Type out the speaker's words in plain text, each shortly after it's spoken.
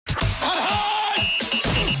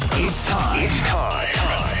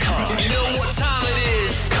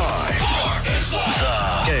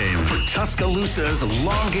Tuscaloosa's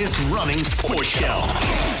longest-running sports show.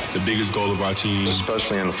 The biggest goal of our team,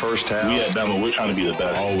 especially in the first half, we at Bama, we're trying to be the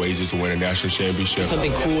best. Always is to win a national championship.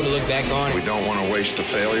 Something cool to look back on. We don't want to waste a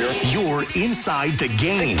failure. You're inside the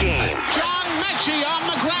game. John Mechie on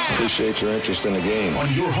the ground. Appreciate your interest in the game.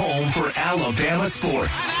 On your home for Alabama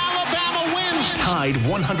sports. Alabama wins. Tide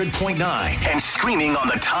 100.9 and streaming on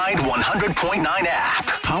the Tide 100.9 app.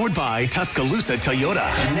 Powered by Tuscaloosa Toyota.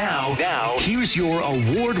 And now, here's your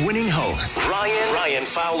award-winning host, Ryan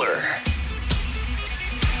Fowler.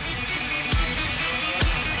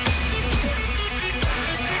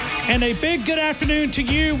 And a big good afternoon to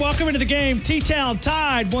you. Welcome into the game. T-Town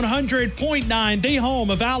Tide 100.9, the home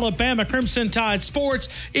of Alabama Crimson Tide sports.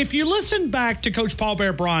 If you listen back to Coach Paul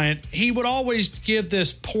Bear Bryant, he would always give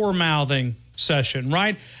this poor-mouthing session,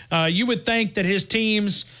 right? You would think that his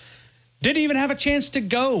teams didn't even have a chance to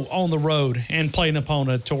go on the road and play an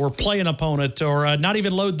opponent or not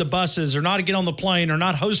even load the buses or not get on the plane or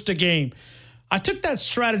not host a game. I took that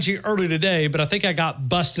strategy early today, but I think I got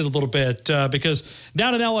busted a little bit because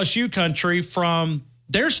down in LSU country, from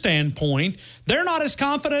their standpoint, they're not as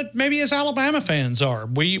confident maybe as Alabama fans are.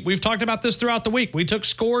 We've talked about this throughout the week. We took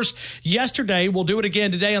scores yesterday. We'll do it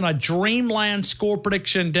again today on a Dreamland score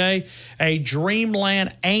prediction day. A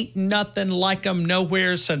Dreamland ain't nothing like them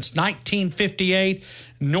nowhere since 1958.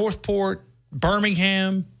 Northport,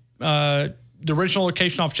 Birmingham, the original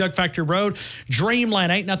location off Jug Factory Road.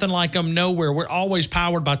 Dreamland ain't nothing like them nowhere. We're always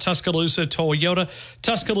powered by Tuscaloosa Toyota.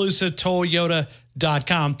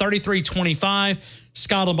 TuscaloosaToyota.com. 3325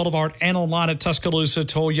 Scotland Boulevard and online at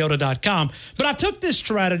TuscaloosaToyota.com. But I took this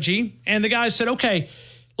strategy, and the guy said, okay,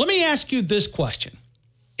 let me ask you this question.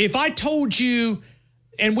 If I told you,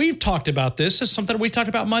 and we've talked about this is something we talked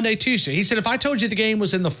about Monday, Tuesday. He said, if I told you the game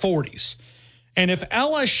was in the 40s, and if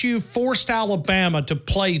LSU forced Alabama to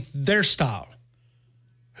play their style,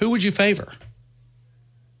 who would you favor? I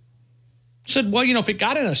said, well, if it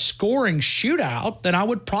got in a scoring shootout, then I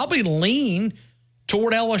would probably lean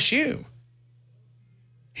toward LSU.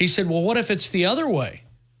 He said, well, what if it's the other way?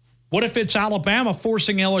 What if it's Alabama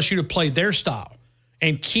forcing LSU to play their style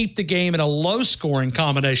and keep the game in a low-scoring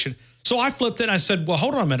combination? So I flipped it and I said, well,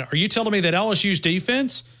 hold on a minute. Are you telling me that LSU's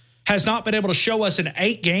defense has not been able to show us in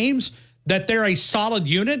 8 games that they're a solid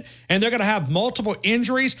unit and they're going to have multiple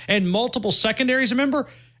injuries and multiple secondaries, remember?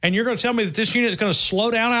 And you're going to tell me that this unit is going to slow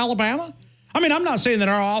down Alabama? I mean, I'm not saying that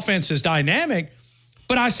our offense is dynamic,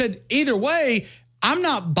 but I said either way, I'm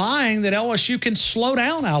not buying that LSU can slow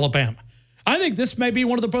down Alabama. I think this may be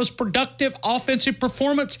one of the most productive offensive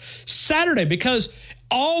performance Saturday because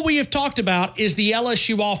all we have talked about is the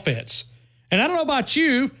LSU offense. And I don't know about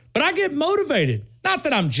you, but I get motivated. Not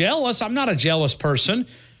that I'm jealous. I'm not a jealous person.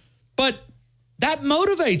 But that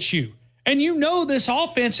motivates you. And this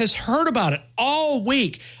offense has heard about it all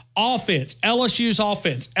week. Offense, LSU's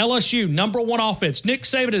offense, LSU, number one offense. Nick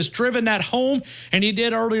Saban has driven that home, and he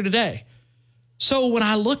did earlier today. So when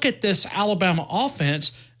I look at this Alabama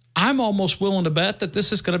offense, I'm almost willing to bet that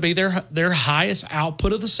this is going to be their highest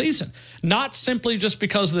output of the season. Not simply just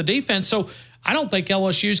because of the defense. So I don't think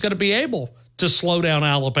LSU is going to be able to slow down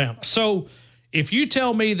Alabama. So if you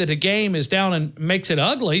tell me that a game is down and makes it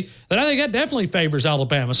ugly, then I think that definitely favors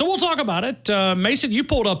Alabama. So we'll talk about it. Mason, you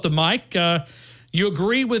pulled up the mic. You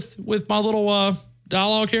agree with my little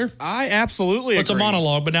dialogue here? I absolutely agree. It's a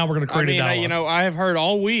monologue, but now we're going to create a dialogue. I have heard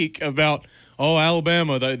all week about,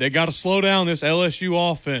 Alabama, they got to slow down this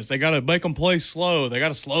LSU offense. They got to make them play slow. They got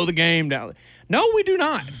to slow the game down. No, we do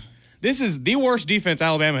not. This is the worst defense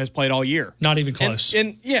Alabama has played all year. Not even close.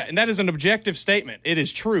 And that is an objective statement. It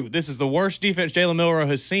is true. This is the worst defense Jalen Milroe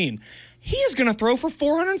has seen. He is going to throw for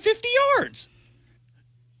 450 yards.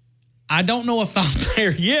 I don't know if I'm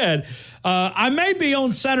there yet. I may be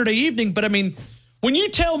on Saturday evening, but, when you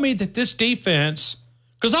tell me that this defense,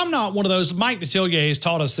 because I'm not one of those, Mike Detillier has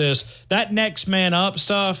taught us this, that next man up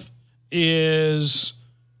stuff it's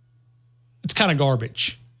kind of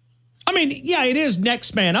garbage. It is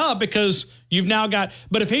next man up because you've now got,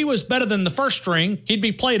 but if he was better than the first string, he'd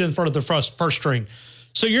be played in front of the first string.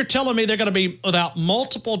 So you're telling me they're going to be without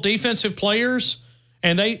multiple defensive players,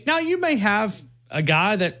 and you may have a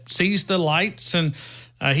guy that sees the lights and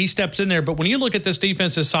he steps in there. But when you look at this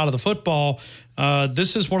defensive side of the football,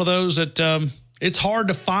 this is one of those that it's hard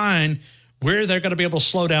to find where they're going to be able to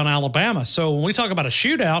slow down Alabama. So when we talk about a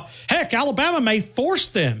shootout, heck, Alabama may force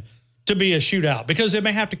them to be a shootout because they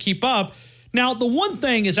may have to keep up. Now, the one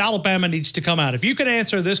thing is Alabama needs to come out. If you could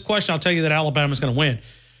answer this question, I'll tell you that Alabama's going to win.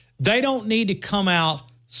 They don't need to come out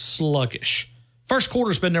sluggish. First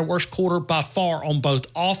quarter's been their worst quarter by far on both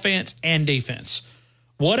offense and defense.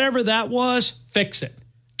 Whatever that was, fix it.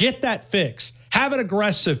 Get that fixed. Have it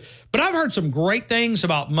aggressive. But I've heard some great things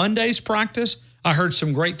about Monday's practice. I heard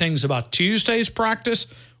some great things about Tuesday's practice.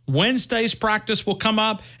 Wednesday's practice will come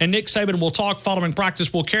up, and Nick Saban will talk following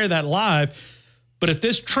practice. We'll carry that live. But if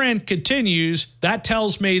this trend continues, that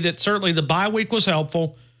tells me that certainly the bye week was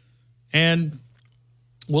helpful. And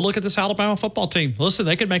we'll look at this Alabama football team. Listen,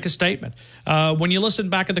 they could make a statement. When you listen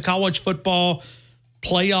back at the college football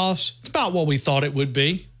playoffs, it's about what we thought it would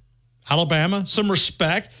be. Alabama, some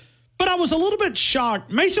respect. But I was a little bit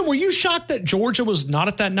shocked. Mason, were you shocked that Georgia was not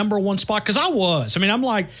at that number one spot? Because I was. I mean, I'm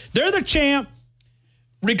like, they're the champ.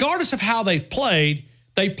 Regardless of how they've played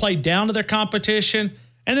down to their competition,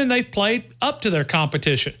 and then they've played up to their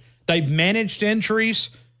competition. They've managed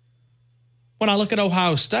injuries. When I look at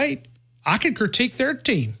Ohio State, I could critique their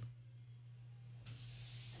team.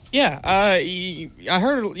 Yeah, I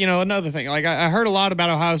heard, another thing. Like, I heard a lot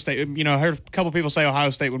about Ohio State. I heard a couple people say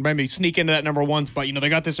Ohio State would maybe sneak into that number one spot. They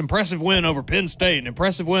got this impressive win over Penn State, an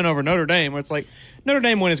impressive win over Notre Dame. Where it's like, Notre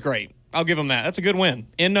Dame win is great. I'll give them that. That's a good win.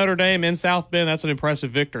 In Notre Dame, in South Bend, that's an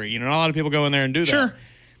impressive victory. Not a lot of people go in there and do that. Sure.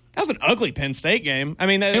 That was an ugly Penn State game. I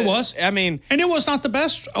mean, it was. I mean, and it was not the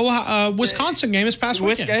best Wisconsin game this past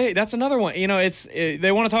weekend. That's another one.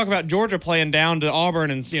 They want to talk about Georgia playing down to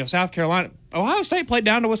Auburn and South Carolina. Ohio State played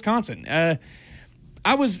down to Wisconsin. I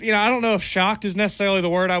don't know if shocked is necessarily the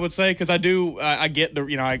word I would say, because I get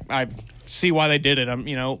I see why they did it.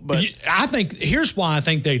 But I think here's why I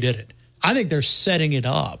think they did it. I think they're setting it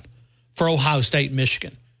up for Ohio State,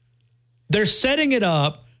 Michigan. They're setting it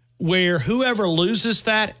up where whoever loses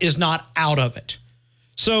that is not out of it.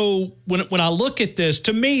 So when I look at this,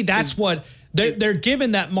 to me, that's what they're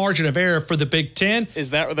given that margin of error for the Big Ten.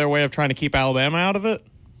 Is that their way of trying to keep Alabama out of it?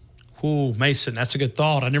 Ooh, Mason, that's a good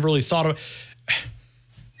thought. I never really thought of it.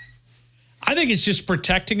 I think it's just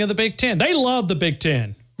protecting of the Big Ten. They love the Big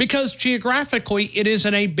Ten because geographically it is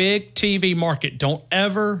in a big TV market. Don't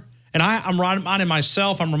ever, and I'm reminding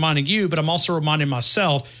myself, I'm reminding you, but I'm also reminding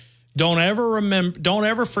myself, don't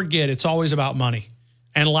ever forget it's always about money.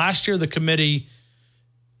 And last year the committee,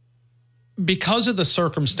 because of the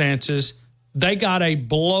circumstances, they got a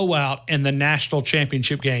blowout in the national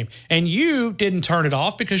championship game. And you didn't turn it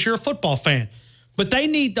off because you're a football fan. But they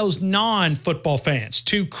need those non-football fans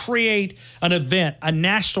to create an event, a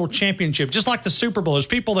national championship, just like the Super Bowl. There's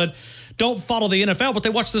people that don't follow the NFL, but they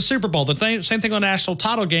watch the Super Bowl. Same thing on the national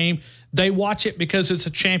title game. They watch it because it's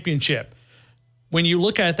a championship. When you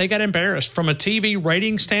look at it, they got embarrassed. From a TV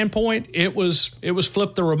rating standpoint, it was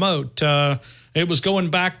flip the remote. It was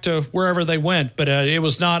going back to wherever they went, but it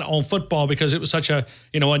was not on football because it was such a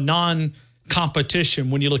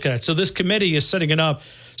non-competition when you look at it. So this committee is setting it up.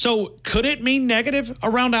 So could it mean negative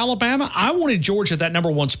around Alabama? I wanted Georgia at that number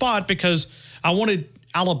one spot because I wanted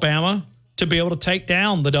Alabama to be able to take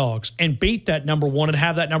down the Dogs and beat that number one and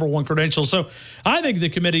have that number one credential. So I think the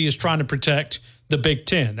committee is trying to protect the Big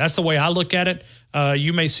Ten. That's the way I look at it.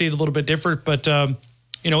 You may see it a little bit different, but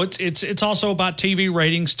it's also about TV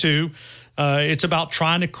ratings too. It's about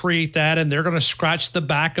trying to create that, and they're going to scratch the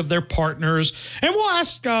back of their partners. And we'll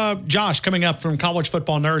ask Josh coming up from College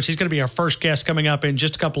Football Nerds. He's going to be our first guest coming up in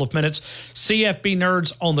just a couple of minutes. CFB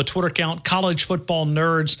Nerds on the Twitter account,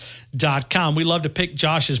 collegefootballnerds.com. We love to pick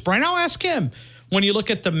Josh's brain. I'll ask him, when you look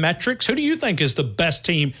at the metrics, who do you think is the best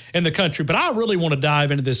team in the country? But I really want to dive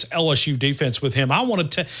into this LSU defense with him. I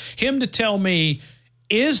wanted him to tell me,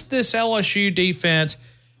 is this LSU defense –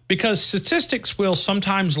 because statistics will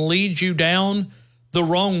sometimes lead you down the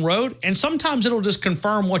wrong road, and sometimes it'll just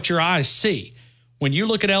confirm what your eyes see. When you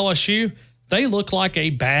look at LSU, they look like a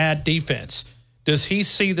bad defense. Does he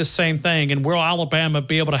see the same thing? And will Alabama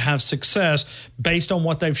be able to have success based on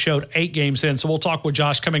what they've showed 8 games in? So we'll talk with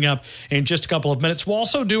Josh coming up in just a couple of minutes. We'll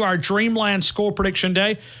also do our Dreamland score prediction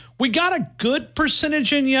day. We got a good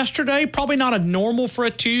percentage in yesterday, probably not a normal for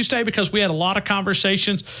a Tuesday because we had a lot of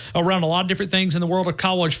conversations around a lot of different things in the world of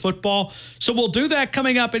college football. So we'll do that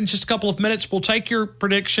coming up in just a couple of minutes. We'll take your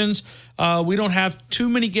predictions. We don't have too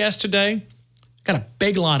many guests today. Got a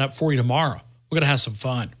big lineup for you tomorrow. We're going to have some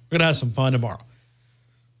fun. We're going to have some fun tomorrow.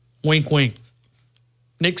 Wink, wink.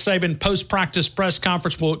 Nick Saban post-practice press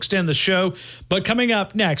conference will extend the show. But coming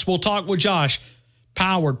up next, we'll talk with Josh,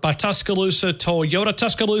 powered by Tuscaloosa Toyota,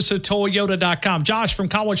 TuscaloosaToyota.com. Josh from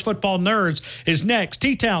College Football Nerds is next.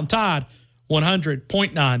 T-Town Tide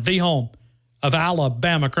 100.9, the home of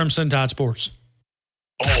Alabama Crimson Tide Sports.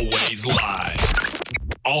 Always live.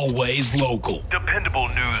 Always local. Dependable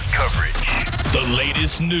news coverage. The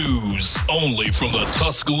latest news only from the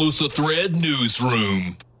Tuscaloosa Thread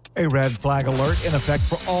newsroom. A red flag alert in effect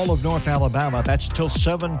for all of North Alabama. That's till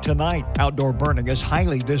 7 tonight. Outdoor burning is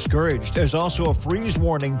highly discouraged. There's also a freeze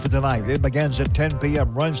warning for tonight. It begins at 10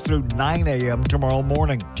 p.m., runs through 9 a.m. tomorrow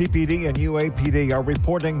morning. TPD and UAPD are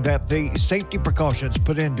reporting that the safety precautions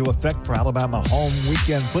put into effect for Alabama home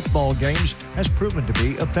weekend football games has proven to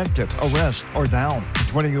be effective. Arrest or down.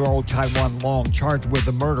 20-year-old Taiwan Long charged with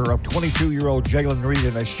the murder of 22-year-old Jalen Reed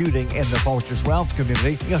in a shooting in the Foster's Ralph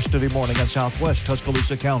community yesterday morning in southwest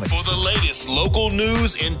Tuscaloosa County. For the latest local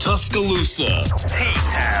news in Tuscaloosa,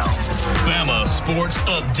 T-Town, Bama sports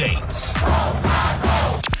updates,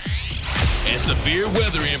 and severe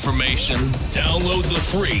weather information, download the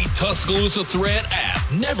free Tuscaloosa Thread app.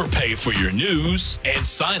 Never pay for your news, and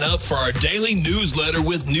sign up for our daily newsletter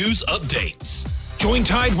with news updates. Join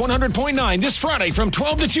Tide 100.9 this Friday from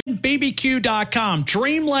 12 to 2. BBQ.com,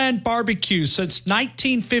 Dreamland Barbecue. Since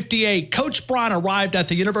 1958, Coach Bryant arrived at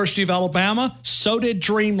the University of Alabama. So did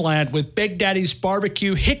Dreamland with Big Daddy's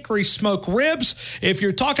Barbecue Hickory Smoke Ribs. If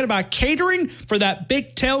you're talking about catering for that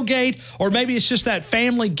big tailgate, or maybe it's just that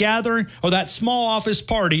family gathering or that small office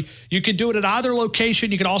party, you can do it at either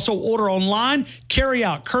location. You can also order online, carry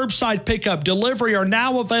out, curbside pickup, delivery are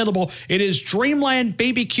now available. It is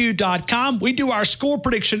DreamlandBBQ.com. We do our score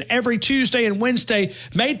prediction every Tuesday and Wednesday,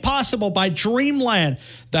 made possible by Dreamland.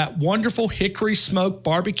 That wonderful hickory smoked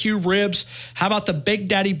barbecue ribs. How about the Big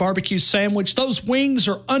Daddy barbecue sandwich? Those wings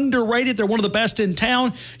are underrated. They're one of the best in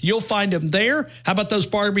town. You'll find them there. How about those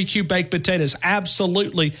barbecue baked potatoes?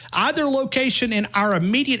 Absolutely. Either location in our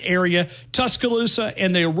immediate area, Tuscaloosa,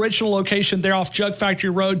 and the original location there off Jug Factory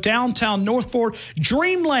Road, downtown Northport.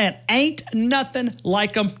 Dreamland, ain't nothing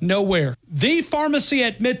like them nowhere. The Pharmacy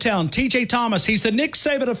at Midtown, TJ Thomas. He's the Nick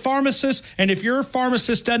Saban of pharmacists, and if your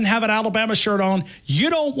pharmacist doesn't have an Alabama shirt on, you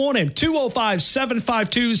don't want him.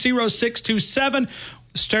 205-752-0627.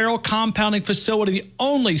 Sterile compounding facility, the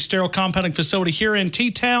only sterile compounding facility here in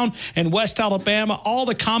T-Town and West Alabama. All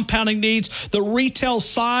the compounding needs. The retail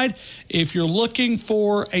side, if you're looking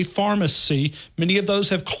for a pharmacy, many of those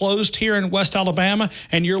have closed here in West Alabama,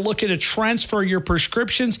 and you're looking to transfer your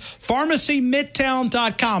prescriptions,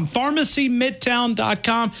 PharmacyMidtown.com.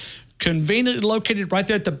 PharmacyMidtown.com. Conveniently located right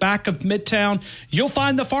there at the back of Midtown. You'll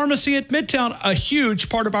find the Pharmacy at Midtown, a huge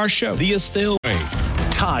part of our show. The Estelle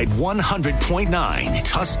Tide 100.9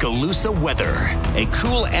 Tuscaloosa weather. A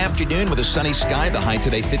cool afternoon with a sunny sky. The high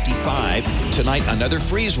today 55. Tonight, another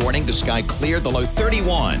freeze warning. The sky clear, the low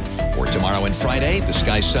 31. For tomorrow and Friday, the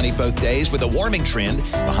sky sunny both days with a warming trend.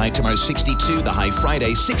 The high tomorrow 62, the high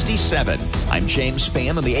Friday 67. I'm James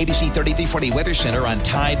Spann on the ABC 3340 Weather Center on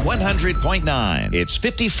Tide 100.9. It's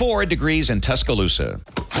 54 degrees in Tuscaloosa.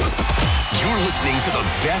 You're listening to the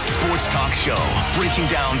best sports talk show, breaking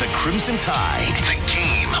down the Crimson Tide, the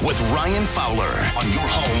game, with Ryan Fowler on your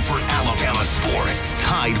home for Alabama sports.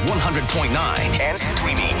 Tide 100.9 and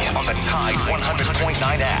streaming on the Tide 100.9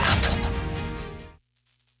 app.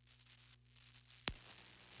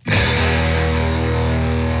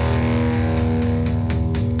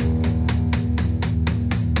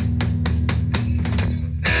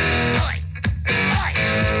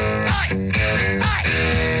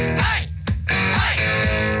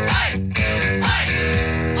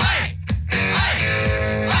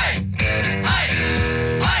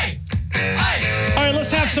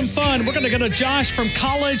 Some fun. We're going to go to Josh from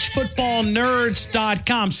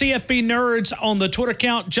collegefootballnerds.com. CFB Nerds on the Twitter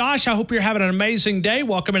account. Josh, I hope you're having an amazing day.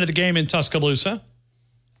 Welcome into the game in Tuscaloosa.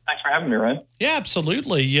 Thanks for having me, Ryan. Yeah,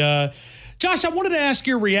 absolutely. Josh, I wanted to ask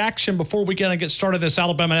your reaction before we get started this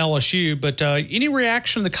Alabama and LSU, but any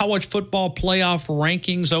reaction to the college football playoff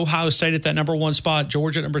rankings? Ohio State at that number 1 spot,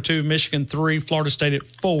 Georgia at number 2, Michigan 3, Florida State at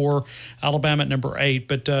 4, Alabama at number 8.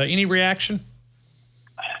 But any reaction?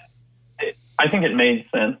 I think it made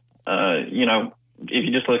sense. If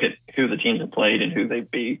you just look at who the teams have played and who they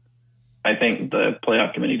beat, I think the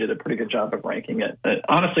playoff committee did a pretty good job of ranking it.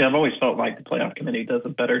 Honestly, I've always felt like the playoff committee does a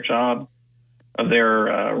better job of their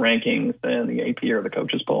rankings than the AP or the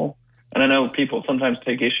coaches poll. And I know people sometimes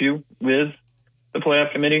take issue with the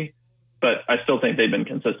playoff committee, but I still think they've been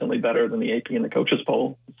consistently better than the AP and the coaches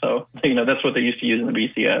poll. So, that's what they used to use in the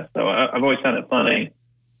BCS. So I've always found it funny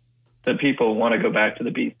that people want to go back to the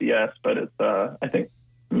BCS, but it's, I think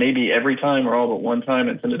maybe every time or all but one time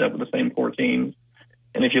it's ended up with the same 4 teams.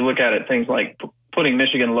 And if you look at it, things like putting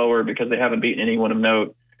Michigan lower because they haven't beaten anyone of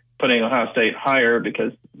note, putting Ohio State higher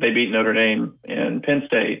because they beat Notre Dame and Penn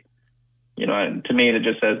State, to me, it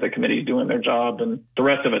just says the committee's doing their job, and the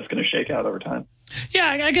rest of it's going to shake out over time.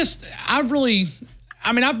 Yeah, I guess I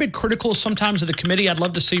I mean, I've been critical sometimes of the committee. I'd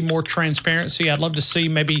love to see more transparency. I'd love to see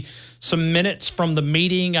maybe some minutes from the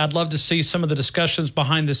meeting. I'd love to see some of the discussions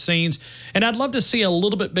behind the scenes. And I'd love to see a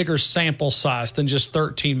little bit bigger sample size than just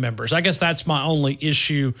 13 members. I guess that's my only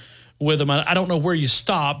issue with them. I don't know where you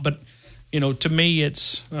stop, but, to me,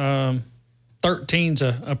 it's 13's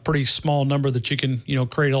a pretty small number that you can,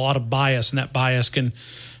 create a lot of bias, and that bias can,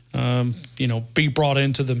 be brought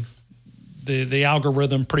into the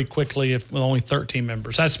algorithm pretty quickly with only 13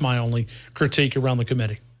 members. That's my only critique around the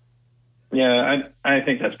committee. Yeah, I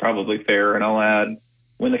think that's probably fair. And I'll add,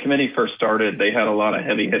 when the committee first started, they had a lot of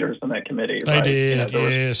heavy hitters on that committee. They did,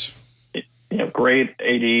 yes. Great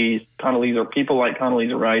ADs, people like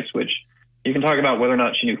Condoleezza Rice, which you can talk about whether or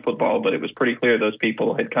not she knew football, but it was pretty clear those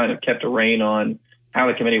people had kind of kept a rein on how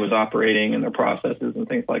the committee was operating and their processes and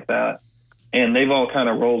things like that. And they've all kind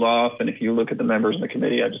of rolled off. And if you look at the members of the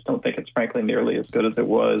committee, I just don't think it's frankly nearly as good as it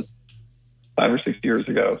was 5 or 6 years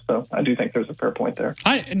ago. So I do think there's a fair point there.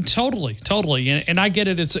 Totally. And I get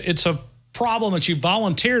it. It's a problem that you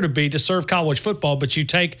volunteer to serve college football, but you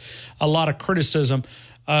take a lot of criticism.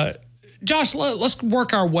 Josh, let's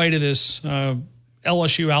work our way to this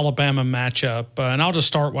LSU-Alabama matchup. And I'll just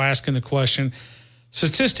start by asking the question.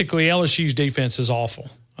 Statistically, LSU's defense is awful.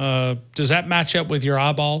 Does that match up with your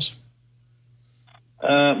eyeballs?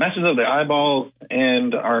 Matches up the eyeballs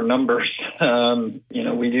and our numbers.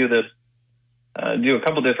 We do this, do a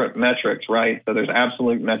couple different metrics, right? So there's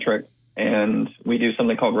absolute metrics, and we do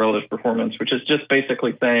something called relative performance, which is just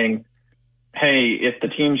basically saying, hey, if the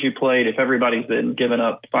teams you played, if everybody's been giving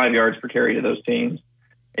up 5 yards per carry to those teams,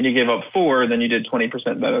 and you give up 4, then you did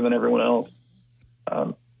 20% better than everyone else.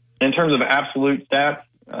 In terms of absolute stats,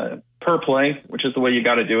 per play, which is the way you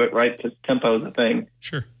got to do it, right? Because tempo is a thing.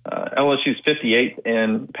 Sure. LSU's 58th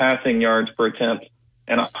in passing yards per attempt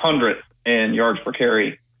and 100th in yards per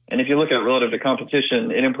carry. And if you look at it relative to competition,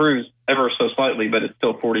 it improves ever so slightly, but it's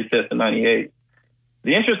still 45th and 98th.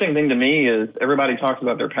 The interesting thing to me is everybody talks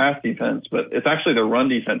about their pass defense, but it's actually their run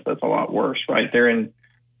defense that's a lot worse, right? They're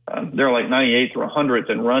like 98th or 100th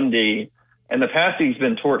in run D, and the pass D's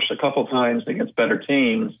been torched a couple times against better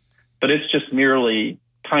teams, but it's just merely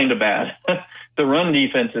kind of bad. The run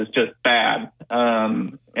defense is just bad.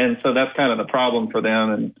 And so that's kind of the problem for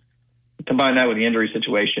them. And combine that with the injury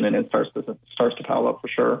situation, and it starts to pile up for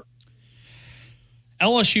sure.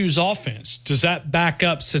 LSU's offense, does that back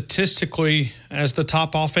up statistically as the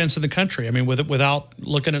top offense in the country? I mean, without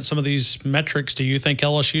looking at some of these metrics, do you think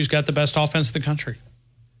LSU's got the best offense in the country?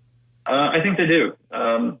 I think they do.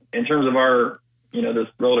 In terms of our, this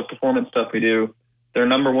relative performance stuff we do, they're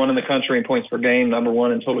number 1 in the country in points per game, number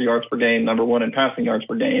 1 in total yards per game, number 1 in passing yards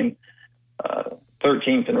per game,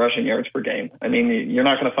 13th in rushing yards per game. I mean, you're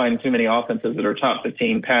not going to find too many offenses that are top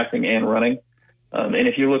 15 passing and running. And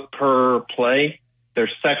if you look per play, they're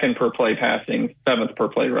 2nd per play passing, 7th per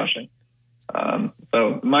play rushing.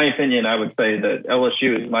 So in my opinion, I would say that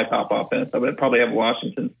LSU is my top offense. I would probably have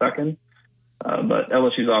Washington 2nd, but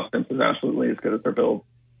LSU's offense is absolutely as good as their build.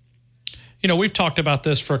 We've talked about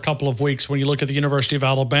this for a couple of weeks when you look at the University of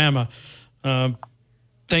Alabama,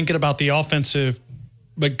 thinking about the offensive,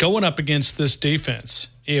 but going up against this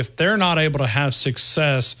defense, if they're not able to have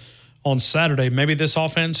success on Saturday, maybe this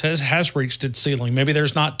offense has reached its ceiling. Maybe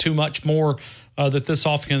there's not too much more that this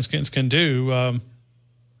offense can do.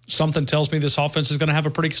 Something tells me this offense is going to have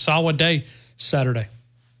a pretty solid day Saturday.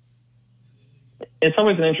 It's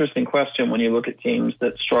always an interesting question when you look at teams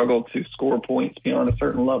that struggle to score points beyond a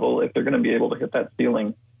certain level, if they're going to be able to hit that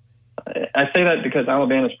ceiling. I say that because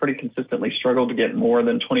Alabama's pretty consistently struggled to get more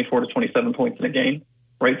than 24 to 27 points in a game,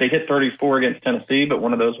 right? They hit 34 against Tennessee, but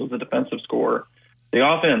one of those was a defensive score. The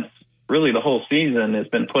offense, really the whole season, has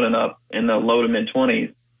been putting up in the low to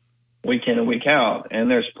mid-20s week in and week out. And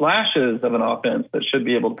there's flashes of an offense that should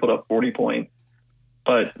be able to put up 40 points,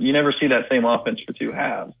 but you never see that same offense for 2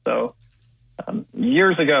 halves. So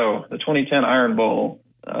years ago, the 2010 Iron Bowl,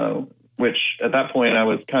 which at that point I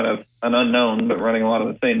was kind of an unknown, but running a lot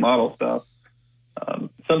of the same model stuff.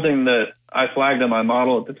 Something that I flagged in my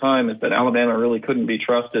model at the time is that Alabama really couldn't be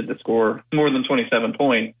trusted to score more than 27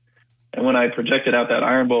 points. And when I projected out that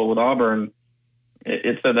Iron Bowl with Auburn,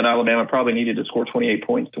 it said that Alabama probably needed to score 28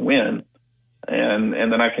 points to win. And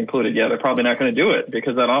then I concluded, they're probably not going to do it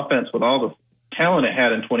because that offense, with all the talent it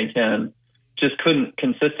had in 2010, just couldn't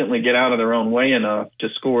consistently get out of their own way enough to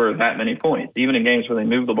score that many points. Even in games where they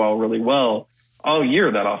moved the ball really well, all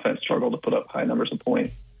year that offense struggled to put up high numbers of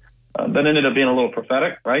points. That ended up being a little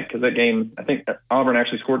prophetic, right? Because that game, I think Auburn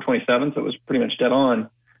actually scored 27, so it was pretty much dead on.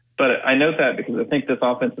 But I note that because I think this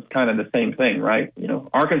offense is kind of the same thing, right?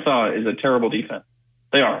 Arkansas is a terrible defense.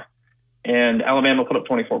 They are. And Alabama put up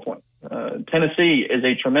 24 points. Tennessee is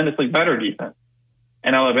a tremendously better defense,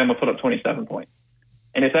 and Alabama put up 27 points.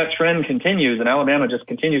 And if that trend continues and Alabama just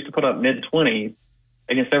continues to put up mid-20s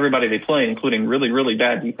against everybody they play, including really, really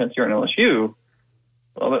bad defense here in LSU,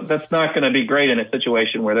 well, that's not going to be great in a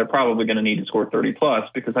situation where they're probably going to need to score 30-plus,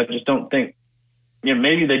 because I just don't think,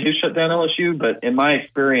 maybe they do shut down LSU, but in my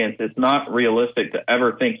experience, it's not realistic to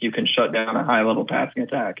ever think you can shut down a high-level passing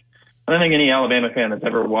attack. I don't think any Alabama fan that's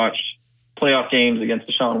ever watched playoff games against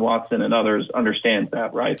Deshaun Watson and others understands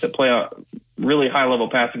that, right? The playoff, really high-level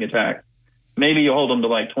passing attack, maybe you hold them to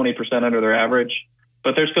like 20% under their average,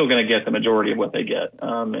 but they're still going to get the majority of what they get.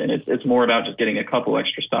 And it's more about just getting a couple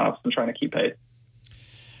extra stops and trying to keep pace.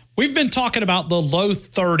 We've been talking about the low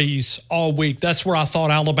 30s all week. That's where I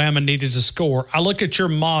thought Alabama needed to score. I look at your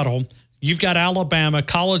model. You've got Alabama,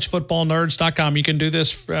 collegefootballnerds.com. You can do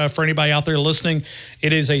this for anybody out there listening.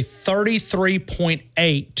 It is a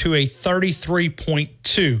 33.8 to a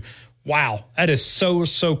 33.2. Wow, that is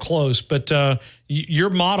so close. But your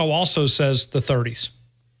model also says the 30s.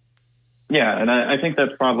 Yeah, and I think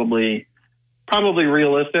that's probably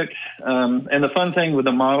realistic. And the fun thing with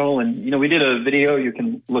the model, and we did a video. You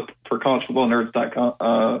can look for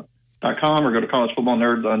collegefootballnerds.com or go to College Football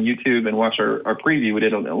Nerds on YouTube and watch our preview. We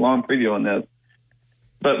did a long preview on this.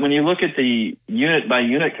 But when you look at the unit by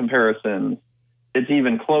unit comparisons, it's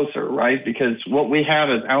even closer, right? Because what we have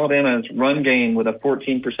is Alabama's run game with a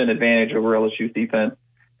 14% advantage over LSU's defense,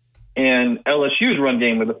 and LSU's run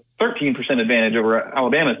game with a 13% advantage over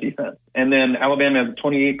Alabama's defense. And then Alabama has a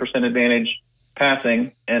 28% advantage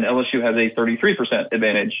passing, and LSU has a 33%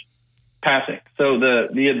 advantage passing. So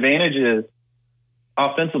the advantages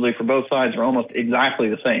offensively for both sides are almost exactly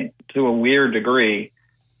the same to a weird degree.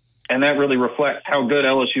 And that really reflects how good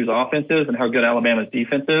LSU's offense is and how good Alabama's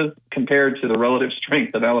defense is compared to the relative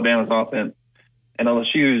strength of Alabama's offense and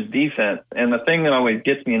LSU's defense. And the thing that always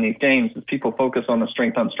gets me in these games is people focus on the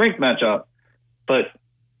strength-on-strength matchup, but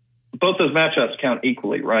both those matchups count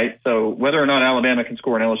equally, right? So whether or not Alabama can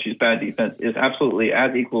score in LSU's bad defense is absolutely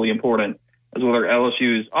as equally important as whether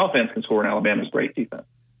LSU's offense can score in Alabama's great defense.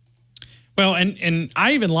 Well, and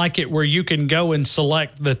I even like it where you can go and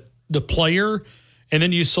select the player, and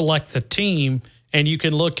then you select the team, and you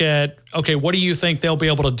can look at, okay, what do you think they'll be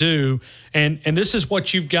able to do? And this is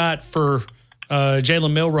what you've got for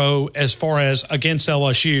Jalen Milroe as far as against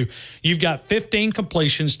LSU. You've got 15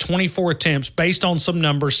 completions, 24 attempts, based on some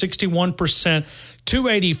numbers, 61%,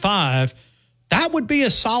 285. That would be a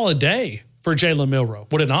solid day for Jalen Milroe,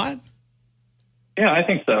 would it not? Yeah, I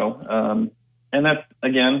think so. And that's,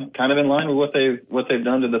 again, kind of in line with what they've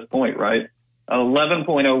done to this point, right?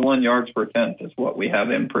 11.01 yards per attempt is what we have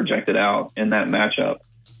him projected out in that matchup.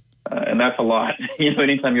 And that's a lot.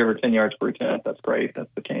 Anytime you're over 10 yards per attempt, that's great. That's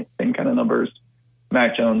the same kind of numbers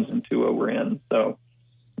Mac Jones and Tua were in. So,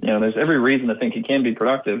 there's every reason to think he can be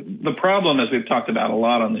productive. The problem, as we've talked about a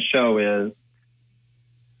lot on the show, is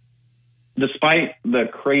despite the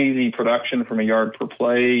crazy production from a yard per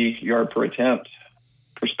play, yard per attempt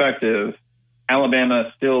perspective,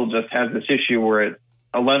 Alabama still just has this issue where it's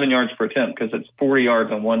 11 yards per attempt because it's 40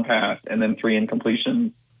 yards on one pass and then 3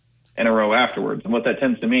 incompletions in a row afterwards. And what that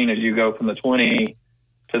tends to mean is you go from the 20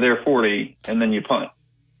 to their 40 and then you punt.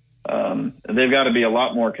 They've got to be a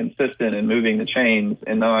lot more consistent in moving the chains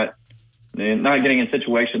and not getting in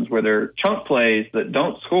situations where they're chunk plays that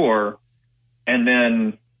don't score and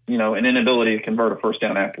then, an inability to convert a first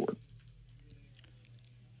down afterwards.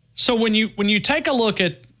 So when you take a look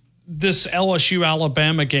at this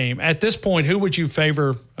LSU-Alabama game, at this point, who would you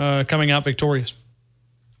favor coming out victorious?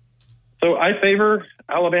 So I favor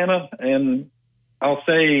Alabama, and I'll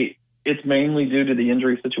say it's mainly due to the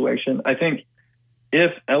injury situation. I think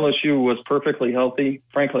if LSU was perfectly healthy,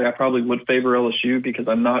 frankly, I probably would favor LSU because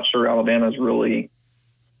I'm not sure Alabama is really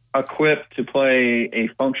equipped to play a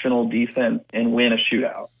functional defense and win a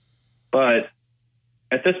shootout. But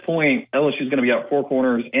at this point, LSU is going to be out 4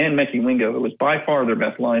 corners and Mickey Wingo, who was by far their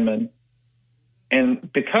best lineman.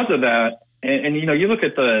 And because of that, and you look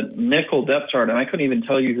at the nickel depth chart, and I couldn't even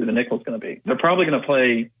tell you who the nickel's going to be. They're probably going to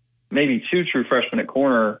play maybe 2 true freshmen at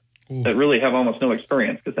corner that really have almost no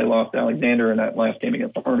experience because they lost Alexander in that last game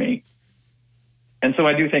against Army. And so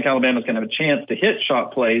I do think Alabama's going to have a chance to hit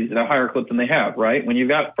shot plays at a higher clip than they have, right? When you've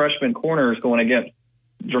got freshman corners going against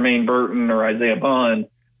Jermaine Burton or Isaiah Bond,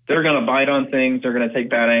 they're going to bite on things. They're going to take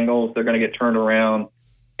bad angles. They're going to get turned around.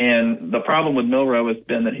 And the problem with Milroe has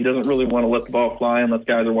been that he doesn't really want to let the ball fly unless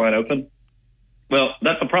guys are wide open. Well,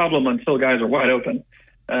 that's a problem until guys are wide open.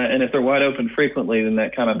 And if they're wide open frequently, then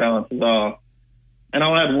that kind of balances off. And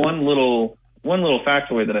I'll add one little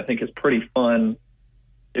factoid that I think is pretty fun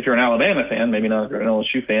if you're an Alabama fan, maybe not if you're an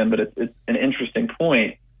LSU fan, but it's an interesting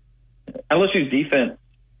point. LSU's defense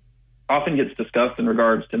often gets discussed in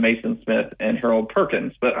regards to Mason Smith and Harold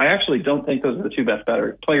Perkins, but I actually don't think those are the two best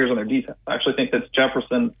players on their defense. I actually think that's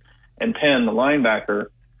Jefferson and Penn, the linebacker.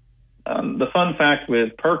 The fun fact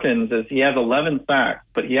with Perkins is he has 11 sacks,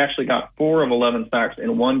 but he actually got 4 of 11 sacks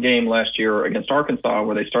in one game last year against Arkansas,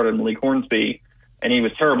 where they started Malik Hornsby, and he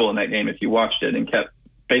was terrible in that game if you watched it, and kept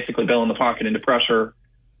basically bailing the pocket into pressure.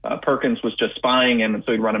 Perkins was just spying him, and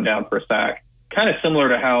so he'd run him down for a sack. Kind of similar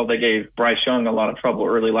to how they gave Bryce Young a lot of trouble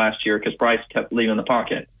early last year because Bryce kept leaving the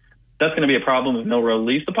pocket. That's going to be a problem if Milroe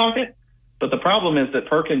leaves the pocket. But the problem is that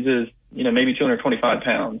Perkins is, maybe 225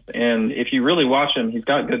 pounds. And if you really watch him, he's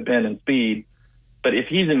got good bend and speed. But if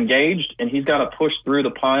he's engaged and he's got to push through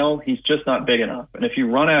the pile, he's just not big enough. And if you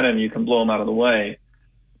run at him, you can blow him out of the way.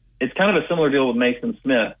 It's kind of a similar deal with Mason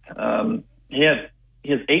Smith. He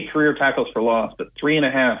has 8 career tackles for loss, but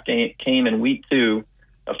 3.5 came in week 2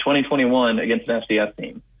 of 2021 against an FCS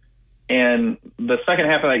team. And the second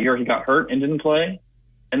half of that year, he got hurt and didn't play.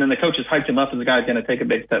 And then the coaches hyped him up as a guy who's going to take a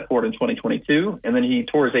big step forward in 2022. And then he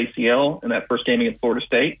tore his ACL in that first game against Florida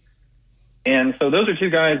State. And so those are two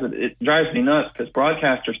guys that it drives me nuts because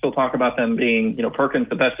broadcasters still talk about them being, Perkins,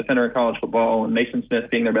 the best defender in college football, and Mason Smith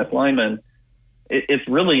being their best lineman. It's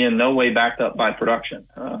really in no way backed up by production.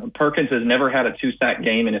 Perkins has never had a 2-sack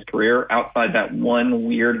game in his career outside that one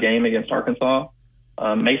weird game against Arkansas.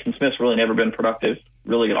 Mason Smith's really never been productive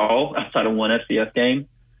really at all outside of one FCS game.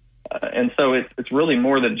 And so it's really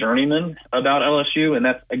more the journeyman about LSU. And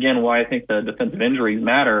that's, again, why I think the defensive injuries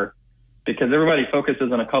matter, because everybody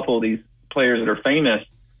focuses on a couple of these players that are famous,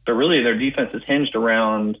 but really their defense is hinged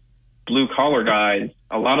around blue-collar guys.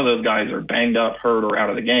 A lot of those guys are banged up, hurt, or out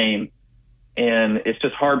of the game. And it's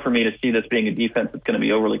just hard for me to see this being a defense that's going to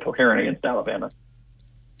be overly coherent against Alabama.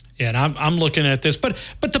 Yeah, and I'm looking at this. But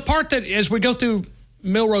the part that, as we go through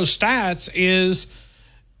Milroe's stats, is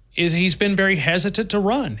he's been very hesitant to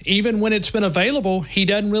run. Even when it's been available, he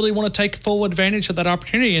doesn't really want to take full advantage of that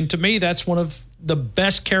opportunity. And to me, that's one of the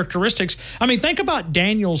best characteristics. I mean, think about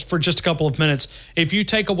Daniels for just a couple of minutes. If you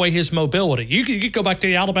take away his mobility, you could go back to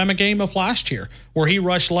the Alabama game of last year where he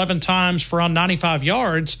rushed 11 times for around 95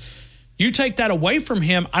 yards. You take that away from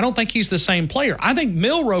him, I don't think he's the same player. I think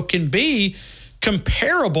Milroe can be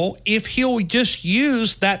comparable if he'll just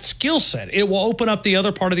use that skill set. It will open up the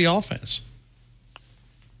other part of the offense.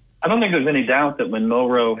 I don't think there's any doubt that when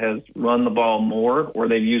Milroe has run the ball more, or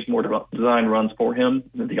they've used more design runs for him,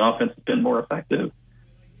 that the offense has been more effective.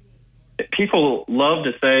 People love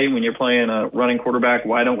to say when you're playing a running quarterback,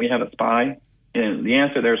 why don't we have a spy? And the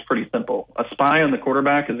answer there is pretty simple. A spy on the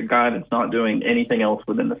quarterback is a guy that's not doing anything else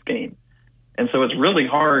within the scheme. And so it's really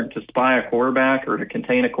hard to spy a quarterback or to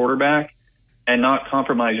contain a quarterback and not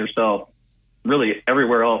compromise yourself really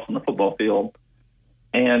everywhere else on the football field.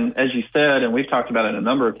 And as you said, and we've talked about it a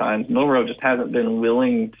number of times, Milroe just hasn't been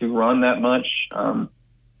willing to run that much. That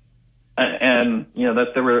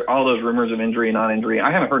there were all those rumors of injury and non-injury.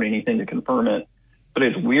 I haven't heard anything to confirm it, but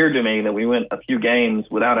it's weird to me that we went a few games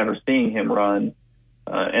without ever seeing him run.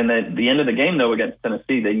 And at the end of the game, though, against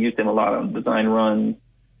Tennessee, they used him a lot on design runs,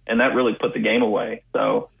 and that really put the game away.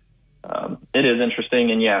 So it is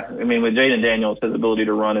interesting. And, yeah, I mean, with Jaden Daniels, his ability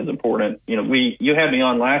to run is important. You had me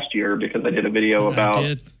on last year because I did a video about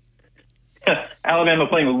Alabama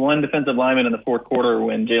playing with one defensive lineman in the fourth quarter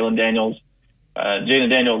when Jaden Daniels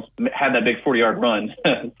had that big 40-yard run.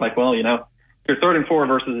 It's like, well, if you're 3rd and 4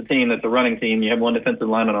 versus a team that's a running team, you have one defensive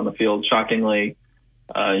lineman on the field. Shockingly,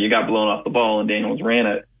 you got blown off the ball and Daniels ran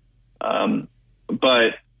it.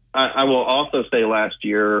 But I will also say last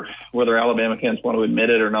year, whether Alabama fans want to admit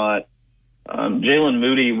it or not, Jalen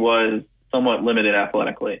Moody was somewhat limited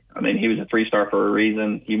athletically. I mean, he was a 3-star for a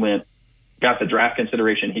reason. He got the draft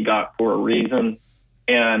consideration he got for a reason.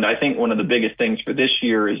 And I think one of the biggest things for this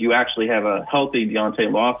year is you actually have a healthy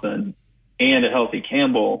Deontay Lawson and a healthy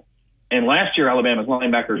Campbell. And last year, Alabama's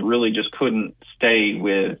linebackers really just couldn't stay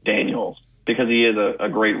with Daniels because he is a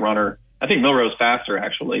great runner. I think Milroe's faster,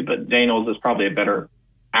 actually, but Daniels is probably a better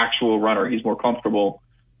actual runner. He's more comfortable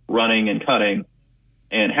running and cutting.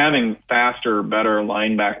 And having faster, better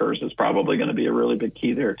linebackers is probably going to be a really big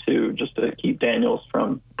key there, too, just to keep Daniels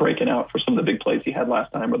from breaking out for some of the big plays he had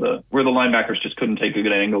last time where the linebackers just couldn't take a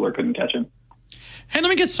good angle or couldn't catch him. Hey, let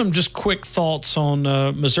me get some just quick thoughts on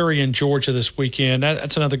Missouri and Georgia this weekend.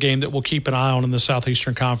 That's another game that we'll keep an eye on in the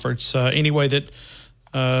Southeastern Conference. Any way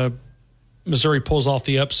that Missouri pulls off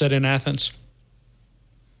the upset in Athens?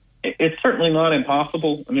 It's certainly not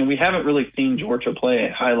impossible. I mean, we haven't really seen Georgia play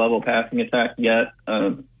a high-level passing attack yet.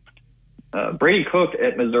 Brady Cook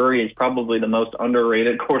at Missouri is probably the most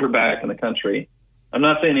underrated quarterback in the country. I'm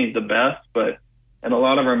not saying he's the best, but and a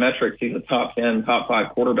lot of our metrics, he's a top 10, top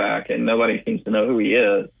 5 quarterback, and nobody seems to know who he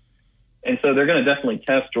is. And so they're going to definitely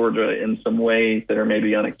test Georgia in some ways that are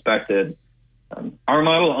maybe unexpected. Our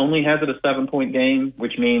model only has it a 7-point game,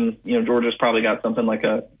 which means, Georgia's probably got something like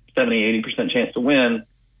a 70, 80% chance to win,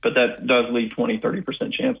 but that does leave 20,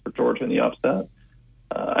 30% chance for Georgia in the upset.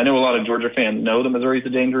 I know a lot of Georgia fans know that Missouri's a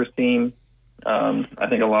dangerous team. I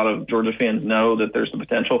think a lot of Georgia fans know that there's the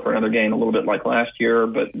potential for another game a little bit like last year.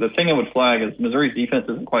 But the thing I would flag is Missouri's defense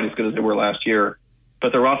isn't quite as good as they were last year,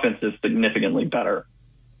 but their offense is significantly better.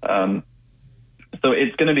 So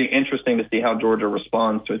it's going to be interesting to see how Georgia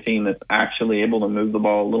responds to a team that's actually able to move the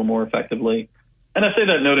ball a little more effectively. And I say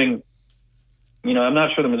that noting, I'm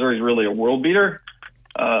not sure that Missouri's really a world beater,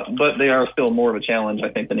 but they are still more of a challenge, I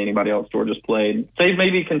think, than anybody else Georgia's played. Save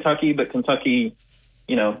maybe Kentucky, but Kentucky's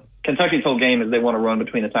whole game is they want to run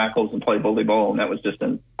between the tackles and play bully ball, and that was just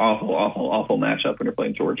an awful matchup when they're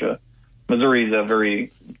playing Georgia. Missouri's a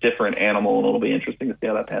very different animal, and it'll be interesting to see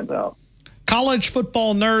how that pans out.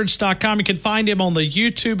 collegefootballnerds.com. You can find him on the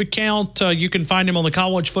YouTube account. You can find him on the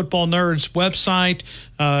College Football Nerds website,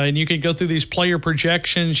 and you can go through these player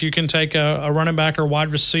projections. You can take a running back or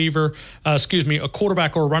wide receiver, a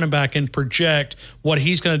quarterback or a running back, and project what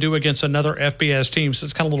he's going to do against another FBS team. So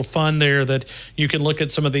it's kind of a little fun there that you can look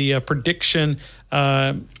at some of the prediction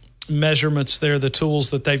measurements there, the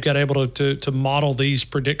tools that they've got able to model these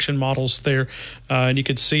prediction models there, and you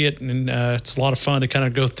can see it, and it's a lot of fun to kind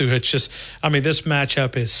of go through. It's just, this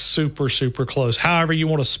matchup is super, super close. However you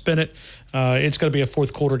want to spin it, it's going to be a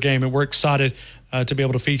fourth quarter game, and we're excited to be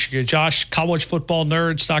able to feature you. Josh,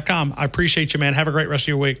 collegefootballnerds.com. I appreciate you, man. Have a great rest of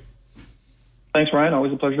your week. Thanks, Ryan.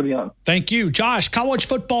 Always a pleasure to be on. Thank you. Josh,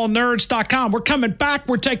 collegefootballnerds.com. We're coming back.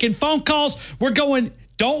 We're taking phone calls. We're going,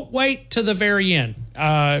 don't wait to the very end.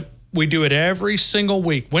 We do it every single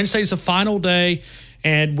week. Wednesday's the final day,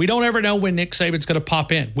 and we don't ever know when Nick Saban's going to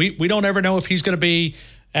pop in. We don't ever know if he's going to be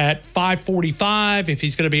at 5:45, if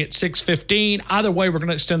he's going to be at 6:15. Either way, we're going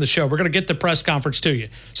to extend the show. We're going to get the press conference to you.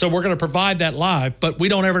 So we're going to provide that live, but we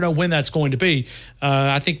don't ever know when that's going to be.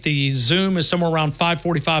 I think the Zoom is somewhere around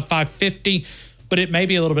 5:45, 5:50. But it may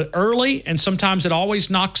be a little bit early, and sometimes it always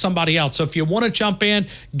knocks somebody out. So if you want to jump in,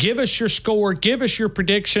 give us your score, give us your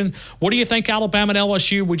prediction. What do you think, Alabama and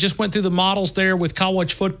LSU? We just went through the models there with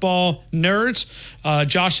College Football Nerds.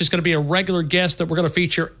 Josh is going to be a regular guest that we're going to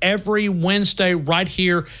feature every Wednesday right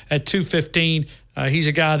here at 2:15. He's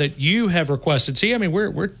a guy that you have requested. See,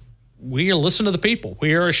 we listen to the people.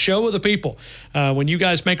 We are a show of the people. When you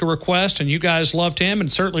guys make a request and you guys loved him,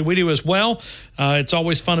 and certainly we do as well, it's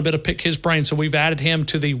always fun a bit to pick his brain. So we've added him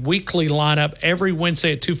to the weekly lineup. Every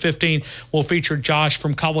Wednesday at 2:15, we'll feature Josh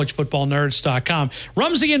from collegefootballnerds.com.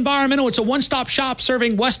 Rumsey Environmental, it's a one-stop shop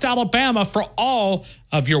serving West Alabama for all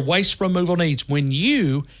of your waste removal needs. When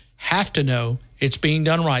you have to know it's being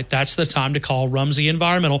done right, that's the time to call Rumsey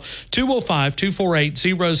Environmental,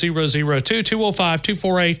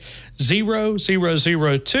 205-248-0002,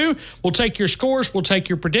 205-248-0002. We'll take your scores, we'll take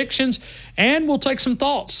your predictions, and we'll take some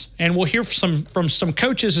thoughts. And we'll hear from some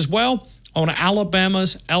coaches as well on on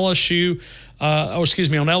LSU's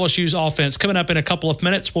offense. Coming up in a couple of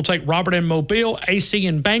minutes, we'll take Robert in Mobile, AC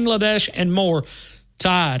in Bangladesh, and more.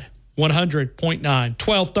 Tide 100.9,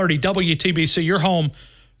 1230 WTBC, your home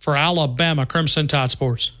for Alabama Crimson Tide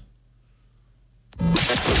Sports.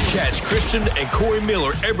 Catch Christian and Corey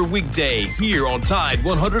Miller every weekday here on Tide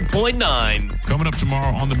 100.9. Coming up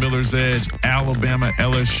tomorrow on the Miller's Edge, Alabama,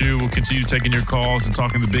 LSU. We'll continue taking your calls and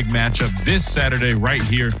talking the big matchup this Saturday right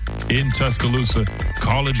here in Tuscaloosa.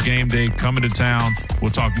 College game day coming to town.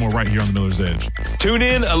 We'll talk more right here on the Miller's Edge. Tune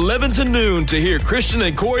in 11 to noon to hear Christian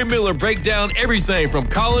and Corey Miller break down everything from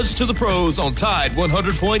college to the pros on Tide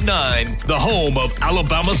 100.9, the home of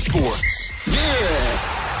Alabama sports.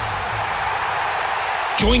 Yeah.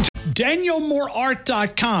 Join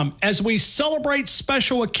DanielMooreArt.com as we celebrate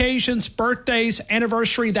special occasions, birthdays,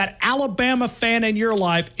 anniversary, that Alabama fan in your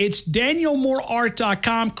life. It's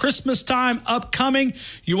DanielMooreArt.com. Christmas time upcoming.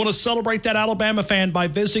 You want to celebrate that Alabama fan by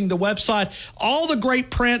visiting the website. All the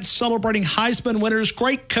great prints celebrating Heisman winners,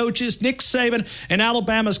 great coaches. Nick Saban and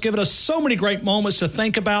Alabama's given us so many great moments to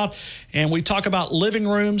think about. And we talk about living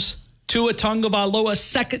rooms. Tua Tagovailoa,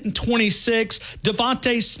 2nd and 26,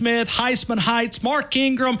 Devontae Smith, Heisman Heights, Mark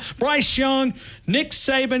Ingram, Bryce Young, Nick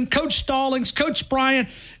Saban, Coach Stallings, Coach Bryant.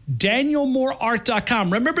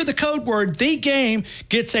 DanielMooreArt.com. Remember the code word, The Game,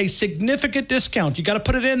 gets a significant discount. You got to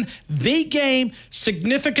put it in, The Game,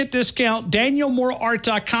 significant discount,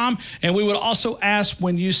 DanielMooreArt.com. And we would also ask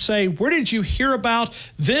when you say, where did you hear about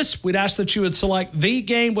this? We'd ask that you would select The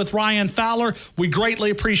Game with Ryan Fowler. We greatly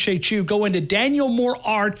appreciate you. Go into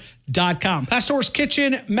DanielMooreArt.com Pastor's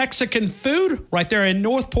Kitchen Mexican food right there in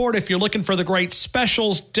Northport. If you're looking for the great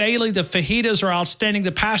specials daily, the fajitas are outstanding.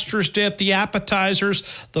 The Pastor's dip, the appetizers,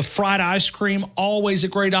 the fried ice cream, always a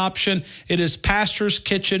great option. It is Pastor's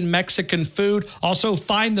Kitchen Mexican food. Also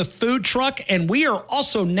find the food truck, and we are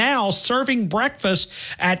also now serving breakfast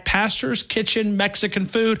at Pastor's Kitchen Mexican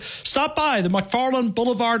food. Stop by the McFarland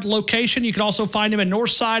Boulevard location. You can also find him in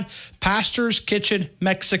Northside, Pastor's Kitchen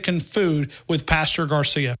Mexican food with Pastor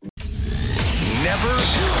Garcia. Never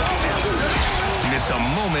miss a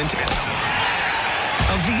moment of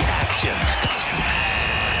the action.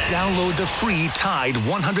 Download the free Tide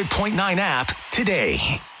 100.9 app today.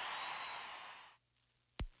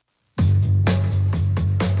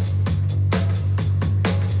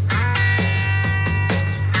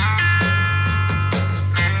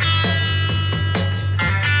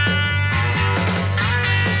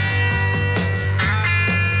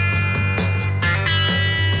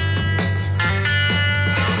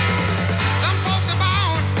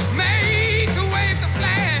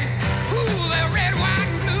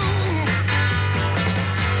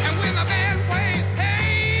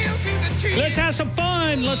 Let's have some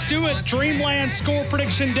fun. Let's do it. Dreamland Score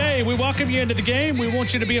Prediction Day. We welcome you into the game. We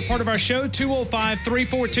want you to be a part of our show.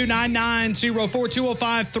 205-342-9904.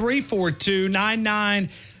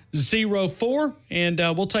 205-342-9904. And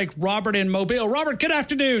we'll take Robert in Mobile. Robert, good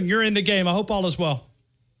afternoon. You're in the game. I hope all is well.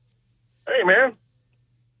 Hey, man.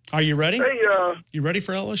 Are you ready? Hey, you ready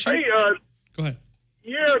for LSU? Hey, go ahead.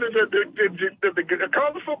 Yeah, did the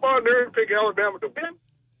college football nerd pick Alabama to win?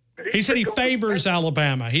 He said he favors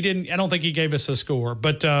Alabama. He didn't. I don't think he gave us a score,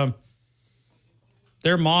 but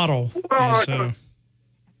their model is. Yeah,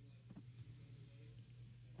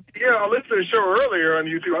 I listened to the show earlier on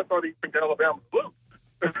YouTube. I thought he picked Alabama blue,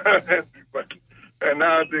 and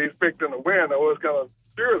now he's picked them to win. I was kind of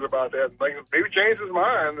curious about that. Like, maybe changed his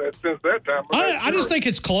mind since that time. I just think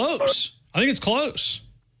it's close. I think it's close.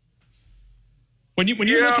 When you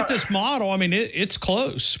look at this model, I mean, it's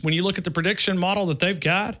close. When you look at the prediction model that they've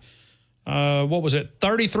got, what was it,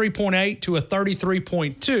 33.8 to a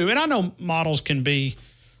 33.2. And I know models can be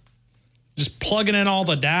just plugging in all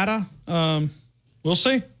the data. We'll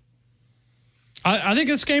see. I think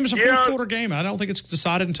this game is a fourth quarter game. I don't think it's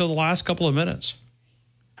decided until the last couple of minutes.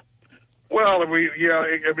 Well,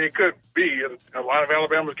 it could be. A lot of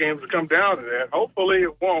Alabama's games will come down to that. Hopefully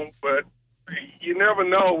it won't, but you never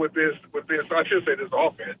know with this. I should say this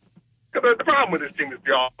offense. Because the problem with this team is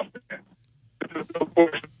the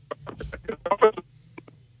offense.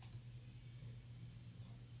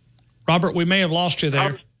 Robert, we may have lost you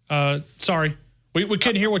there. Sorry. We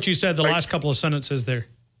couldn't hear what you said the last couple of sentences there.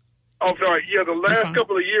 Oh, sorry. Yeah, the last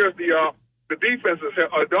couple of years, the defense the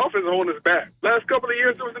offense is holding us back. Last couple of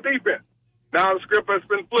years, it was the defense. Now the script has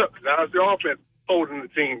been flipped. Now it's the offense holding the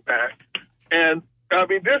team back. And I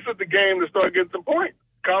mean, this is the game to start getting some points.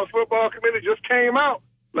 College Football Committee just came out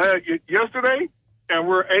yesterday, and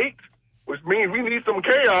we're 8th, which means we need some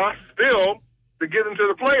chaos still to get into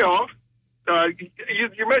the playoffs.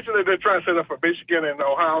 You mentioned that they're trying to set up for Michigan and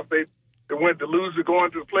Ohio State. They went to lose to go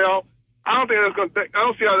into the playoff. I don't see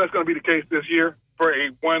how that's going to be the case this year for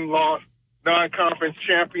a one-loss non-conference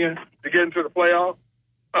champion to get into the playoff.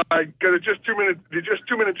 Because there's just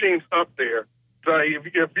too many teams up there. So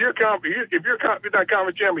if you're not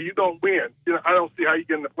conference champion, you don't win. I don't see how you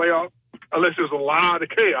get in the playoffs unless there's a lot of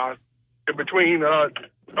chaos in between in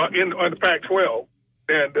the Pac-12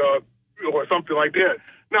 and or something like that.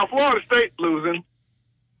 Now, Florida State losing,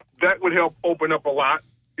 that would help open up a lot.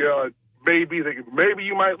 Maybe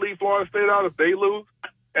you might leave Florida State out if they lose.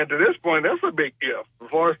 And to this point, that's a big if.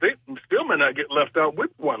 Florida State still may not get left out with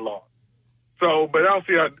one loss. So, but I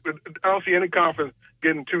don't see any conference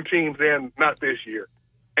getting two teams in, not this year,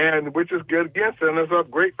 and which is good again, setting us up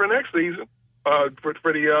great for next season for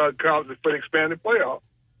the expanded playoff.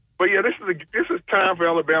 But yeah, this is time for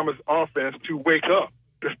Alabama's offense to wake up.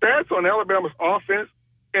 The stats on Alabama's offense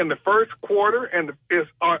in the first quarter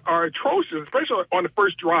are atrocious, especially on the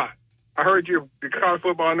first drive. I heard the college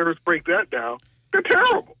football nerds break that down. They're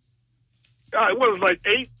terrible. It was like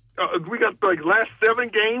 8. We got last 7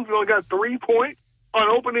 games. We only got 3 points on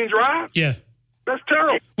opening drive. Yeah. That's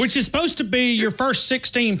terrible. Which is supposed to be your first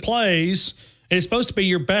 16 plays. It's supposed to be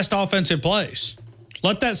your best offensive plays.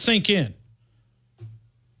 Let that sink in.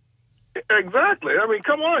 Exactly. I mean,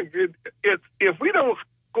 come on. If we don't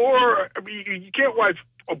score, I mean, you can't watch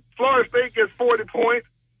Florida State gets 40 points.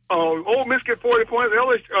 Ole Miss gets 40 points.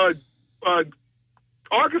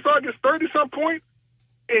 Arkansas gets 30-some points.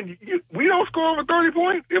 And we don't score over 30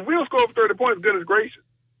 points. If we don't score over 30 points, goodness gracious,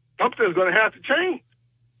 something's going to have to change.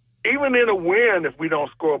 Even in a win, if we don't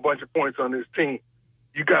score a bunch of points on this team,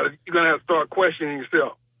 you're gonna have to start questioning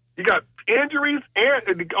yourself. You got injuries,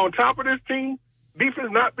 and on top of this team, defense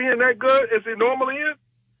not being that good as it normally is.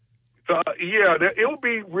 So it'll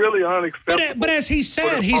be really unacceptable. But as he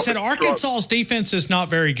said, Arkansas's defense is not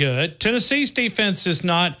very good. Tennessee's defense is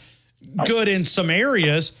not good in some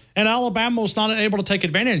areas, and Alabama was not able to take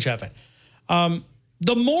advantage of it.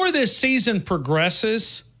 The more this season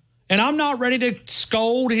progresses, and I'm not ready to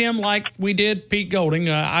scold him like we did Pete Golding.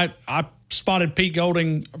 I spotted Pete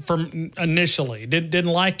Golding from initially. Didn't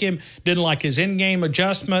like him. Didn't like his in-game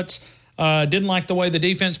adjustments. Didn't like the way the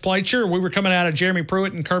defense played. Sure, we were coming out of Jeremy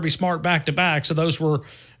Pruitt and Kirby Smart back-to-back, so those were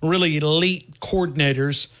really elite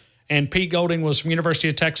coordinators. And Pete Golding was from University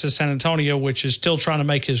of Texas, San Antonio, which is still trying to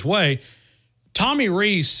make his way. Tommy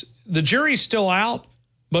Rees, the jury's still out,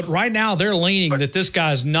 but right now they're leaning that this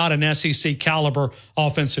guy's not an SEC caliber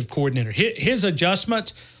offensive coordinator. His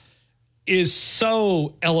adjustment is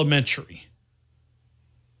so elementary.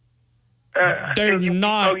 They're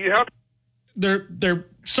not. They're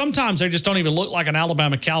sometimes they just don't even look like an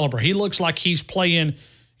Alabama caliber. He looks like he's playing,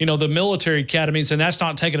 the military academies, and that's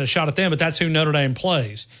not taking a shot at them, but that's who Notre Dame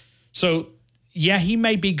plays. So, yeah, he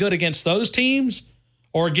may be good against those teams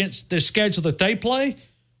or against the schedule that they play,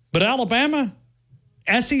 but Alabama,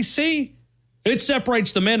 SEC, it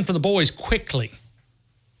separates the men from the boys quickly.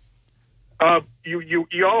 You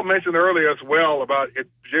all mentioned earlier as well about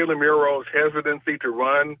Jalen Milroe's hesitancy to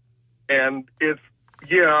run, and dude,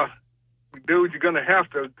 you're going to have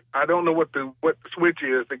to. I don't know what the switch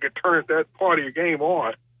is that turns that part of your game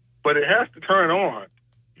on, but it has to turn on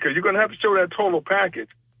because you're going to have to show that total package.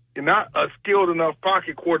 You're not a skilled enough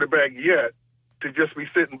pocket quarterback yet to just be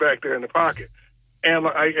sitting back there in the pocket. And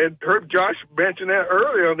I had heard Josh mention that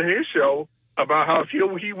earlier on his show about how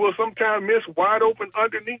he will sometimes miss wide open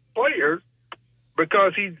underneath players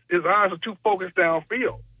because his eyes are too focused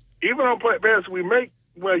downfield. Even on passes we make,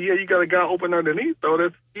 you got a guy open underneath, though.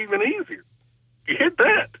 That's even easier. You hit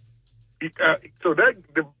that. So that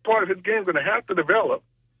the part of his game is going to have to develop.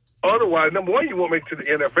 Otherwise, number one, you won't make it to the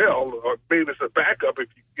NFL, or maybe it's a backup if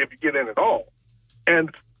you get in at all.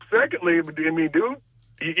 And secondly, you're going to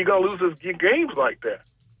lose games like that.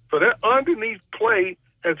 So that underneath play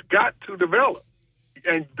has got to develop.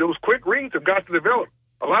 And those quick reads have got to develop.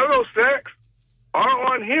 A lot of those sacks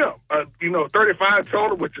are on him. 35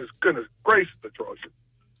 total, which is, goodness gracious, atrocious.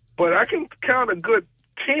 But I can count a good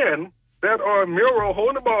 10 that are Milroe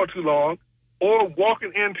holding the ball too long or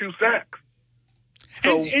walking into sacks.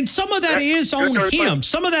 So and some of that is on him.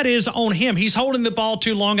 Some of that is on him. He's holding the ball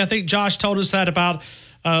too long. I think Josh told us that about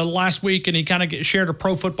last week, and he kind of shared a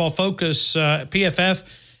Pro Football Focus PFF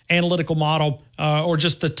analytical model or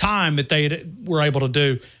just the time that they were able to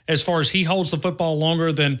do as far as he holds the football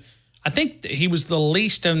longer than I think he was the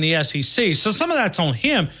least in the SEC. So some of that's on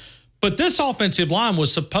him. But this offensive line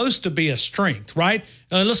was supposed to be a strength, right?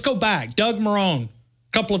 Let's go back. Doug Marrone, a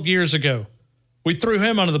couple of years ago, we threw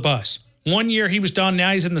him under the bus. 1 year he was done.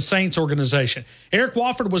 Now he's in the Saints organization. Eric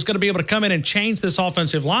Wofford was going to be able to come in and change this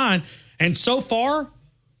offensive line. And so far,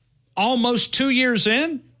 almost 2 years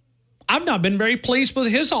in, I've not been very pleased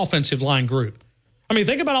with his offensive line group. I mean,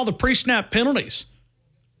 think about all the pre-snap penalties.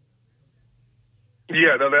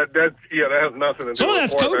 Yeah, no, that has nothing to do with some of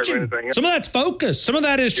that's coaching. Some of that's focus. Some of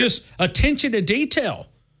that is just attention to detail.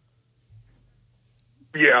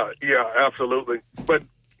 Yeah, absolutely. But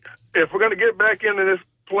if we're going to get back into this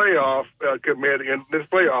playoff committee and this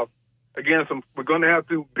playoff, again, we're going to have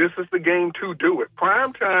to. This is the game to do it.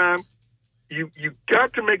 Prime time. You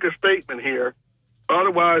got to make a statement here.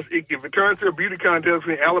 Otherwise, if it turns to a beauty contest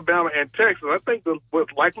between Alabama and Texas, I think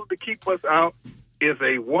what's likely to keep us out is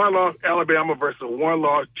a one-loss Alabama versus a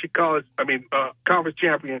one-loss conference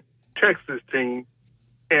champion Texas team,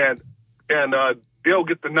 and they'll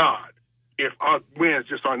get the nod if our wins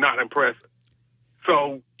just are not impressive.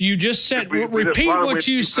 So you just said, repeat what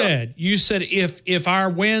you said. You said if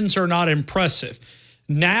our wins are not impressive,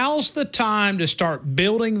 now's the time to start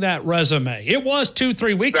building that resume. It was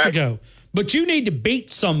 2-3 weeks ago, but you need to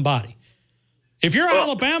beat somebody. If you're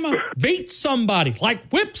Alabama, beat somebody,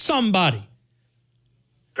 like whip somebody.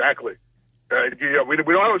 Exactly. We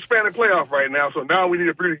don't have a Hispanic playoff right now, so now we need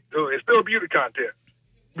it's still a beauty contest.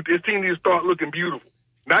 This team needs to start looking beautiful.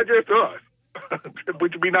 Not just to us,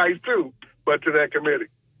 which would be nice too, but to that committee.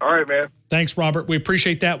 All right, man. Thanks, Robert. We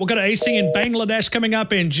appreciate that. We'll go to AC in Bangladesh coming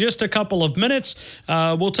up in just a couple of minutes.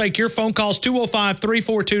 We'll take your phone calls,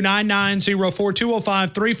 205-342-9904,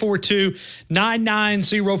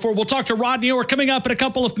 205-342-9904. We'll talk to Rodney Orr coming up in a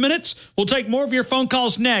couple of minutes. We'll take more of your phone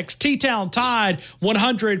calls next. T-Town Tide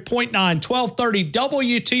 100.9, 1230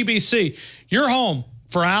 WTBC. Your home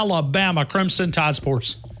for Alabama Crimson Tide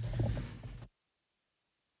Sports.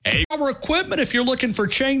 Our equipment, if you're looking for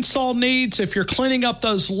chainsaw needs, if you're cleaning up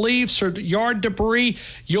those leaves or yard debris,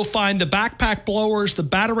 you'll find the backpack blowers, the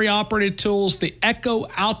battery-operated tools, the Echo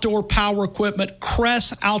outdoor power equipment,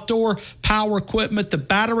 Crest outdoor power equipment, the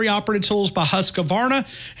battery-operated tools by Husqvarna,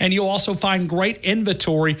 and you'll also find great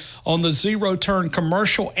inventory on the zero-turn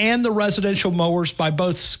commercial and the residential mowers by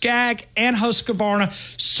both Skag and Husqvarna.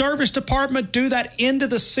 Service department, do that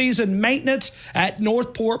end-of-the-season maintenance at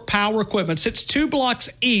Northport Power Equipment. Sits 2 blocks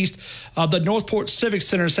east of the Northport Civic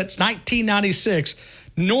Center since 1996.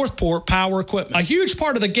 Northport Power Equipment. A huge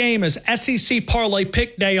part of the game is SEC Parlay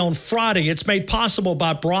Pick Day on Friday. It's made possible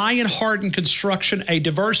by Brian Harden Construction, a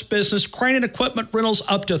diverse business, crane and equipment rentals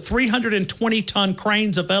up to 320-ton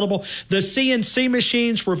cranes available, the CNC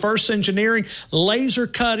machines, reverse engineering, laser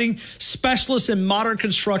cutting, specialists in modern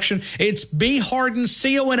construction. It's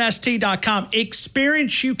bhardenconst.com.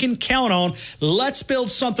 Experience you can count on. Let's build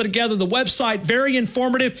something together. The website, very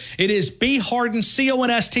informative. It is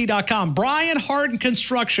bhardenconst.com. Brian Harden Construction,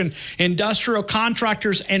 industrial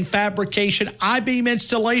contractors and fabrication, I-beam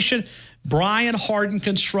installation, Brian Harden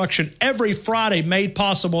Construction. Every Friday made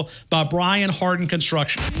possible by Brian Harden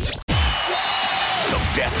Construction. The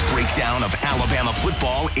best breakdown of Alabama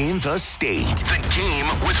football in the state. The Game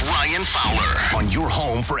with Ryan Fowler on your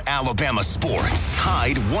home for Alabama sports.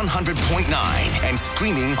 Tide 100.9 and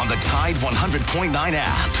streaming on the Tide 100.9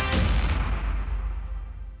 app.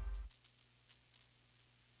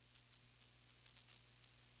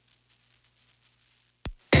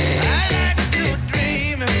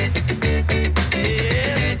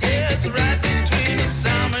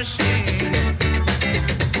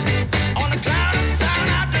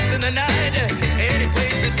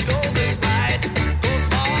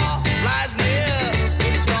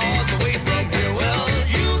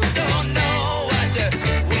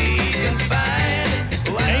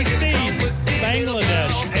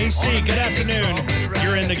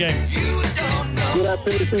 Game. Good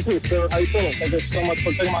afternoon, sir. How you feeling? Thank you so much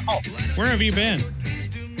for taking my call. Where have you been?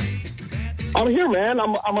 I'm here, man.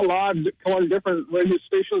 I'm alive, calling different radio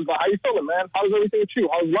stations. But how you feeling, man? How's everything with you?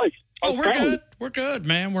 How's life? How's we're family? good. We're good,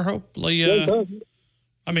 man. We're hopefully.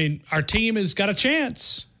 I mean, our team has got a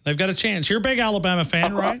chance. They've got a chance. You're a big Alabama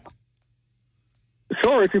fan, right?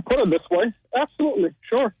 Sure, if you put it this way, absolutely,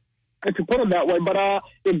 sure. If you put it that way, but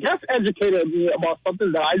it just educated me about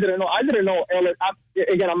something that I didn't know. I didn't know.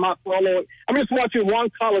 Again, I'm not following. I'm just watching one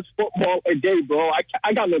college football a day, bro.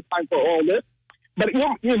 I got no time for all this. But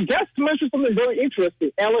your guest mentioned something very interesting.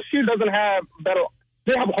 LSU doesn't have better.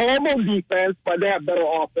 They have horrible defense, but they have better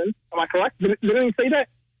offense. Am I correct? Didn't he say that?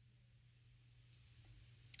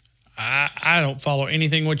 I don't follow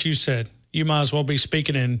anything what you said. You might as well be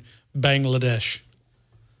speaking in Bangladesh.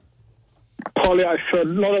 Probably I should.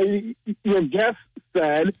 No, your guest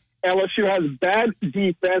said LSU has bad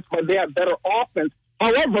defense, but they have better offense.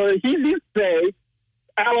 However, he did say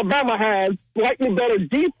Alabama has slightly better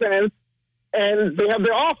defense, and they have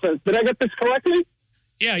their offense. Did I get this correctly?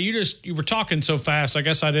 Yeah, you were talking so fast. I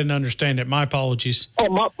guess I didn't understand it. My apologies. Oh,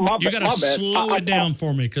 my you got to slow it down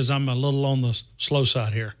for me because I'm a little on the slow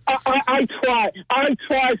side here. I try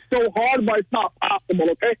so hard, but it's not possible,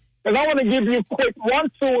 okay? Because I want to give you a quick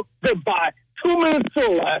 1-2 goodbye. 2 minutes or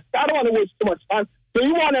less. I don't want to waste too much time. So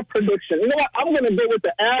you want a prediction. You know what? I'm going to go with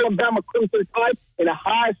the Alabama Crimson Tide in a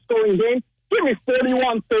high-scoring game. Give me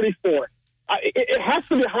 41-34. It has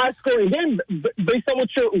to be a high-scoring game based on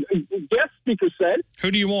what your guest speaker said.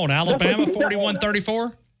 Who do you want, Alabama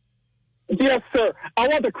 41-34? Yes, sir. I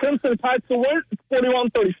want the Crimson Tide to win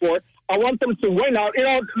 41-34. I want them to win out. You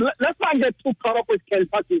know, let's not get too caught up with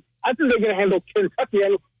Kentucky. I think they're going to handle Kentucky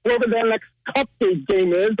and whoever their next cupcake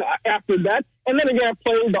game is after that. And then they're going to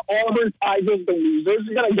play the Auburn Tigers, the losers.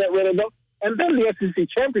 You're going to get rid of them. And then the SEC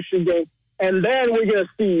championship game. And then we're going to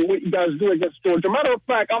see what you guys do against Georgia. Matter of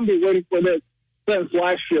fact, I've been waiting for this since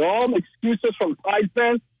last year. All the excuses from Tide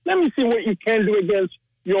fans. Let me see what you can do against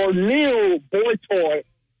your new boy toy,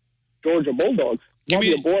 Georgia Bulldogs.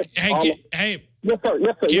 Hey, yes, sir.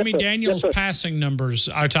 Yes, sir. Give me Daniels' passing numbers,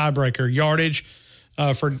 our tiebreaker, yardage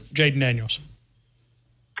for Jaden Daniels.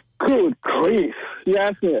 Good grief. You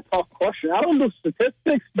asked me a tough question. I don't do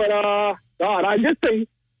statistics, but, God, I just think,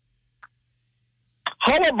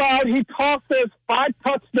 how about he tosses 5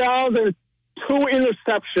 touchdowns and 2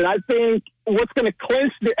 interceptions? I think what's going to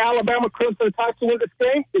clinch the Alabama Crimson Tide to win this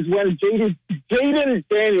game is when Jaden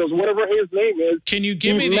Daniels, whatever his name is. Can you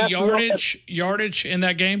give me the yardage in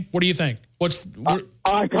that game? What do you think?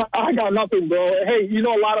 I got nothing, bro. Hey, you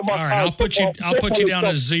know a lot about. All right, I'll put you down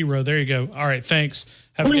to 0. There you go. All right, thanks.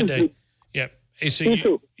 Have a good day. Yep. AC. You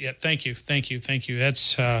too. Yep. Thank you.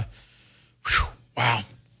 That's wow.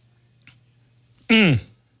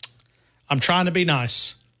 I'm trying to be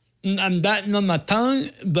nice. I'm biting on my tongue,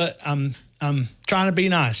 but I'm trying to be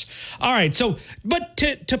nice. All right. So, but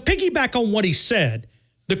to piggyback on what he said,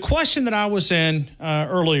 the question that I was in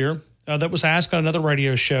earlier that was asked on another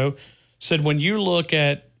radio show said, when you look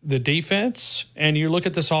at the defense and you look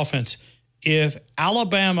at this offense, if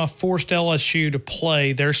Alabama forced LSU to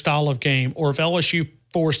play their style of game, or if LSU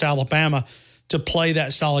forced Alabama to play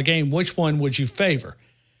that style of game, which one would you favor?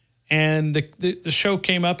 And the show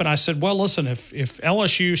came up and I said, well, listen, if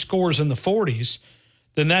LSU scores in the 40s,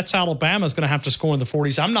 then that's Alabama's going to have to score in the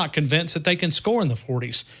 40s. I'm not convinced that they can score in the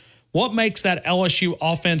 40s. What makes that LSU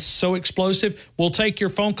offense so explosive? We'll take your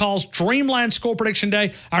phone calls. Dreamland Score Prediction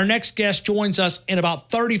Day. Our next guest joins us in about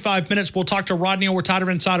 35 minutes. We'll talk to Rodney Orr,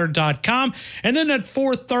 TiderInsider.com. And then at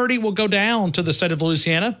 4:30, we'll go down to the state of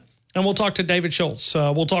Louisiana, and we'll talk to David Schultz.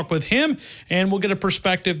 We'll talk with him, and we'll get a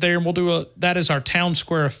perspective there, and we'll do that is our Town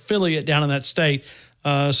Square affiliate down in that state.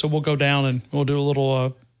 So we'll go down and we'll do a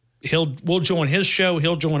little we'll join his show,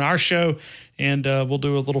 he'll join our show, and we'll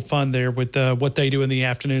do a little fun there with what they do in the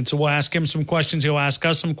afternoon. So we'll ask him some questions. He'll ask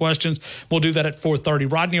us some questions. We'll do that at 4:30.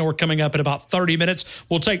 Rodney Orr coming up in about 30 minutes.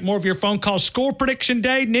 We'll take more of your phone calls. Score Prediction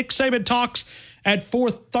Day. Nick Saban talks at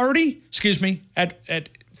 4:30. Excuse me, at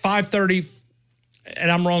 5:30.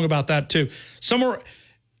 And I'm wrong about that too. Somewhere,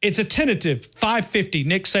 it's a tentative 5:50.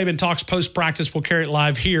 Nick Saban talks post-practice. We'll carry it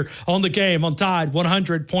live here on The Game on Tide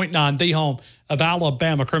 100.9, the home of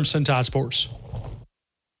Alabama Crimson Tide Sports.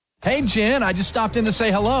 Hey, Jen, I just stopped in to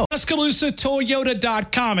say hello.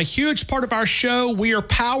 TuscaloosaToyota.com, a huge part of our show. We are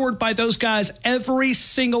powered by those guys every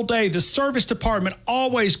single day. The service department,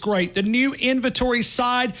 always great. The new inventory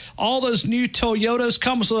side, all those new Toyotas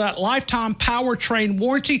comes with that lifetime powertrain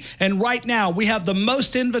warranty. And right now, we have the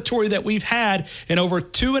most inventory that we've had in over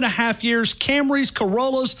 2.5 years. Camrys,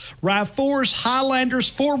 Corollas, RAV4s,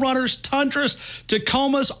 Highlanders, 4Runners, Tundras,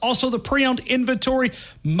 Tacomas, also the pre-owned inventory.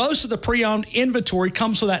 Most of the pre-owned inventory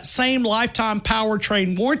comes with that same lifetime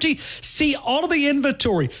powertrain warranty. See all of the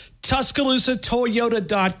inventory.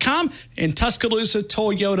 TuscaloosaToyota.com and Tuscaloosa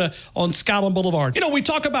Toyota on Skyland Boulevard. You know, we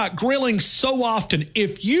talk about grilling so often.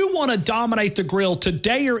 If you want to dominate the grill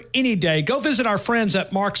today or any day, go visit our friends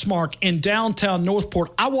at Mark's Mark in downtown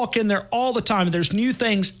Northport. I walk in there all the time. There's new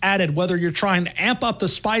things added, whether you're trying to amp up the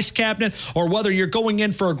spice cabinet or whether you're going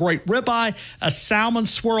in for a great ribeye, a salmon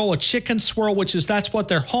swirl, a chicken swirl, that's what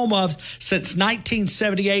they're home of since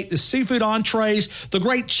 1978. The seafood entrees, the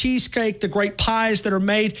great cheesecake, the great pies that are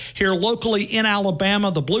made here locally in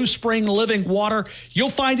Alabama, the Blue Spring Living Water. You'll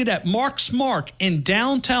find it at Mark's Mark in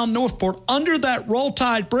downtown Northport under that Roll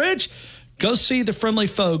Tide Bridge. Go see the friendly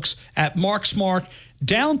folks at Mark's Mark,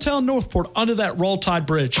 downtown Northport under that Roll Tide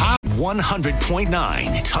Bridge.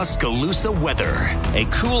 100.9 Tuscaloosa weather. A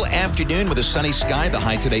cool afternoon with a sunny sky. The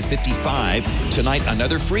high today 55. Tonight,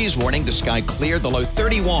 another freeze warning. The sky clear, the low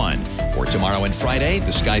 31. For tomorrow and Friday,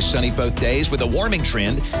 the sky sunny both days with a warming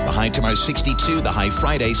trend. The high tomorrow 62, the high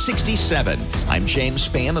Friday 67. I'm James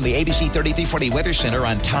Spann on the ABC 3340 Weather Center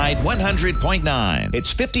on Tide 100.9.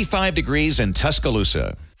 It's 55 degrees in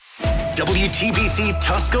Tuscaloosa. WTBC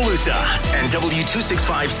Tuscaloosa and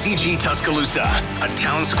W265CG Tuscaloosa, a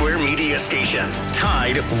Town Square media station.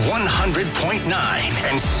 Tide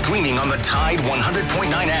 100.9 and streaming on the Tide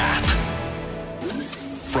 100.9 app.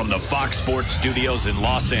 From the Fox Sports Studios in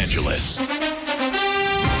Los Angeles,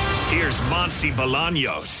 here's Monsi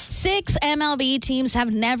Bolaños. 6 MLB teams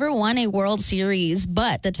have never won a World Series,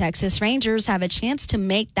 but the Texas Rangers have a chance to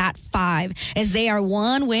make that 5 as they are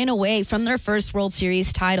 1 win away from their first World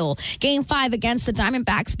Series title. Game 5 against the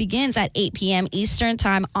Diamondbacks begins at 8 p.m. Eastern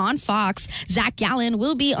Time on Fox. Zach Gallen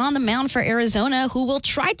will be on the mound for Arizona, who will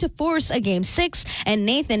try to force a Game 6, and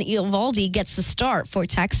Nathan Eovaldi gets the start for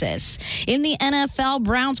Texas. In the NFL,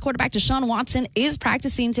 Browns quarterback Deshaun Watson is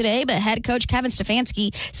practicing today, but head coach Kevin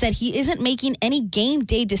Stefanski said he isn't making any game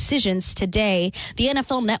day decisions today. The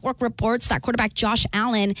NFL Network reports that quarterback Josh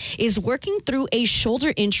Allen is working through a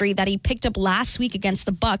shoulder injury that he picked up last week against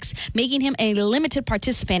the Bucs, making him a limited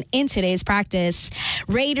participant in today's practice.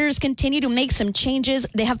 Raiders continue to make some changes.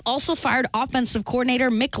 They have also fired offensive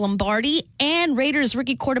coordinator Mick Lombardi, and Raiders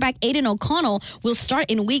rookie quarterback Aiden O'Connell will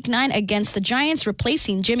start in Week 9 against the Giants,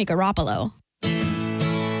 replacing Jimmy Garoppolo.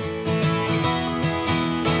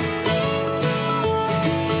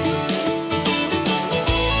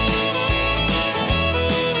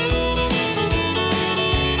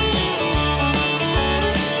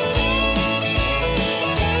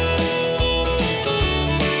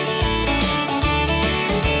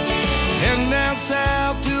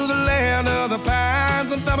 South to the land of the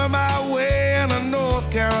pines, I'm thumbing my way into North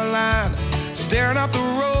Carolina, staring up the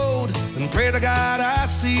road and pray to God I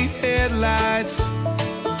see headlights.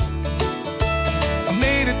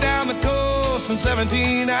 down the coast in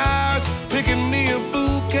 17 hours, picking me a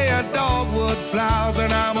bouquet of dogwood flowers,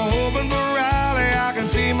 and I'm hoping for Raleigh I can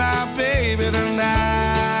see my baby tonight.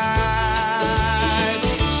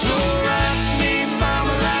 So rock me,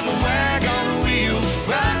 mama, like a wagon wheel.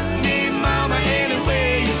 Rock me, mama, any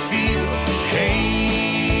way you feel.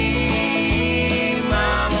 Hey,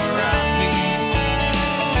 mama, rock me.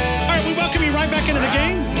 All right, we welcome you right back into the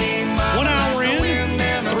game. 1 hour in,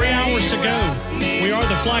 3 hours to go. We are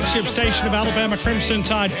the flagship station of Alabama Crimson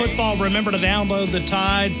Tide football. Remember to download the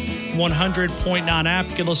Tide 100.9 app.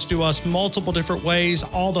 You can listen to us multiple different ways,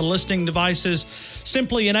 all the listening devices.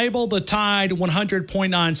 Simply enable the Tide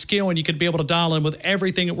 100.9 skill, and you can be able to dial in with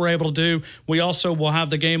everything that we're able to do. We also will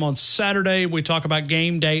have the game on Saturday. We talk about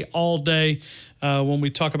game day all day. When we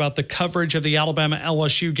talk about the coverage of the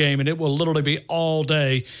Alabama-LSU game, and it will literally be all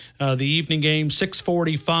day. The evening game,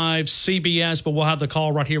 6:45 CBS, but we'll have the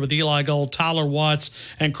call right here with Eli Gold, Tyler Watts,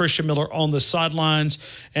 and Christian Miller on the sidelines.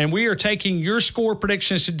 And we are taking your score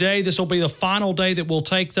predictions today. This will be the final day that we'll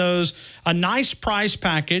take those. A nice prize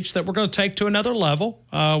package that we're going to take to another level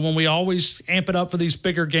when we always amp it up for these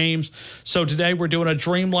bigger games. So today we're doing a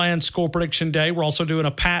Dreamland score prediction day. We're also doing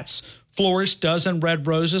a Pat's Florist dozen red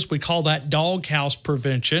roses. We call that doghouse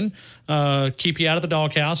prevention. Keep you out of the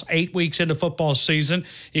doghouse. 8 weeks into football season.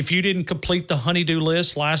 If you didn't complete the honeydew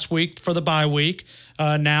list last week for the bye week,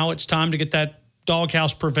 now it's time to get that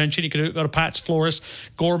doghouse prevention. You can go to Pat's Florist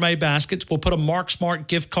Gourmet Baskets. We'll put a Mark Smart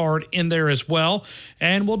gift card in there as well.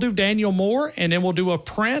 And we'll do Daniel Moore, and then we'll do a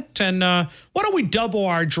print. And why don't we double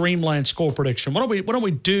our Dreamland score prediction? Why don't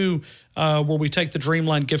we do where we take the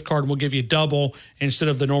Dreamland gift card and we'll give you double instead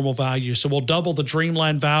of the normal value. So we'll double the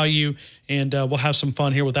Dreamland value, and we'll have some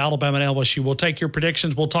fun here with Alabama and LSU. We'll take your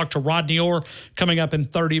predictions. We'll talk to Rodney Orr coming up in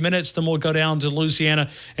 30 minutes. Then we'll go down to Louisiana,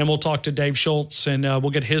 and we'll talk to Dave Schultz, and we'll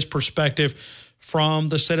get his perspective from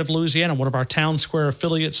the state of Louisiana, one of our Town Square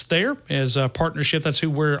affiliates there is a partnership. That's who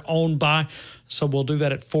we're owned by. So we'll do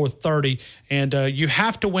that at 4:30. And you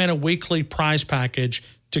have to win a weekly prize package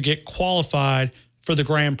to get qualified for the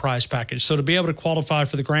grand prize package. So to be able to qualify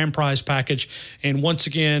for the grand prize package, and once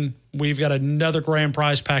again, we've got another grand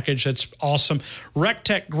prize package that's awesome.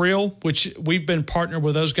 RecTech Grill, which we've been partnered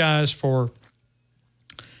with those guys for,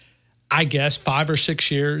 I guess, 5 or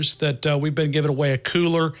 6 years, that we've been giving away a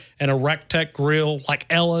cooler and a RecTech grill. Like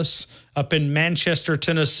Ellis up in Manchester,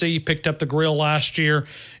 Tennessee, picked up the grill last year,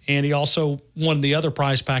 and he also won the other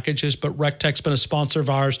prize packages. But RecTech's been a sponsor of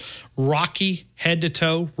ours. Rocky head to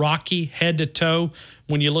toe.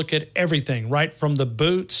 When you look at everything, right from the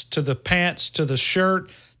boots to the pants to the shirt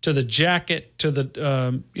to the jacket to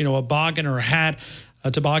the a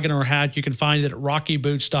toboggan or a hat, you can find it at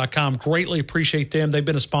rockyboots.com. Greatly appreciate them. They've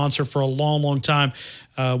been a sponsor for a long, long time.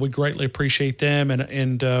 We greatly appreciate them,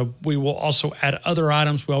 and we will also add other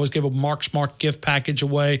items. We always give a Mark Smart gift package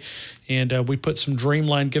away, and we put some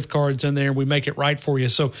Dreamland gift cards in there, and we make it right for you.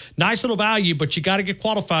 So nice little value, but you got to get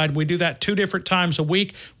qualified. We do that 2 different times a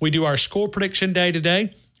week. We do our score prediction day today,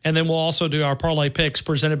 and then we'll also do our parlay picks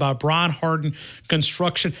presented by Brian Harden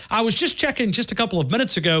Construction. I was just checking just a couple of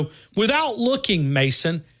minutes ago, without looking,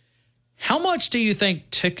 Mason, how much do you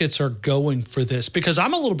think tickets are going for this? Because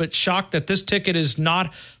I'm a little bit shocked that this ticket is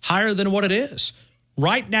not higher than what it is.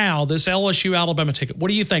 Right now, this LSU-Alabama ticket, what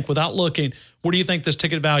do you think, without looking, what do you think this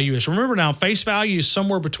ticket value is? Remember now, face value is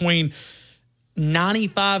somewhere between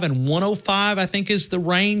 $95 and $105, I think is the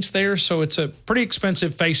range there. So it's a pretty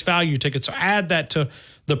expensive face value ticket. So add that to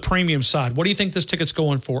the premium side. What do you think this ticket's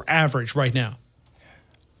going for average right now?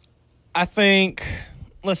 I think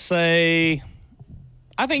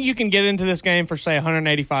you can get into this game for, say,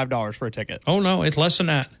 $185 for a ticket. Oh, no, it's less than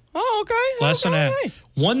that. Oh, okay. Less than that.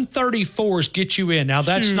 134s get you in. Now,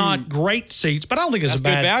 that's not great seats, but I don't think it's a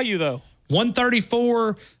bad good value, though.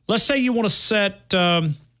 134, let's say you want to set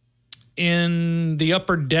in the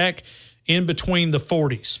upper deck in between the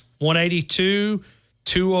 40s. 182,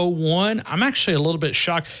 201. I'm actually a little bit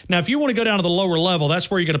shocked. Now, if you want to go down to the lower level,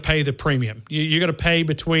 that's where you're going to pay the premium. You're going to pay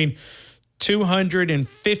between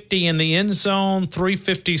 $250 in the end zone,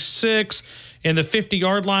 $356 in the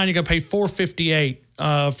 50-yard line. You're going to pay $458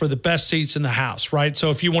 for the best seats in the house, right? So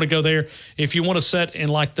if you want to go there, if you want to set in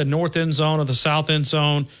like the north end zone or the south end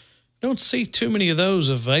zone, don't see too many of those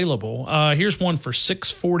available. Here's one for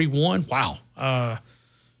 $641. Wow.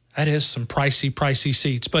 That is some pricey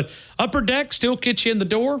seats. But upper deck still gets you in the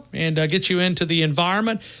door and gets you into the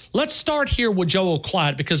environment. Let's start here with Joel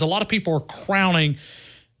Klatt, because a lot of people are crowning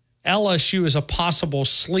LSU as a possible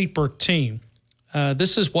sleeper team.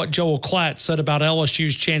 This is what Joel Klatt said about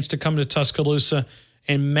LSU's chance to come to Tuscaloosa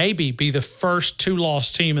and maybe be the first 2-loss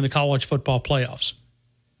team in the college football playoffs.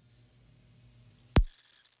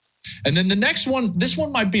 And then the next one, this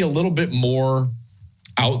one might be a little bit more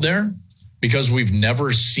out there because we've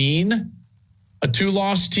never seen a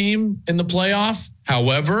 2-loss team in the playoff.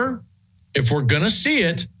 However, if we're going to see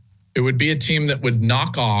it, it would be a team that would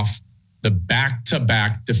knock off the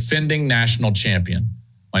back-to-back defending national champion.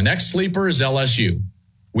 My next sleeper is LSU.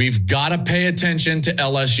 We've got to pay attention to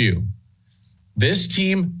LSU. This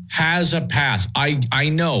team has a path. I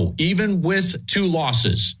know, even with 2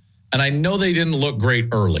 losses, and I know they didn't look great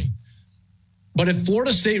early. But if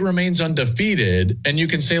Florida State remains undefeated, and you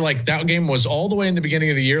can say, like, that game was all the way in the beginning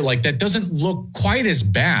of the year, like, that doesn't look quite as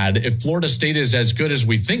bad if Florida State is as good as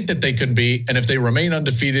we think that they could be, and if they remain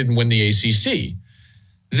undefeated and win the ACC.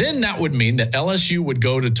 Then that would mean that LSU would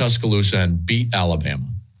go to Tuscaloosa and beat Alabama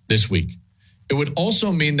this week. It would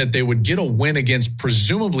also mean that they would get a win against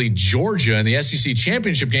presumably Georgia in the SEC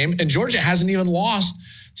championship game, and Georgia hasn't even lost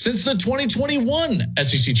since the 2021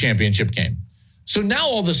 SEC championship game. So now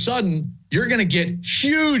all of a sudden, you're going to get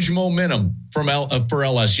huge momentum for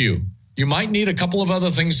LSU. You might need a couple of other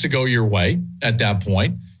things to go your way at that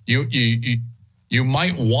point. You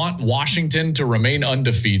might want Washington to remain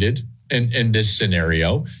undefeated in this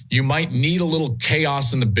scenario. You might need a little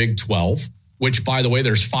chaos in the Big 12. Which, by the way,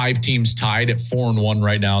 there's 5 teams tied at 4-1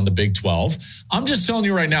 right now in the Big 12. I'm just telling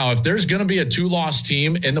you right now, if there's going to be a 2-loss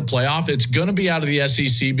team in the playoff, it's going to be out of the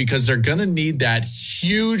SEC because they're going to need that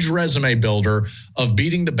huge resume builder of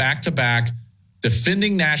beating the back-to-back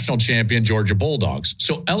defending national champion Georgia Bulldogs.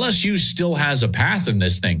 So LSU still has a path in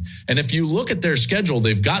this thing. And if you look at their schedule,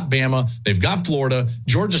 they've got Bama, they've got Florida,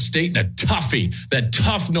 Georgia State, and a toughie, that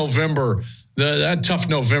tough November. That tough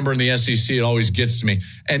November in the SEC, it always gets to me,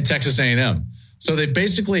 and Texas A&M. So they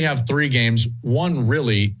basically have 3 games. One,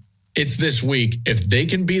 really, it's this week. If they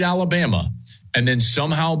can beat Alabama and then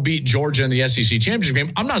somehow beat Georgia in the SEC championship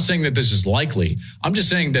game, I'm not saying that this is likely. I'm just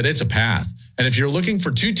saying that it's a path. And if you're looking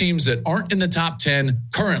for 2 teams that aren't in the top 10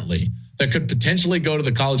 currently that could potentially go to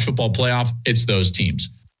the college football playoff, it's those teams.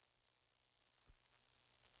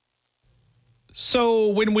 So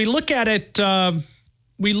when we look at it,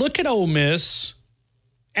 we look at Ole Miss,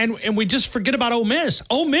 and we just forget about Ole Miss.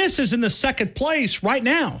 Ole Miss is in the second place right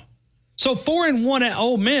now. So 4-1 at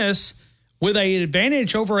Ole Miss with an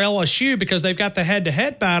advantage over LSU because they've got the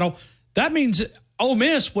head-to-head battle. That means Ole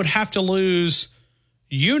Miss would have to lose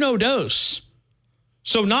dos.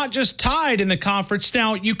 So not just tied in the conference.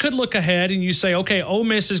 Now, you could look ahead and you say, okay, Ole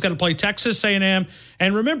Miss is going to play Texas A&M.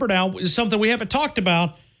 And remember now, is something we haven't talked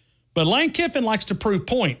about, but Lane Kiffin likes to prove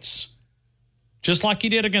points. Just like he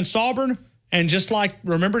did against Auburn, and just like,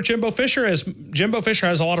 remember, Jimbo Fisher has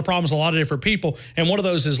a lot of problems, a lot of different people, and one of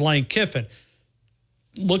those is Lane Kiffin.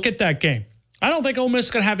 Look at that game. I don't think Ole Miss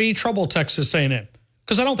is going to have any trouble with Texas A&M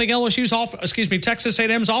because I don't think Texas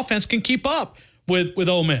A&M's offense can keep up with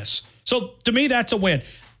Ole Miss. So to me, that's a win.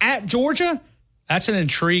 At Georgia, that's an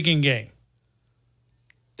intriguing game.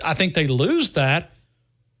 I think they lose that,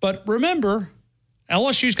 but remember,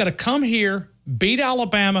 LSU's got to come here, beat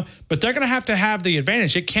Alabama, but they're going to have the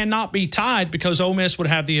advantage. It cannot be tied because Ole Miss would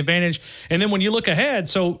have the advantage. And then when you look ahead,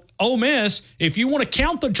 so Ole Miss, if you want to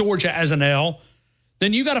count the Georgia as an L,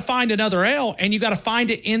 then you got to find another L, and you got to find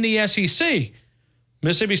it in the SEC.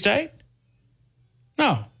 Mississippi State?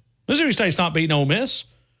 No. Mississippi State's not beating Ole Miss.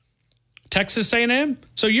 Texas A&M?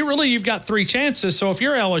 So you've got 3 chances. So if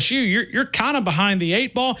you're LSU, you're kind of behind the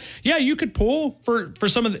 8 ball. Yeah, you could pull for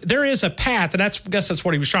some of there is a path, and I guess that's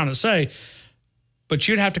what he was trying to say. But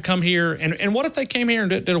you'd have to come here. And what if they came here and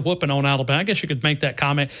did a whooping on Alabama? I guess you could make that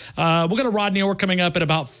comment. We'll go to Rodney Orr coming up in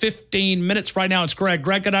about 15 minutes. Right now, it's Greg.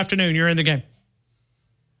 Greg, good afternoon. You're in the game.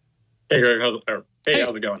 Hey, Greg. How's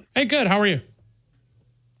it going? Hey, good. How are you?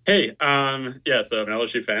 Hey, so I'm an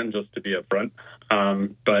LSU fan, just to be upfront.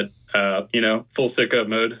 But full sicko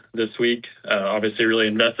mode this week. Obviously really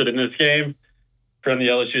invested in this game. From the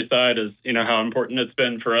LSU side is, how important it's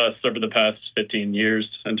been for us over the past 15 years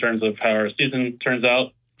in terms of how our season turns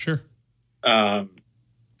out. Sure. But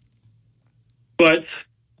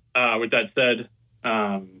with that said,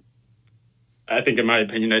 I think, in my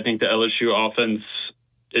opinion, the LSU offense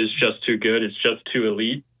is just too good. It's just too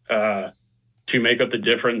elite to make up the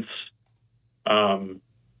difference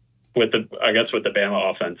with the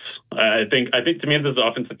Bama offense. I think to me, this is an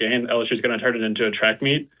offensive game. LSU is going to turn it into a track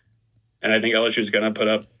meet. And I think LSU is going to put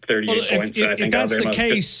up 38 points. If that's the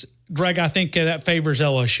case, Greg, I think that favors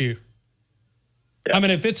LSU. Yeah. I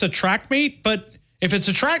mean, if it's a track meet,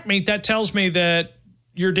 that tells me that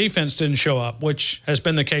your defense didn't show up, which has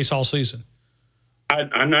been the case all season.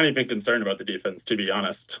 I'm not even concerned about the defense, to be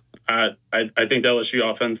honest. I think the LSU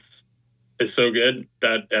offense is so good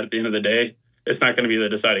that at the end of the day, it's not going to be the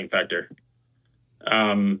deciding factor.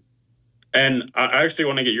 And I actually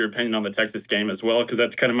want to get your opinion on the Texas game as well, because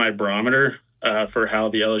that's kind of my barometer for how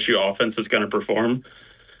the LSU offense is going to perform.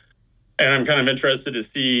 And I'm kind of interested to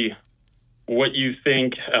see what you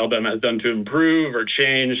think Alabama has done to improve or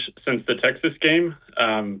change since the Texas game.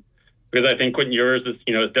 Because I think Quentin Ewers is,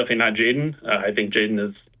 is definitely not Jaden. I think Jaden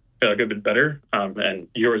is a good bit better. And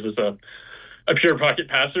Ewers is a pure pocket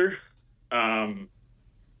passer. And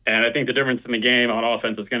I think the difference in the game on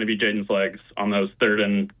offense is going to be Jaden's legs on those third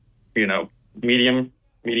and, medium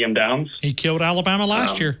downs. He killed Alabama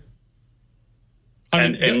last year.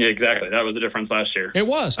 And exactly, that was the difference last year. It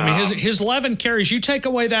was. I mean, his 11 carries, you take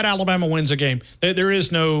away that, Alabama wins a game. There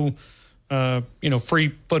is no,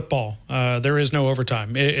 free football. There is no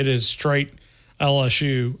overtime. It is straight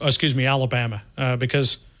Alabama,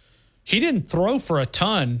 because he didn't throw for a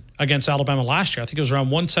ton against Alabama last year. I think it was around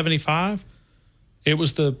 175. It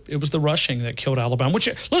was the rushing that killed Alabama. Which,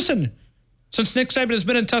 listen, since Nick Saban has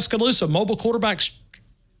been in Tuscaloosa, mobile quarterbacks,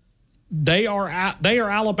 they are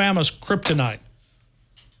Alabama's kryptonite.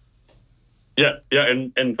 Yeah,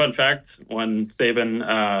 and fun fact, when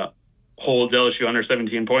Saban holds LSU under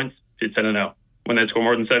 17 points, he's 10-0. When they score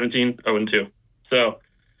more than 17, 0-2. So,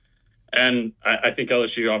 and I think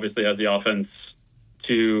LSU obviously has the offense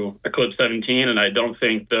to eclipse 17, and I don't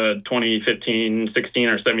think the 2015, 16,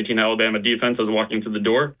 or 17 Alabama defense is walking through the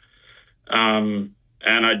door. And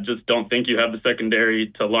I just don't think you have the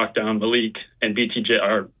secondary to lock down Malik and BTJ,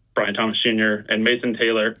 or Brian Thomas Jr. and Mason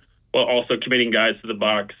Taylor, while also committing guys to the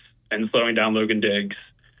box and slowing down Logan Diggs,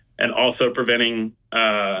 and also preventing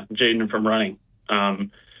Jaden from running.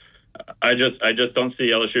 I just don't see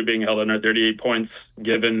LSU being held under 38 points,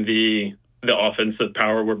 given the offensive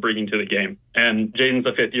power we're bringing to the game. And Jaden's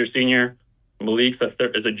a fifth-year senior. Malik's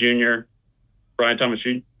is a junior. Brian Thomas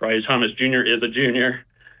Jr. is a junior.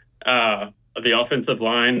 The offensive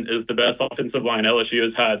line is the best offensive line LSU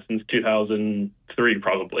has had since 2003,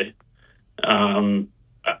 probably.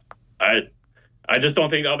 I just don't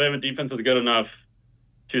think the Alabama defense is good enough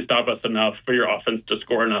to stop us enough for your offense to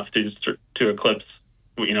score enough to eclipse,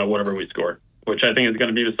 whatever we score, which I think is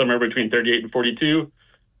going to be somewhere between 38 and 42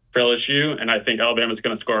 for LSU, and I think Alabama is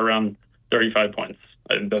going to score around 35 points.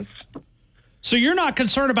 So you're not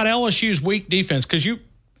concerned about LSU's weak defense, because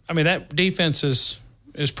that defense is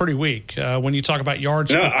pretty weak when you talk about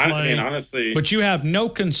yards per play. Honestly, but you have no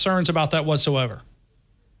concerns about that whatsoever.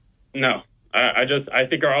 No. I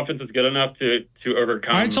think our offense is good enough to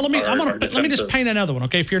overcome. All right, so let me just paint another one,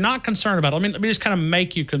 okay? If you're not concerned about it, let me just kind of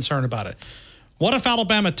make you concerned about it. What if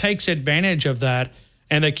Alabama takes advantage of that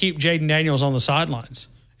and they keep Jaden Daniels on the sidelines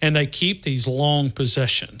and they keep these long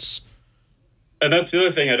possessions? And that's the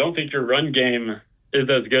other thing. I don't think your run game is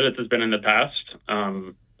as good as it's been in the past.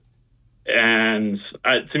 To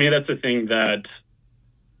me, that's the thing that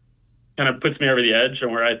kind of puts me over the edge,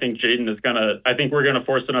 and where I think Jaden is I think we're gonna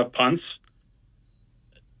force enough punts.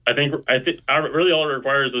 I think really all it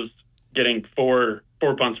requires is getting four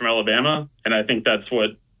punts from Alabama, and I think that's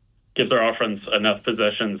what gives our offense enough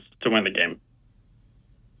possessions to win the game.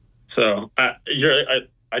 So I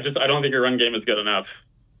don't think your run game is good enough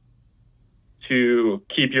to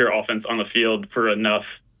keep your offense on the field for enough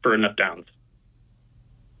downs.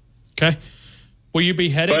 Okay. Will you be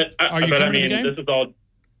headed? Are you coming to the game? This is all.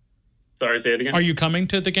 Sorry, say it again. Are you coming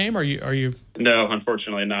to the game? Are you? No,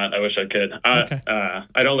 unfortunately not. I wish I could. Okay.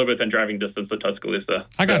 I don't live within driving distance of Tuscaloosa.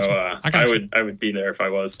 I got you. I would be there if I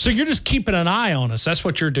was. So you're just keeping an eye on us. That's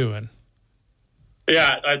what you're doing.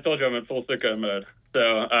 Yeah, I told you I'm in full sicko mode.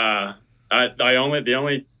 So the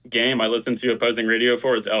only game I listen to opposing radio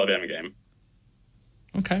for is the Alabama game.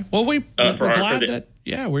 Okay. Well, we're glad that.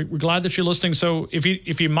 Yeah, we're glad that you're listening. So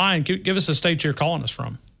if you mind, give us a state you're calling us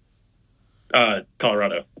from.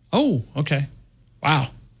 Colorado. Oh, okay. Wow.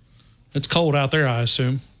 It's cold out there, I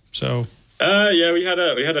assume. So. Yeah, we had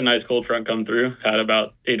a nice cold front come through. Had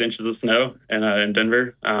about 8 inches of snow in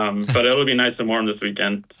Denver. But it'll be nice and warm this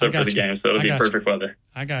weekend, for the game. So it'll be perfect weather.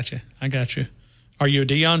 I got you. Are you a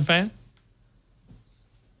Deion fan?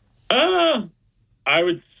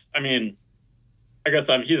 I guess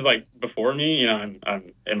he's like before me. I'm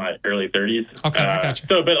in my early 30s. Okay, I got you.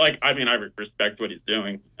 So, but I respect what he's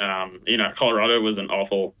doing. Colorado was an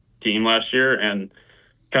awful team last year, and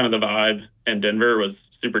kind of the vibe in Denver was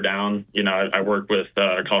super down. I work with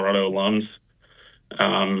Colorado alums,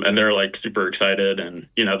 and they're like super excited, and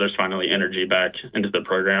there's finally energy back into the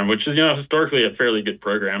program, which is historically a fairly good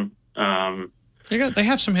program. They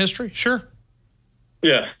have some history, sure.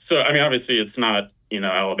 Yeah. So obviously it's not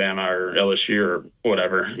Alabama or LSU or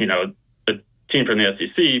whatever, a team from the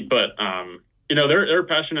SEC, but they're a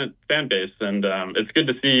passionate fan base, and it's good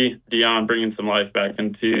to see Deion bringing some life back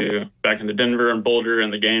into Denver and Boulder,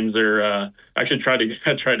 and the games are actually tried to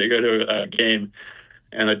go to a game,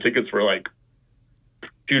 and the tickets were like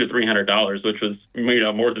 $200 to $300, which was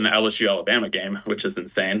more than the LSU Alabama game, which is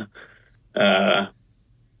insane.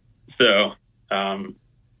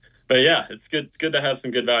 But yeah, it's good to have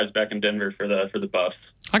some good vibes back in Denver for the Buffs.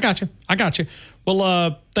 I got you.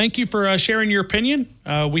 Well, thank you for sharing your opinion.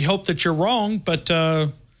 We hope that you're wrong, but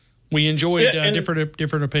we enjoyed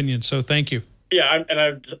different opinions. So thank you. Yeah, I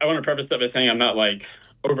want to preface that by saying I'm not like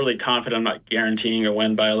overly confident. I'm not guaranteeing a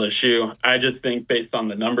win by LSU. I just think based on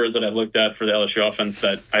the numbers that I've looked at for the LSU offense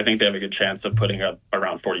that I think they have a good chance of putting up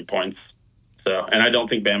around 40 points. So, and I don't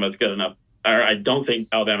think Bama is good enough. Or I don't think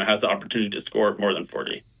Alabama has the opportunity to score more than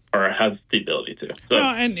 40. Or has the ability to. So.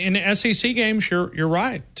 Well, and in SEC games, you're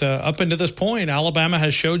right. Up until this point, Alabama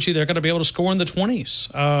has showed you they're going to be able to score in the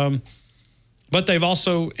 20s. But they've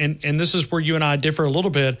also, and this is where you and I differ a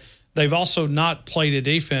little bit, they've also not played a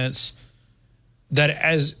defense that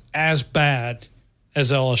as bad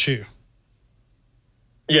as LSU.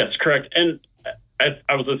 Yes, correct. And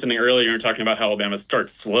I was listening earlier, you were talking about how Alabama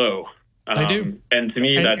starts slow. They do. And to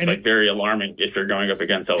me, that's very alarming if you're going up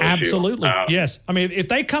against LSU. Absolutely. Yes. I mean, if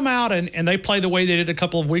they come out and they play the way they did a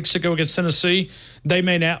couple of weeks ago against Tennessee, they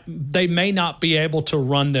may not be able to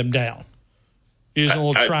run them down. Using a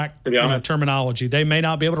little track terminology. They may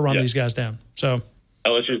not be able to run these guys down. So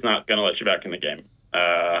LSU's not going to let you back in the game.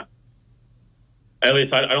 At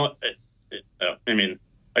least I don't. I mean,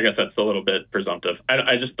 I guess that's a little bit presumptive.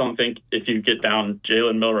 I just don't think if you get down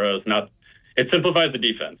Jalen Milroe, it simplifies the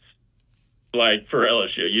defense. Like for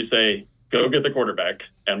LSU, you say, go get the quarterback,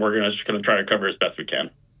 and we're just going to try to cover as best we can.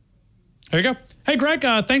 There you go. Hey, Greg,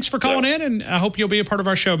 thanks for calling in, and I hope you'll be a part of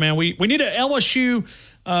our show, man. We need an LSU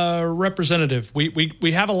representative.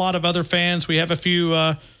 We have a lot of other fans. We have a few,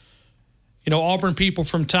 Auburn people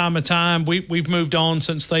from time to time. We've moved on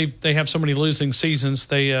since they have so many losing seasons.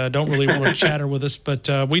 They don't really want to chatter with us, but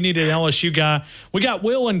we need an LSU guy. We got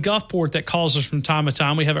Will in Gulfport that calls us from time to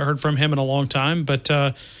time. We haven't heard from him in a long time, but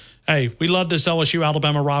hey, we love this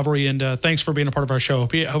LSU-Alabama rivalry, and thanks for being a part of our show.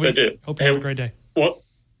 Hope you have a great day. Well,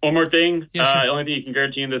 one more thing. Yes, the only thing you can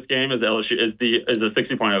guarantee in this game is LSU is a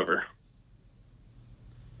 60-point over.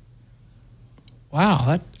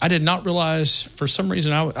 Wow, I did not realize. For some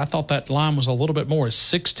reason, I thought that line was a little bit more.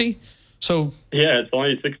 60? So yeah, it's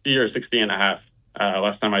only 60 or 60 and a half.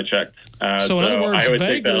 Last time I checked. So in other words, I always Vegas.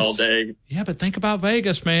 take that all day. Yeah, but think about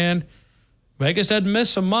Vegas, man. Vegas doesn't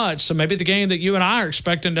miss so much, so maybe the game that you and I are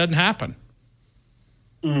expecting doesn't happen.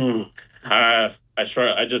 I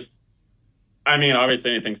mean,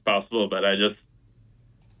 obviously anything's possible, but like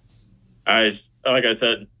I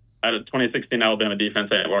said, out of 2016 Alabama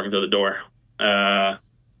defense, I ain't walking through the door. To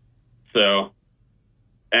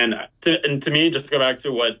me, just to go back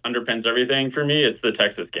to what underpins everything for me, it's the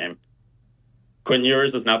Texas game. Quentin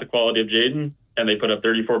Ewers is not the quality of Jaden, and they put up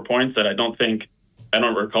 34 points, and I don't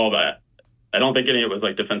recall that. I don't think any of it was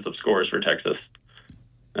like defensive scores for Texas.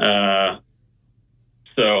 To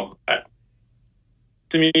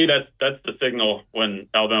me, that's the signal when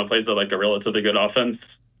Alabama plays a relatively good offense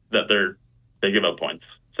that they give up points.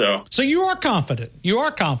 So you are confident.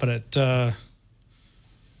 Right?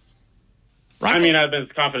 I mean, I've been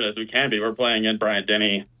as confident as we can be. We're playing in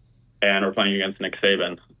Bryant-Denny, and we're playing against Nick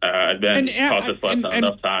Saban. I've been taught this lesson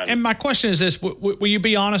enough time. And my question is this: will you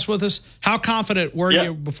be honest with us? How confident were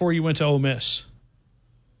you before you went to Ole Miss?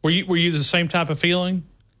 Were you the same type of feeling?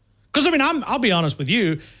 Because I mean, I'll be honest with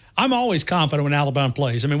you. I'm always confident when Alabama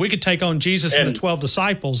plays. I mean, we could take on Jesus and the 12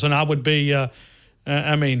 disciples, and I would be. I'd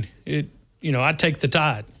take the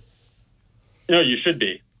Tide. No, you should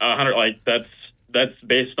be 100. That's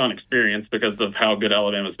based on experience because of how good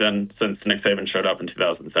Alabama's been since Nick Saban showed up in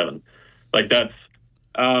 2007.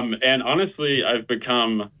 And honestly, I've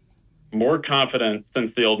become more confident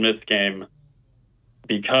since the Ole Miss game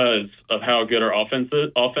because of how good our offense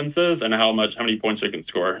is and how many points we can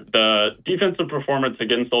score. The defensive performance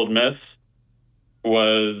against Ole Miss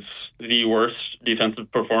was the worst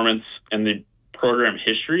defensive performance in the program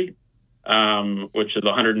history, which is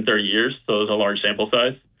 130 years, so it's a large sample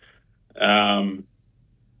size.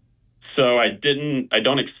 So I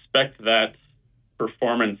don't expect that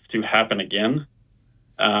performance to happen again,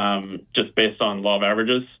 just based on law of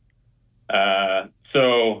averages.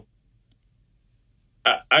 So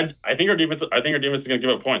I think our defense is going to give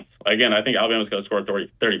up points. Again, I think Alabama's going to score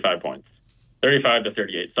 35 points, 35 to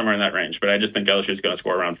 38, somewhere in that range. But I just think LSU is going to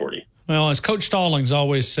score around 40. Well, as Coach Stallings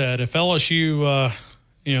always said, if LSU,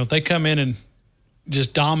 if they come in and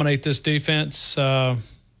just dominate this defense,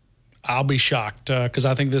 I'll be shocked because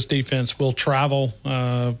I think this defense will travel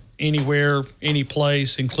anywhere, any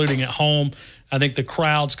place, including at home. I think the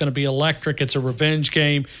crowd's going to be electric. It's a revenge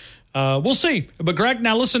game. We'll see. But, Greg,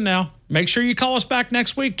 now listen now. Make sure you call us back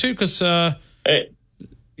next week, too, because, hey.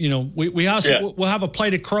 You know, we'll have a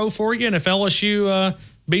plated crow for you. And if LSU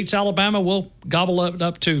beats Alabama, we'll gobble it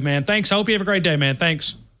up, too, man. Thanks. I hope you have a great day, man.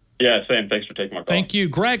 Thanks. Yeah, same. Thanks for taking my call. Thank you.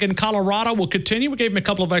 Greg in Colorado will continue. We gave him a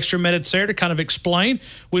couple of extra minutes there to kind of explain.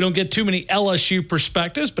 We don't get too many LSU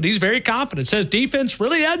perspectives, but he's very confident. Says defense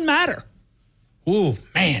really doesn't matter. Ooh,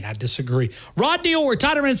 man, I disagree. Rodney Orr,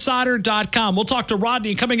 TiderInsider.com. We'll talk to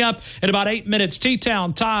Rodney coming up in about 8 minutes.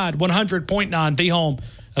 T-Town, Tide, 100.9, the home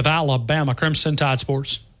of Alabama Crimson Tide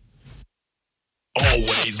Sports.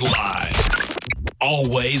 Always live.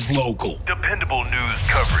 Always local. Dependable news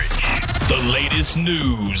coverage. The latest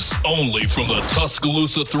news, only from the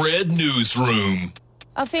Tuscaloosa Thread newsroom.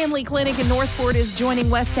 A family clinic in Northport is joining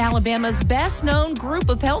West Alabama's best-known group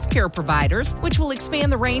of healthcare providers, which will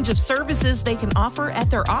expand the range of services they can offer at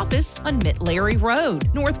their office on Mitt-Larry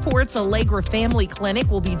Road. Northport's Allegra Family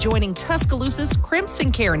Clinic will be joining Tuscaloosa's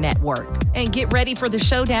Crimson Care Network. And get ready for the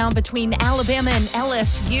showdown between Alabama and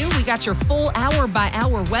LSU. We got your full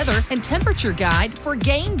hour-by-hour weather and temperature guide for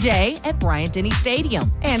game day at Bryant-Denny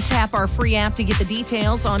Stadium. And tap our free app to get the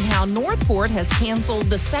details on how Northport has canceled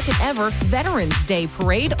the second-ever Veterans Day parade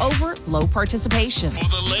over low participation. For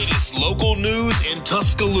the latest local news in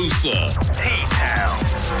Tuscaloosa, T-Town,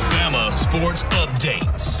 Bama sports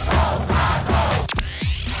updates,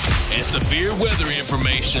 and severe weather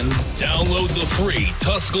information, download the free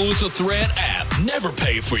Tuscaloosa Thread app. Never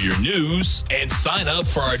pay for your news, and sign up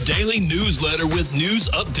for our daily newsletter with news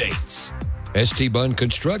updates. ST Bun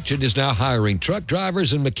Construction is now hiring truck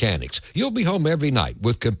drivers and mechanics. You'll be home every night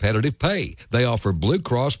with competitive pay. They offer Blue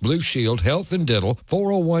Cross Blue Shield health and dental,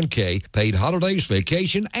 401k, paid holidays,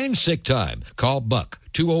 vacation, and sick time. Call Buck.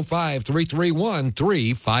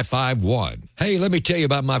 205-331-3551. Hey, let me tell you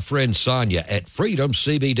about my friend Sonia at Freedom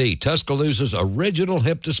CBD, Tuscaloosa's original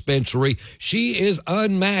hemp dispensary. She is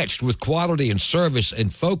unmatched with quality and service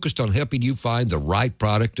and focused on helping you find the right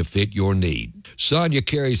product to fit your need. Sonia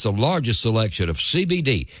carries the largest selection of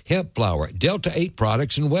CBD, hemp flower, Delta 8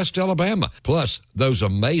 products in West Alabama, plus those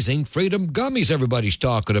amazing Freedom gummies everybody's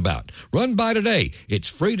talking about. Run by today. It's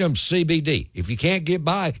Freedom CBD. If you can't get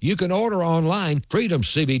by, you can order online,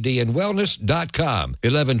 freedomcbdandwellness.com,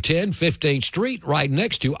 1110 15th Street, right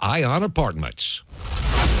next to Ion Apartments.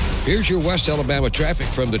 Here's your West Alabama traffic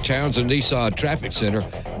from the Townsend Nissan Traffic Center.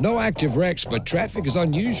 No active wrecks, but traffic is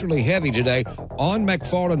unusually heavy today. On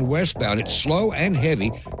McFarland westbound, it's slow and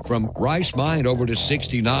heavy from Rice Mine over to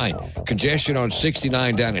 69. Congestion on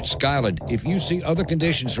 69 down at Skyland. If you see other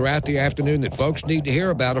conditions throughout the afternoon that folks need to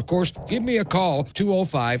hear about, of course, give me a call,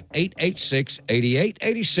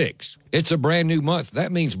 205-886-8886. It's a brand new month.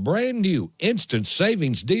 That means brand new instant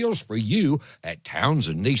savings deals for you at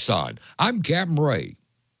Townsend Nissan. I'm Captain Ray.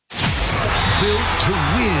 Built to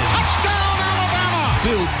win. Touchdown, Alabama!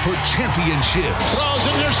 Built for championships. Throws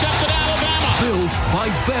intercepted, Alabama. Built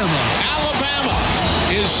by Bama. Alabama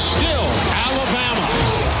is still Alabama.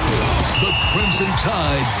 The Crimson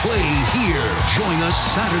Tide play here. Join us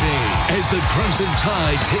Saturday as the Crimson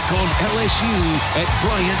Tide take on LSU at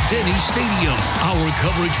Bryant-Denny Stadium. Our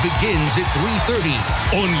coverage begins at 3:30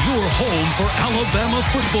 on your home for Alabama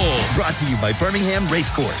football. Brought to you by Birmingham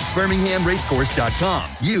Racecourse. BirminghamRacecourse.com.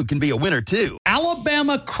 You can be a winner too.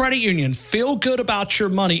 Alabama Credit Union. Feel good about your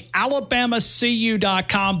money.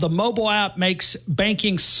 AlabamaCU.com. The mobile app makes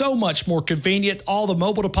banking so much more convenient. All the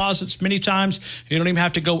mobile deposits, many times you don't even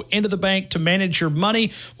have to go into the bank to manage your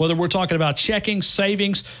money, whether we're talking about checking,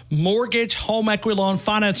 savings, mortgage, home equity loan,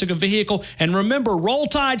 financing a vehicle. And remember, Roll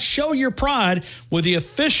Tide, show your pride with the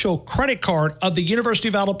official credit card of the University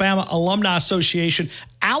of Alabama Alumni Association.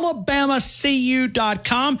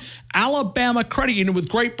 AlabamaCU.com. Alabama Credit Union with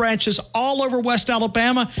great branches all over West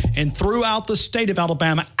Alabama and throughout the state of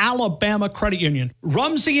Alabama. Alabama Credit Union.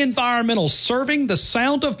 Rumsey Environmental, serving the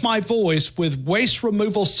sound of my voice with waste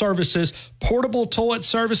removal services, portable toilet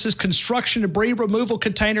services, construction debris removal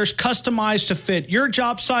containers customized to fit your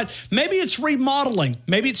job site. Maybe it's remodeling.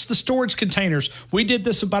 Maybe it's the storage containers. We did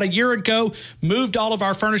this about a year ago, moved all of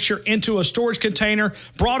our furniture into a storage container,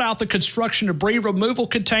 brought out the construction debris removal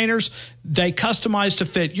containers. They customized to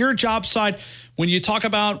fit your job site. When you talk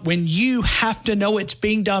about when you have to know it's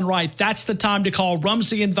being done right, that's the time to call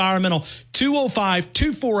Rumsey Environmental,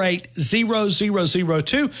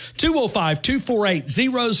 205-248-0002.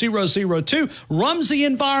 205-248-0002. Rumsey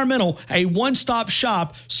Environmental, a one-stop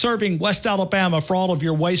shop serving West Alabama for all of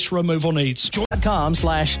your waste removal needs.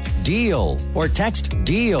 .com/deal or text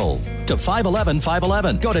DEAL to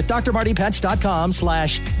 511-511. Go to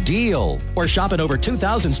drmartypets.com/deal or shop in over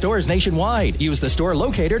 2,000 stores nationwide. Use the store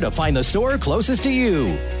locator to find the store closest to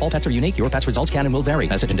you. All pets are unique. Your pet's results can and will vary.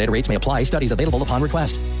 Message and data rates may apply. Studies available upon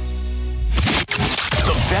request.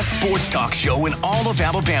 The best sports talk show in all of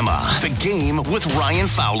Alabama. The Game with Ryan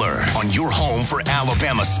Fowler on your home for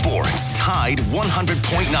Alabama sports. Tide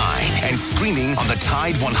 100.9 and streaming on the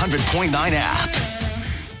Tide 100.9 app.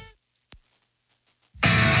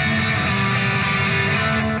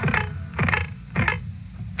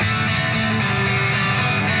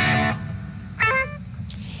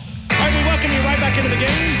 Into the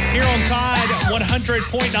game here on Tide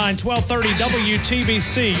 100.9, 1230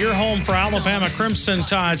 WTBC, your home for Alabama Crimson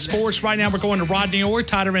Tide sports. Right now we're going to Rodney Orr,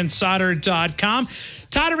 TiderInsider.com.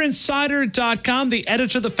 TiderInsider.com, the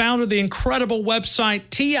editor, the founder of the incredible website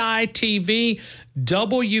TITV,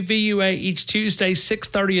 WVUA each Tuesday,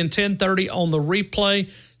 6:30 and 10:30 on the replay.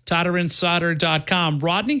 TiderInsider.com.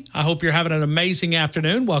 Rodney, I hope you're having an amazing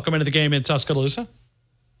afternoon. Welcome into the game in Tuscaloosa.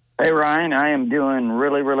 Hey, Ryan, I am doing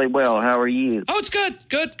really, really well. How are you? Oh, it's good.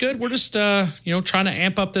 We're just, trying to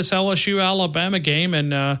amp up this LSU-Alabama game,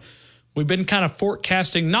 and we've been kind of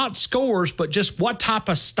forecasting not scores, but just what type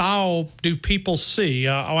of style do people see?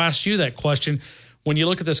 I'll ask you that question. When you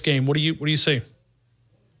look at this game, what do you see?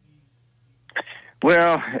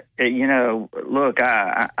 Well, look,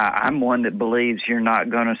 I'm one that believes you're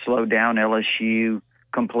not going to slow down LSU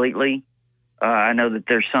completely. I know that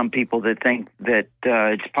there's some people that think that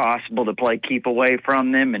it's possible to play keep away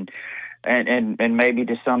from them, and maybe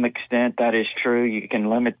to some extent that is true. You can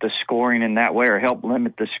limit the scoring in that way, or help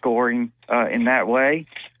limit the scoring in that way.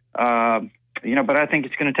 But I think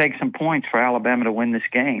it's going to take some points for Alabama to win this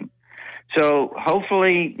game. So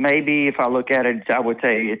hopefully, maybe if I look at it, I would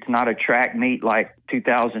say it's not a track meet like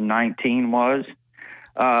 2019 was.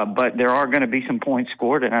 But there are going to be some points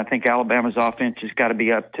scored, and I think Alabama's offense has got to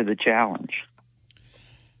be up to the challenge.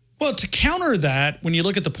 Well, to counter that, when you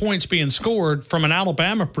look at the points being scored from an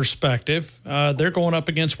Alabama perspective, they're going up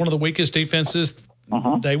against one of the weakest defenses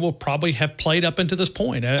they will probably have played up into this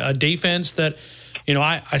point. A defense that,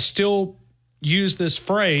 I still use this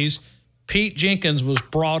phrase, Pete Jenkins was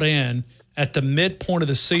brought in at the midpoint of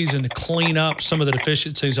the season to clean up some of the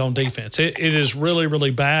deficiencies on defense. It is really,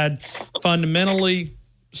 really bad. Fundamentally,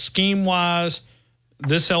 scheme-wise,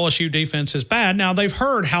 this LSU defense is bad. Now, they've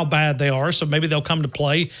heard how bad they are, so maybe they'll come to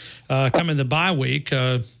play, come in the bye week,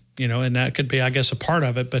 and that could be, I guess, a part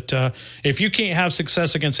of it. But if you can't have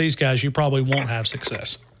success against these guys, you probably won't have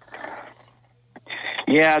success.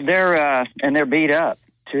 Yeah, they're beat up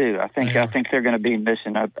too. I think they're going to be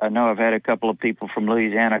missing. I know I've had a couple of people from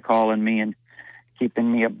Louisiana calling me and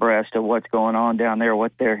keeping me abreast of what's going on down there,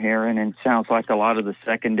 what they're hearing, and it sounds like a lot of the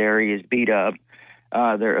secondary is beat up.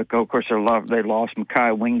 Of course, they lost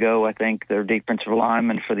Mekhi Wingo, I think, their defensive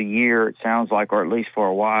lineman for the year, it sounds like, or at least for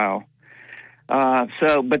a while.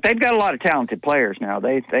 But they've got a lot of talented players now.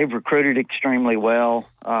 They've recruited extremely well.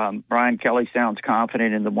 Brian Kelly sounds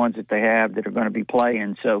confident in the ones that they have that are going to be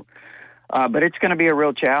playing. So, but it's going to be a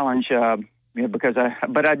real challenge, because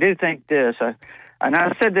I do think this, and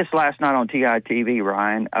I said this last night on TITV,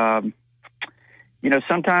 Ryan.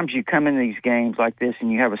 Sometimes you come in these games like this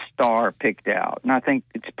and you have a star picked out, and I think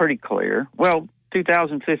it's pretty clear. Well,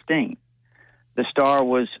 2015, the star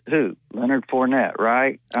was who? Leonard Fournette,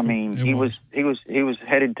 right? I mean, he was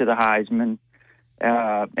headed to the Heisman,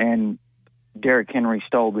 and Derrick Henry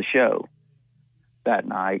stole the show that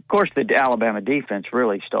night. Of course, the Alabama defense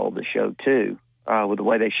really stole the show too, with the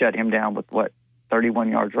way they shut him down with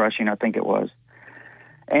 31 yards rushing, I think it was.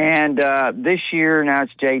 And this year, now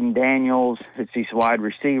it's Jaden Daniels. It's these wide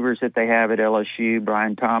receivers that they have at LSU,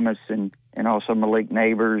 Brian Thomas and also Malik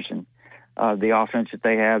Neighbors, and the offense that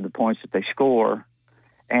they have, the points that they score.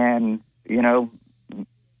 And,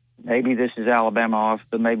 maybe this is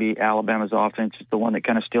maybe Alabama's offense is the one that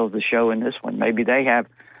kind of steals the show in this one. Maybe they have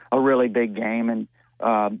a really big game and,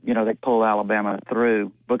 they pull Alabama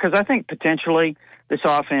through. Because I think potentially this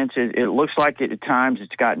offense, it looks like at times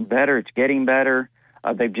it's gotten better. It's getting better.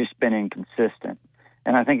 They've just been inconsistent.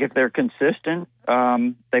 And I think if they're consistent,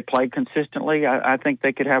 they play consistently, I think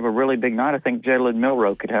they could have a really big night. I think Jalen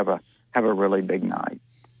Milroe could have a really big night.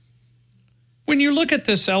 When you look at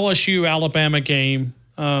this LSU-Alabama game,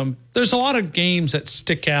 there's a lot of games that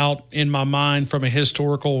stick out in my mind from a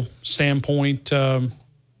historical standpoint.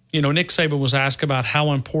 Nick Saban was asked about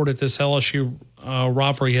how important this LSU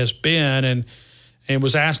rivalry has been, and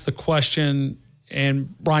was asked the question,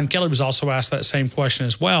 and Brian Kelly was also asked that same question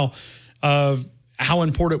as well, of how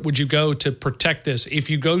important would you go to protect this? If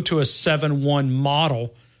you go to a 7-1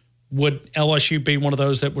 model, would LSU be one of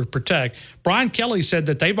those that would protect? Brian Kelly said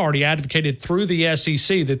that they've already advocated through the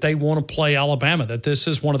SEC that they want to play Alabama, that this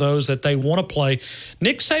is one of those that they want to play.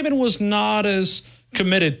 Nick Saban was not as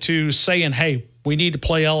committed to saying, hey, we need to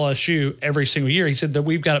play LSU every single year. He said that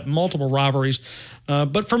we've got multiple rivalries.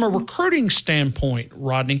 But from a recruiting standpoint,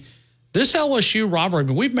 Rodney, this LSU rivalry, I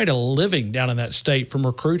mean, we've made a living down in that state from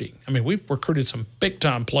recruiting. I mean, we've recruited some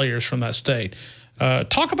big-time players from that state.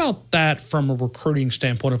 Talk about that from a recruiting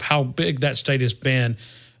standpoint of how big that state has been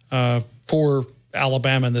for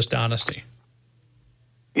Alabama in this dynasty.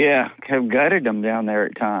 Yeah, have gutted them down there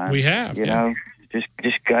at times. We have, you know,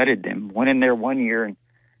 just gutted them. Went in there one year and,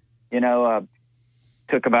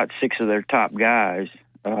 took about 6 of their top guys.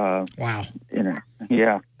 Wow.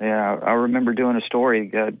 Yeah. I remember doing a story,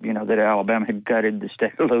 that Alabama had gutted the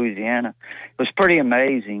state of Louisiana. It was pretty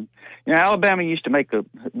amazing. Alabama used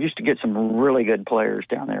to get some really good players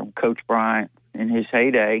down there. Coach Bryant, in his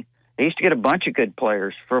heyday, he used to get a bunch of good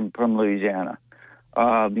players from Louisiana.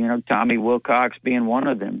 Tommy Wilcox being one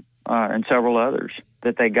of them, and several others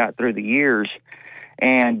that they got through the years.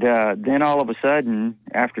 And then all of a sudden,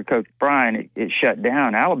 after Coach Bryant, it shut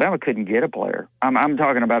down. Alabama couldn't get a player. I'm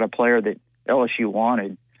talking about a player that LSU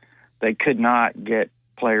wanted. They could not get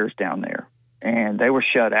players down there, and they were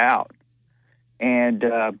shut out. And,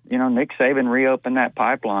 Nick Saban reopened that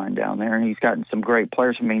pipeline down there, and he's gotten some great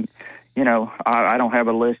players. I mean, I don't have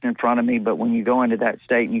a list in front of me, but when you go into that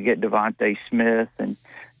state and you get Devontae Smith and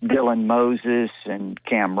Dylan Moses and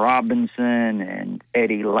Cam Robinson and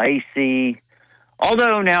Eddie Lacy.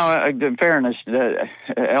 Although now, in fairness,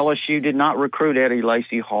 LSU did not recruit Eddie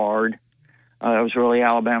Lacy hard. It was really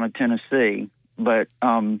Alabama, Tennessee. But,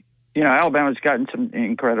 Alabama's gotten some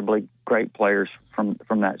incredibly great players from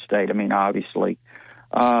that state. I mean, obviously,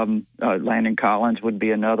 Landon Collins would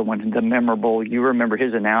be another one. The memorable, you remember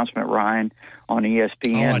his announcement, Ryan, on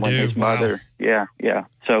ESPN when his mother. Wow. Yeah.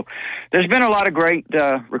 So there's been a lot of great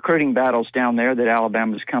recruiting battles down there that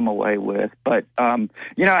Alabama's come away with. But, I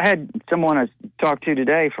had someone I talked to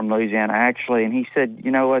today from Louisiana, actually, and he said,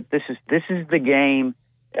 you know what, this is the game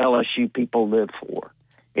LSU people live for.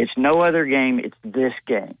 It's no other game. It's this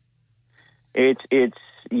game. This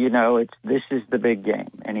is the big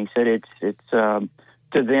game. And he said it's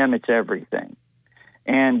to them, it's everything.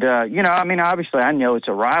 And, obviously I know it's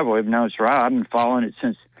a rivalry. I've known it's a rivalry. I've been following it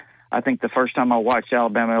since I think the first time I watched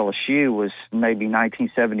Alabama LSU was maybe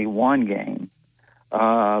 1971 game.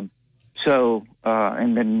 And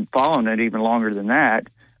then following it even longer than that,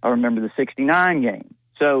 I remember the 69 game.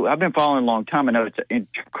 So I've been following a long time. I know it's an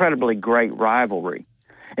incredibly great rivalry.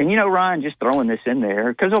 And, Ryan, just throwing this in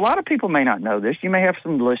there, because a lot of people may not know this. You may have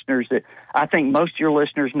some listeners that I think most of your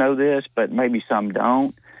listeners know this, but maybe some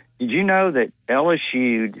don't. Did you know that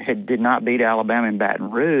LSU did not beat Alabama in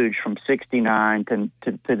Baton Rouge from 69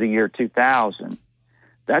 to the year 2000?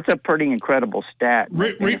 That's a pretty incredible stat.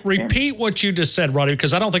 Repeat what you just said, Roddy,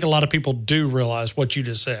 because I don't think a lot of people do realize what you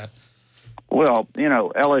just said. Well,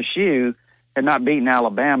 LSU had not beaten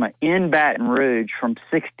Alabama in Baton Rouge from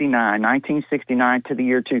 1969 to the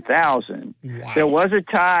year 2000. Wow. There was a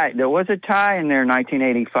tie in there in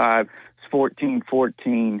 1985,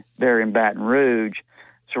 14-14 there in Baton Rouge.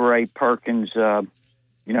 It's Ray Perkins,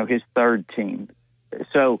 his third team.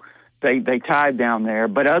 So they tied down there.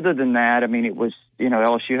 But other than that, I mean, it was,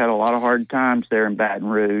 LSU had a lot of hard times there in Baton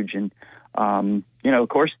Rouge. And, of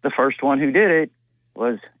course, the first one who did it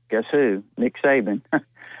was, guess who? Nick Saban.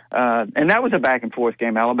 And that was a back-and-forth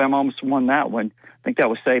game. Alabama almost won that one. I think that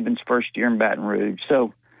was Saban's first year in Baton Rouge.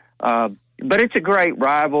 So, but it's a great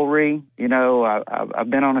rivalry. I've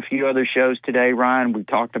been on a few other shows today, Ryan. We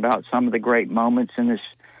talked about some of the great moments in this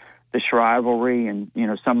rivalry and,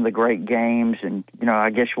 some of the great games. And, I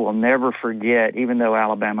guess we'll never forget, even though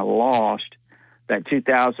Alabama lost, that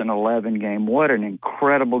 2011 game. What an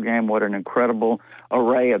incredible game. What an incredible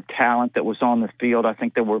array of talent that was on the field. I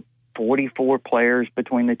think there were 44 players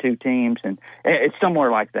between the two teams, and it's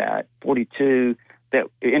somewhere like that, 42 that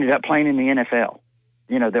ended up playing in the NFL,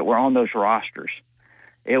 that were on those rosters.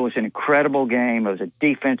 It was an incredible game. It was a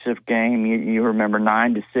defensive game. You remember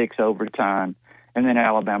 9-6 overtime, and then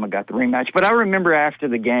Alabama got the rematch. But I remember after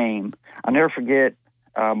the game, I'll never forget,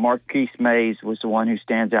 Marquise Mays was the one who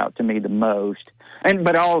stands out to me the most.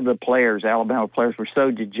 But all of the players, Alabama players, were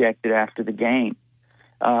so dejected after the game.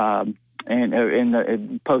 And in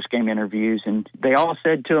the post-game interviews, and they all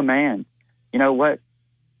said to a man, you know what,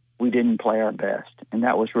 we didn't play our best, and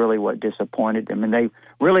that was really what disappointed them. And they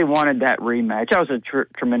really wanted that rematch. That was a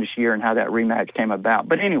tremendous year in how that rematch came about.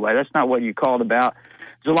 But anyway, that's not what you called about.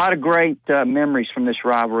 There's a lot of great memories from this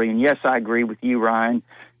rivalry, and yes, I agree with you, Ryan,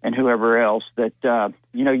 and whoever else, that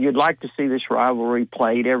you'd like to see this rivalry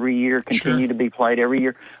played every year, continue to be played every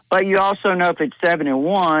year. But you also know if it's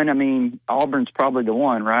 7-1, I mean, Auburn's probably the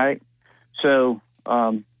one, right? So,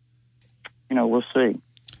 we'll see.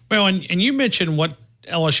 Well, and you mentioned what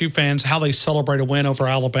LSU fans, how they celebrate a win over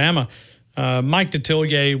Alabama. Mike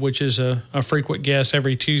Detillier, which is a frequent guest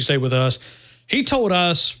every Tuesday with us, he told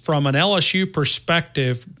us from an LSU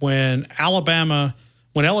perspective when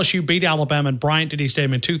LSU beat Alabama in Bryant-Denny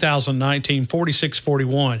Stadium in 2019,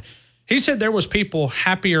 46-41, he said there was people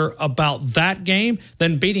happier about that game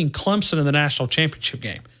than beating Clemson in the national championship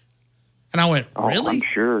game. And I went, really? I'm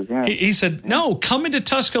sure, yeah. He said, no, coming to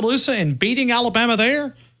Tuscaloosa and beating Alabama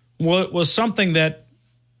there was something that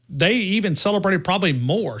they even celebrated probably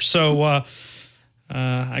more. So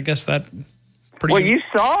I guess that pretty... Well, you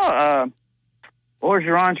saw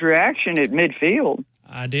Orgeron's reaction at midfield.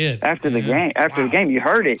 I did. After the game. After the game, you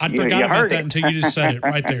heard it. I forgot about that until you just said it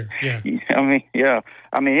right there. Yeah.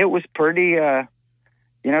 I mean, it was pretty, it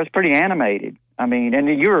was pretty animated. I mean, and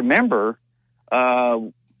you remember,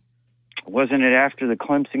 wasn't it after the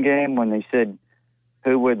Clemson game when they said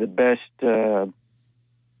who were the best 2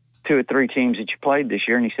 or 3 teams that you played this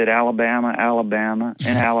year? And he said Alabama, Alabama,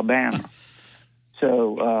 and Alabama.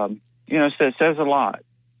 So, so it says a lot.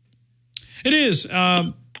 It is.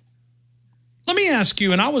 Let me ask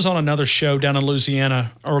you, and I was on another show down in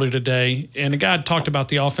Louisiana earlier today, and a guy talked about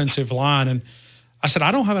the offensive line, and I said,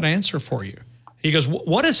 I don't have an answer for you. He goes,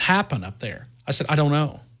 what has happened up there? I said, I don't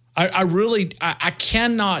know. I really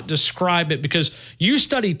cannot describe it because you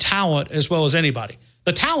study talent as well as anybody.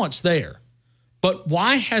 The talent's there. But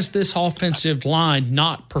why has this offensive line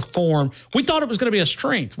not performed? We thought it was going to be a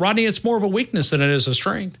strength. Rodney, it's more of a weakness than it is a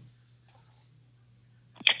strength.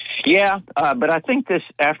 Yeah, but I think it's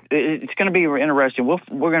going to be interesting.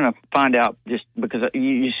 We're going to find out just because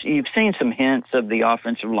you've seen some hints of the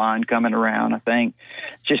offensive line coming around. I think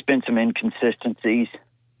just been some inconsistencies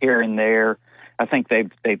here and there. I think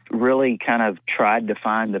they've really kind of tried to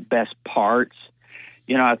find the best parts.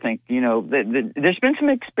 I think there's been some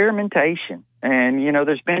experimentation, and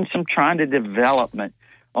there's been some trying to development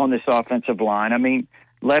on this offensive line. I mean,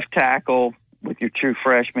 left tackle with your true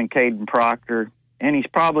freshman Caden Proctor. And he's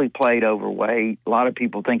probably played overweight. A lot of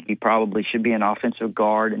people think he probably should be an offensive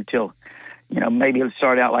guard until, maybe he'll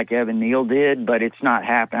start out like Evan Neal did, but it's not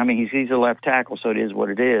happening. I mean, he's a left tackle, so it is what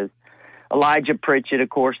it is. Elijah Pritchett,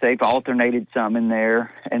 of course, they've alternated some in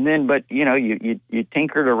there. And then, but, you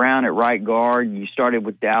tinkered around at right guard. You started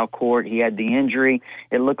with Dalcourt. He had the injury.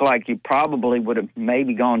 It looked like you probably would have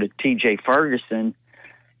maybe gone to T.J. Ferguson.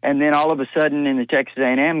 And then all of a sudden in the Texas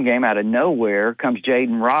A&M game, out of nowhere, comes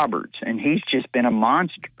Jaden Roberts, and he's just been a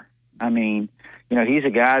monster. I mean, he's a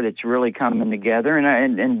guy that's really coming together.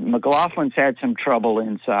 And McLaughlin's had some trouble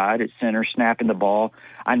inside at center, snapping the ball.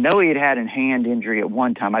 I know he had a hand injury at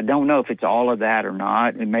one time. I don't know if it's all of that or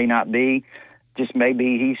not. It may not be. Just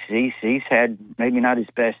maybe he's had maybe not his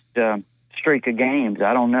best streak of games.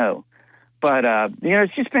 I don't know. But,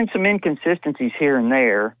 it's just been some inconsistencies here and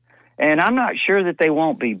there. And I'm not sure that they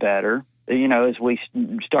won't be better, as we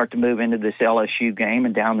start to move into this LSU game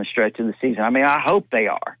and down the stretch of the season. I mean, I hope they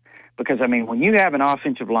are. Because, I mean, when you have an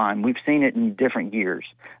offensive line, we've seen it in different years.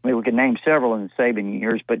 I mean, we could name several in the Saban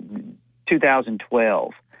years, but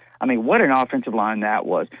 2012, I mean, what an offensive line that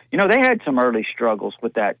was. They had some early struggles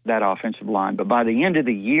with that offensive line, but by the end of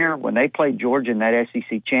the year, when they played Georgia in that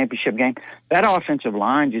SEC championship game, that offensive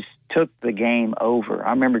line just took the game over.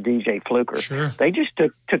 I remember DJ Fluker. Sure. They just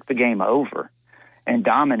took the game over and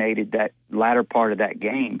dominated that latter part of that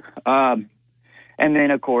game. And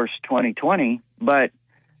then, of course, 2020. But,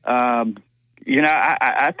 I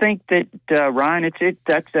think that, Ryan,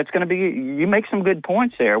 that's going to be – you make some good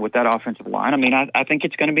points there with that offensive line. I mean, I think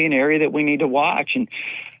it's going to be an area that we need to watch. And,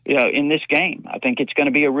 in this game, I think it's going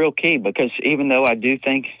to be a real key because even though I do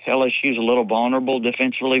think LSU's a little vulnerable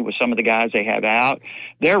defensively with some of the guys they have out,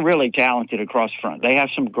 they're really talented across front. They have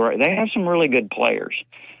some really good players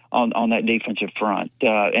on that defensive front.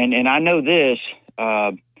 And I know this,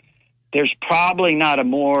 there's probably not a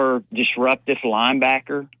more disruptive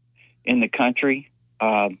linebacker in the country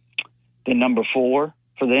than number 4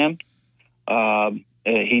 for them.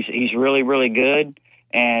 He's really, really good.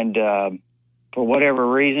 And, for whatever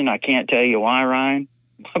reason, I can't tell you why, Ryan,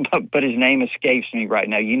 but his name escapes me right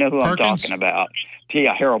now. You know who Perkins? I'm talking about.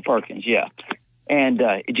 Yeah, Harold Perkins, yeah. And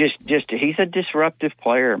just he's a disruptive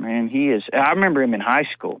player, man. He is. I remember him in high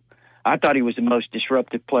school. I thought he was the most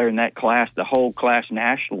disruptive player in that class, the whole class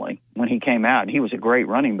nationally, when he came out. And he was a great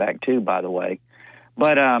running back too, by the way.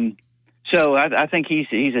 But so I think he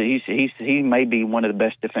may be one of the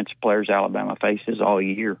best defensive players Alabama faces all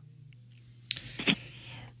year.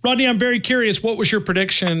 Rodney, I'm very curious. What was your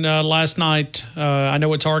prediction last night? I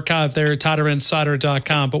know it's archived there at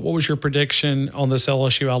TiderInsider.com, but what was your prediction on this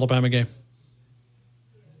LSU-Alabama game?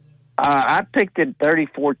 I picked it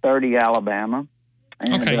 34-30 Alabama.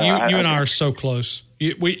 And, okay, you and I are so close.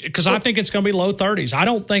 Because I think it's going to be low 30s. I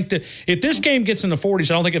don't think that if this game gets in the 40s,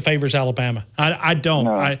 I don't think it favors Alabama. I don't.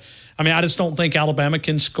 No. I mean, I just don't think Alabama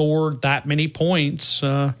can score that many points.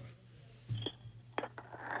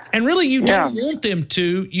 And really, you don't want them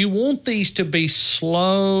to. You want these to be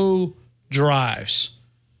slow drives.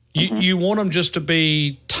 You want them just to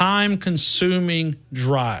be time-consuming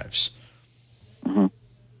drives. Mm-hmm.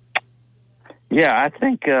 Yeah, I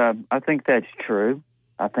think that's true.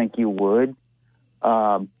 I think you would,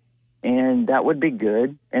 and that would be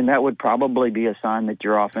good, and that would probably be a sign that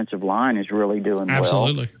your offensive line is really doing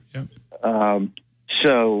Absolutely. well. Absolutely. Yeah.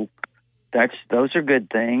 So those are good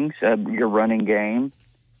things. Your running game.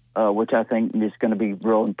 Which I think is going to be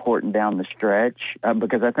real important down the stretch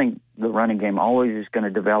because I think the running game always is going to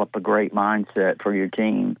develop a great mindset for your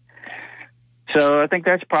team. So I think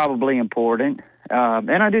that's probably important.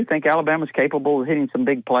 And I do think Alabama's capable of hitting some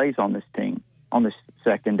big plays on this team, on this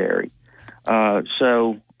secondary.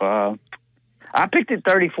 So I picked it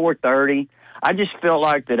 34-30. I just feel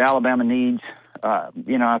like that Alabama needs,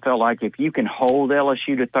 I felt like if you can hold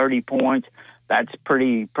LSU to 30 points, that's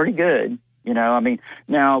pretty good. I mean,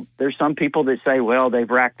 now there's some people that say, well, they've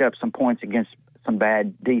racked up some points against some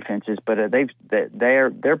bad defenses, but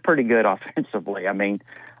they're pretty good offensively. I mean,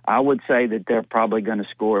 I would say that they're probably going to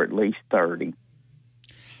score at least 30.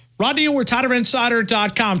 Rodney Orr,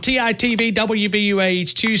 TiderInsider.com, TITV,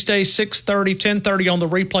 WVUH, Tuesday, 6:30, 10:30 on the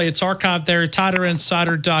replay. It's archived there at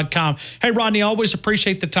TiderInsider.com. Hey, Rodney, always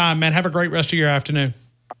appreciate the time, man. Have a great rest of your afternoon.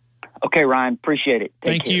 Okay, Ryan, appreciate it.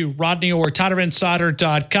 Thank you. Rodney Orr,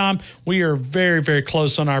 TiderInsider.com. We are very, very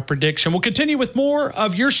close on our prediction. We'll continue with more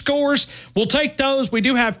of your scores. We'll take those. We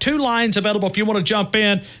do have two lines available if you want to jump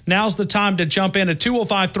in. Now's the time to jump in at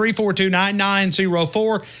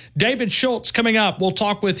 205-342-9904. David Schultz coming up. We'll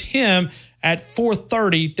talk with him at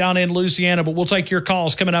 4:30 down in Louisiana, but we'll take your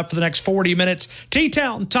calls coming up for the next 40 minutes.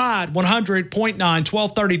 T-Town Tide 100.9,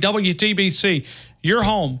 1230 WTBC, your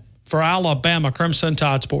home for Alabama Crimson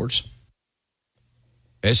Tide Sports.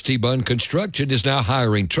 ST Bun Construction is now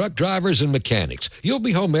hiring truck drivers and mechanics. You'll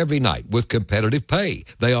be home every night with competitive pay.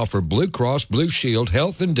 They offer Blue Cross Blue Shield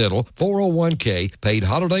health and dental, 401k, paid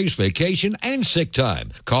holidays, vacation, and sick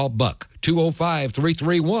time. Call Buck.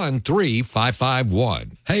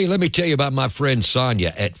 205-331-3551. Hey, let me tell you about my friend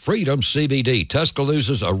Sonia at Freedom CBD,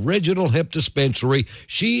 Tuscaloosa's original hemp dispensary.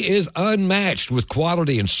 She is unmatched with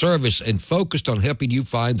quality and service and focused on helping you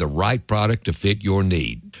find the right product to fit your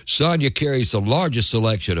need. Sonia carries the largest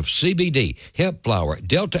selection of CBD, hemp flower,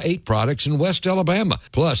 Delta 8 products in West Alabama,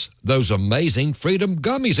 plus those amazing Freedom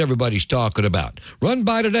gummies everybody's talking about. Run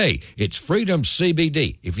by today. It's Freedom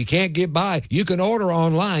CBD. If you can't get by, you can order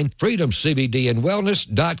online,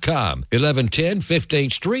 freedomcbdandwellness.com, 1110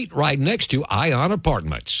 15th Street, right next to Ion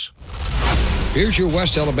Apartments. Here's your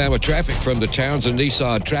West Alabama traffic from the Townsend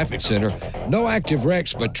Nissan Traffic Center. No active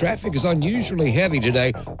wrecks, but traffic is unusually heavy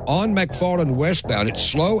today. On McFarland westbound, it's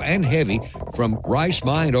slow and heavy from Rice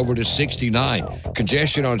Mine over to 69.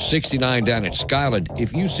 Congestion on 69 down at Skyland.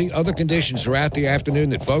 If you see other conditions throughout the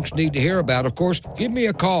afternoon that folks need to hear about, of course, give me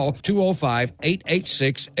a call,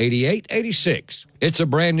 205-886-8886. It's a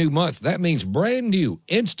brand new month. That means brand new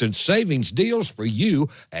instant savings deals for you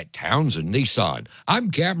at Townsend Nissan.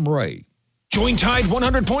 I'm Captain Ray. Join Tide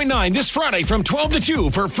 100.9 this Friday from 12 to 2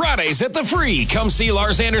 for Fridays at the Free. Come see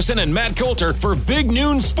Lars Anderson and Matt Coulter for Big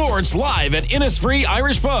Noon Sports live at Innisfree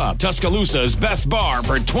Irish Pub, Tuscaloosa's best bar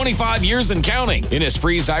for 25 years and counting.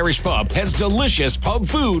 Innisfree's Irish Pub has delicious pub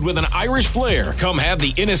food with an Irish flair. Come have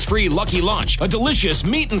the Innisfree Lucky Lunch, a delicious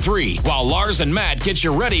meat and three, while Lars and Matt get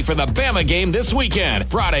you ready for the Bama game this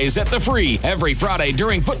weekend. Fridays at the Free, every Friday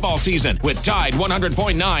during football season with Tide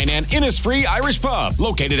 100.9 and Innisfree Irish Pub,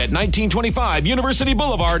 located at 1925 University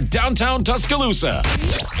Boulevard, downtown Tuscaloosa.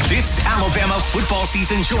 This Alabama football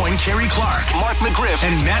season, join Kerry Clark, Mark McGriff,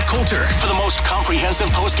 and Matt Coulter for the most comprehensive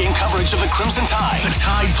postgame coverage of the Crimson Tide. The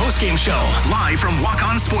Tide Postgame Show, live from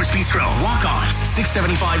Walk-On Sports Bistro. Walk-Ons,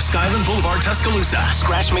 675 Skyland Boulevard, Tuscaloosa.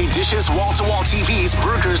 Scratch-made dishes, wall-to-wall TVs,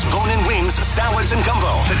 burgers, bone-in wings, salads, and gumbo.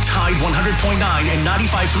 The Tide 100.9 and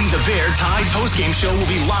 95.3 The Bear Tide Postgame Show will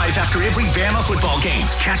be live after every Bama football game.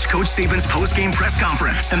 Catch Coach Saban's postgame press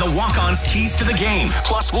conference and the Walk-Ons keys to the game.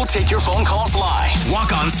 Plus, we'll take your phone calls live.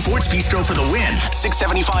 Walk On Sports Bistro for the win.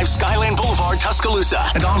 675 Skyland Boulevard, Tuscaloosa.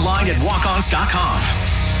 And online at walkons.com.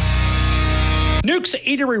 Nuke's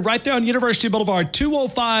Eatery right there on University Boulevard,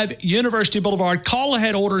 205 University Boulevard. Call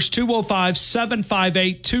ahead orders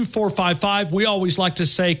 205-758-2455. We always like to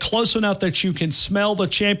say close enough that you can smell the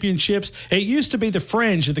championships. It used to be the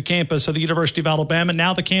fringe of the campus of the University of Alabama.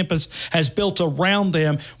 Now the campus has built around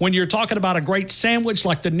them. When you're talking about a great sandwich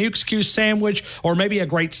like the Nuke's Q sandwich or maybe a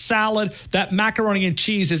great salad, that macaroni and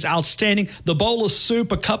cheese is outstanding. The bowl of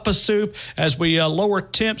soup, a cup of soup, as we lower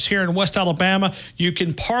temps here in West Alabama, you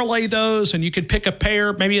can parlay those and you can pick a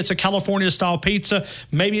pair. Maybe it's a California-style pizza.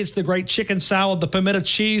 Maybe it's the great chicken salad, the pimento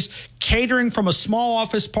cheese. Catering from a small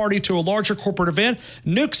office party to a larger corporate event.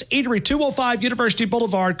 Nuke's Eatery, 205 University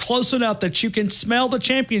Boulevard, close enough that you can smell the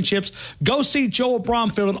championships. Go see Joel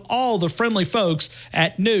Bromfield and all the friendly folks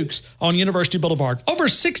at Nuke's on University Boulevard. Over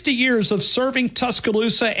 60 years of serving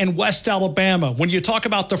Tuscaloosa and West Alabama. When you talk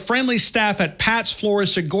about the friendly staff at Pat's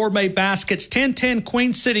Florist and Gourmet Baskets, 1010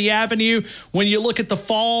 Queen City Avenue, when you look at the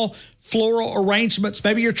fall floral arrangements,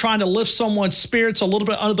 maybe you're trying to lift someone's spirits a little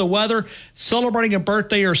bit under the weather, celebrating a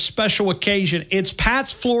birthday or special occasion. It's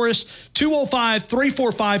Pat's Florist,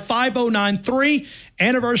 205-345-5093.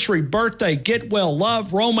 Anniversary, birthday, get well,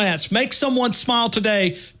 love, romance. Make someone smile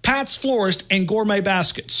today. Pat's Florist and Gourmet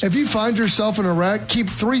Baskets. If you find yourself in a wreck, keep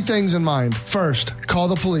three things in mind. First, call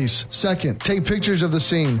the police. Second, take pictures of the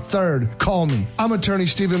scene. Third, call me. I'm attorney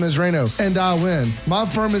Stephen Mizrano, and I win. My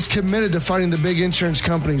firm is committed to fighting the big insurance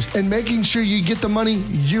companies and making sure you get the money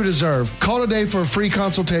you deserve. Call today for a free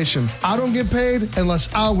consultation. I don't get paid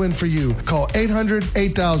unless I win for you. Call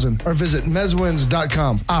 800-8000 or visit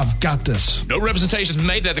mezwins.com. I've got this. No representation is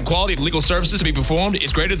made that the quality of legal services to be performed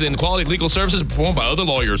is greater than the quality of legal services performed by other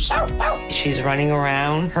lawyers. She's running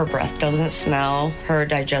around. Her breath doesn't smell. Her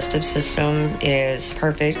digestive system is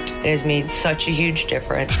perfect. It has made such a huge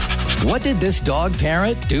difference. What did this dog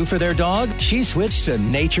parent do for their dog? She switched to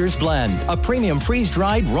Nature's Blend, a premium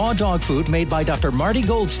freeze-dried raw dog food made by Dr. Marty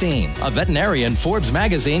Goldstein, a veterinarian Forbes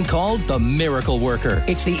magazine called the Miracle Worker.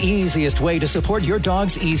 It's the easiest way to support your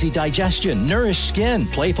dog's easy digestion, nourished skin,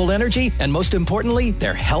 playful energy, and most importantly,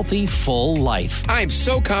 their healthy, full life. I'm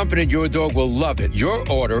so confident your dog will love it. Your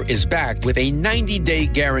order is backed with a 90-day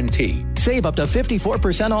guarantee. Save up to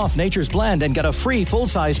 54% off Nature's Blend and get a free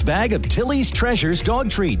full-sized bag of Tilly's Treasures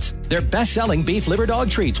dog treats. They're best-selling beef liver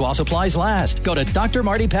dog treats while supplies last. Go to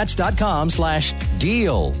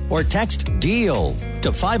drmartypets.com/deal or text DEAL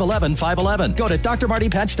to 511-511. Go to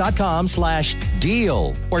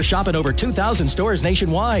drmartypets.com/deal or shop in over 2,000 stores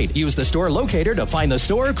nationwide. Use the store locator to find the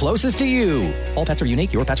store closest to you. All pets are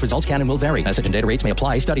unique. Your pet's results can and will vary. Message and data rates may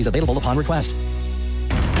apply. Studies available upon request.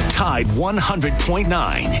 Tide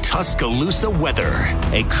 100.9 Tuscaloosa weather.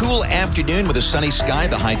 A cool afternoon with a sunny sky.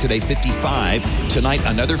 The high today 55. Tonight,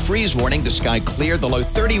 another freeze warning. The sky clear, the low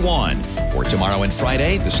 31. For tomorrow and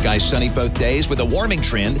Friday, the sky sunny both days with a warming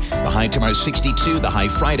trend. The high tomorrow 62, the high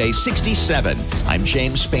Friday 67. I'm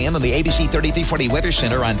James Spann on the ABC 3340 Weather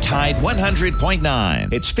Center on Tide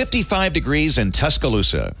 100.9. It's 55 degrees in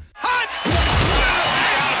Tuscaloosa.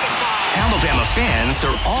 Alabama fans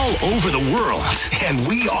are all over the world, and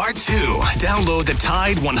we are too. Download the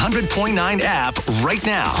Tide 100.9 app right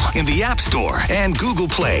now in the App Store and Google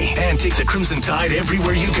Play, and take the Crimson Tide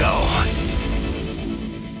everywhere you go.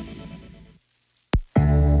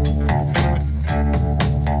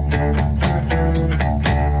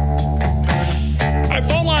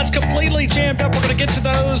 Completely jammed up. We're going to get to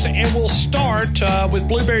those, and we'll start with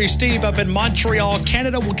Blueberry Steve up in Montreal,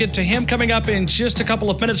 Canada. We'll get to him coming up in just a couple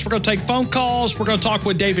of minutes. We're going to take phone calls. We're going to talk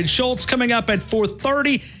with David Schultz coming up at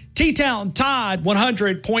 4:30. T-Town Tide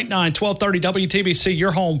 100.9, 1230 WTBC,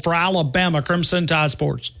 your home for Alabama Crimson Tide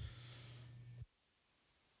Sports.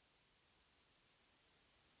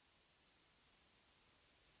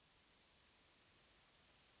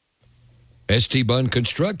 ST Bun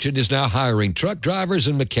Construction is now hiring truck drivers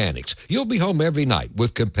and mechanics. You'll be home every night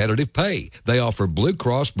with competitive pay. They offer Blue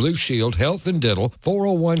Cross, Blue Shield, health and dental,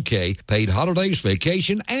 401k, paid holidays,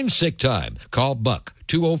 vacation, and sick time. Call Buck.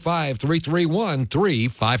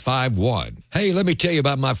 205-331-3551. Hey, let me tell you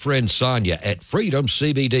about my friend Sonia at Freedom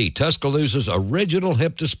CBD, Tuscaloosa's original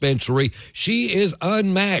hemp dispensary. She is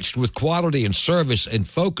unmatched with quality and service and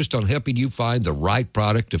focused on helping you find the right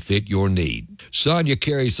product to fit your need. Sonia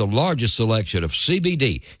carries the largest selection of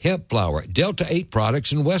CBD, hemp flower, Delta 8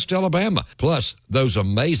 products in West Alabama, plus those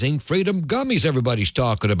amazing Freedom gummies everybody's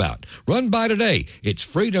talking about. Run by today. It's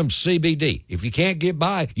Freedom CBD. If you can't get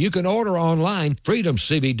by, you can order online,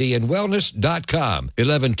 freedomcbdandwellness.com,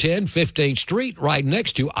 1110 15th Street, right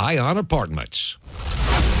next to Ion Apartments.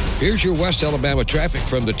 Here's your West Alabama traffic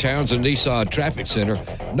from the Townsend Nissan Traffic Center.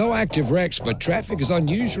 No active wrecks, but traffic is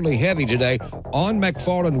unusually heavy today on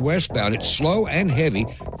McFarland westbound. It's slow and heavy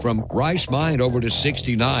from Rice Mine over to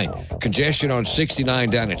 69. Congestion on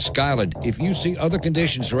 69 down at Skyland. If you see other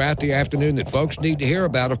conditions throughout the afternoon that folks need to hear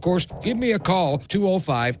about, of course, give me a call,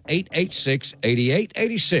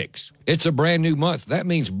 205-886-8886. It's a brand new month. That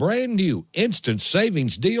means brand new instant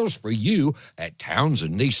savings deals for you at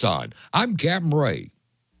Townsend Nissan. I'm Captain Ray.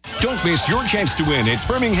 Don't miss your chance to win at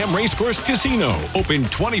Birmingham Racecourse Casino. Open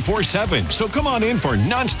 24/7, so come on in for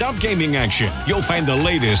nonstop gaming action. You'll find the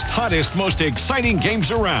latest, hottest, most exciting games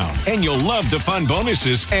around, and you'll love the fun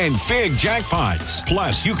bonuses and big jackpots.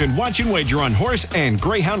 Plus, you can watch and wager on horse and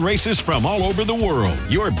greyhound races from all over the world.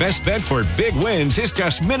 Your best bet for big wins is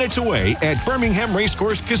just minutes away at Birmingham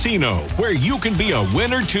Racecourse Casino, where you can be a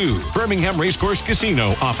winner too. Birmingham Racecourse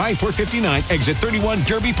Casino off I-459, exit 31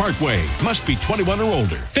 Derby Parkway. Must be 21 or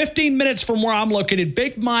older. 15 minutes from where I'm located,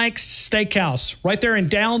 Big Mike's Steakhouse, right there in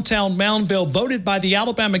downtown Moundville, voted by the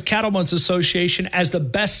Alabama Cattlemen's Association as the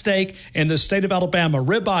best steak in the state of Alabama.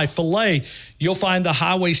 Ribeye, filet. You'll find the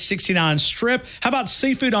Highway 69 strip. How about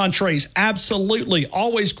seafood entrees? Absolutely.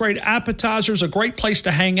 Always great appetizers, a great place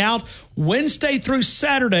to hang out. Wednesday through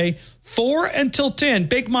Saturday, 4 until 10,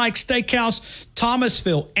 Big Mike's Steakhouse,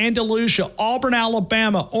 Thomasville, Andalusia, Auburn,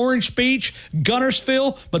 Alabama, Orange Beach,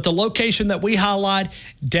 Gunnersville, but the location that we highlight,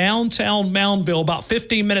 downtown Moundville, about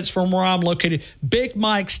 15 minutes from where I'm located, Big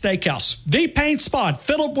Mike's Steakhouse. The Paint Spot,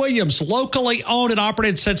 Philip Williams, locally owned and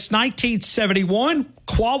operated since 1971.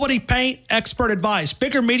 Quality paint, expert advice.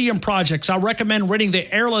 Bigger medium projects, I recommend renting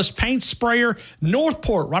the airless paint sprayer.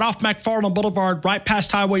 Northport, right off McFarland Boulevard, right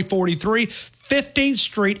past Highway 43. 15th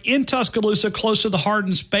Street in Tuscaloosa, close to the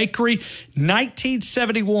Hardin's Bakery.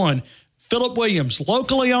 1971. Philip Williams,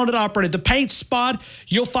 locally owned and operated. The Paint Spot,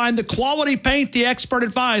 you'll find the quality paint, the expert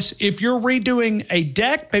advice. If you're redoing a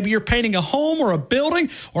deck, maybe you're painting a home or a building,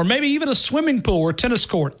 or maybe even a swimming pool or tennis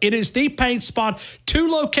court, it is the Paint Spot. 2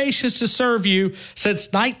 locations to serve you since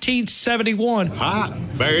 1971. Hi,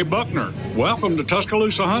 Barry Buckner. Welcome to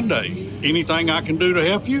Tuscaloosa Hyundai. Anything I can do to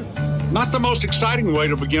help you? Not the most exciting way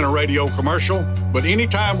to begin a radio commercial, but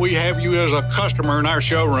anytime we have you as a customer in our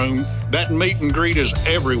showroom, that meet and greet is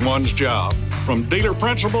everyone's job. From dealer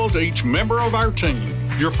principal to each member of our team,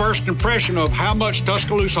 your first impression of how much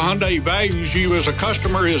Tuscaloosa Hyundai values you as a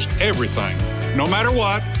customer is everything. No matter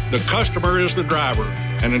what, the customer is the driver.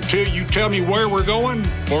 And until you tell me where we're going,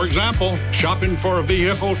 for example, shopping for a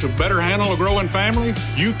vehicle to better handle a growing family,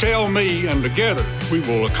 you tell me, and together we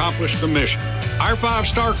will accomplish the mission. Our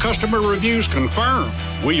 5-star customer reviews confirm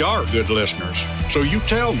we are good listeners. So you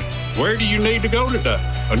tell me, where do you need to go today?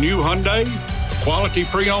 A new Hyundai? A quality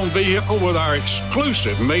pre-owned vehicle with our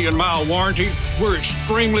exclusive 1,000,000-mile warranty? We're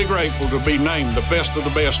extremely grateful to be named the best of the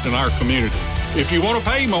best in our community. If you want to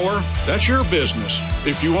pay more, that's your business.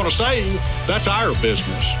 If you want to save, that's our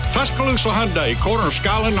business. Tuscaloosa Hyundai, corner of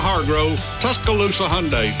Skyland and Hargrove,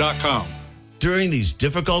 TuscaloosaHyundai.com. During these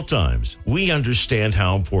difficult times, we understand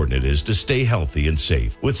how important it is to stay healthy and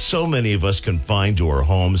safe. With so many of us confined to our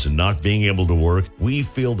homes and not being able to work, we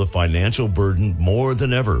feel the financial burden more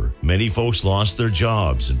than ever. Many folks lost their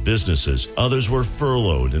jobs and businesses. Others were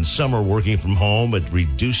furloughed, and some are working from home at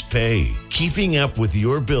reduced pay. Keeping up with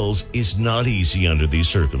your bills is not easy under these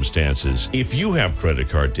circumstances. If you have credit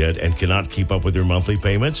card debt and cannot keep up with your monthly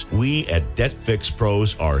payments, we at Debt Fix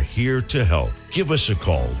Pros are here to help. Give us a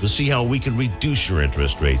call to see how we can reduce your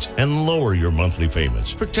interest rates and lower your monthly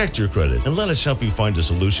payments. Protect your credit and let us help you find a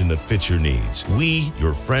solution that fits your needs. We,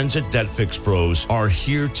 your friends at Debt Fix Pros, are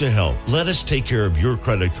here to help. Let us take care of your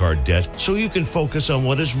credit card debt so you can focus on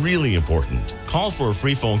what is really important. Call for a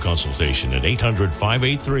free phone consultation at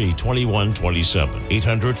 800-583-2127.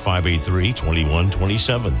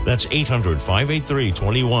 800-583-2127. That's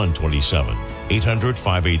 800-583-2127.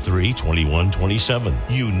 800-583-2127.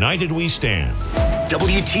 United we stand.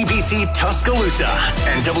 WTBC Tuscaloosa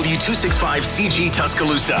and W265CG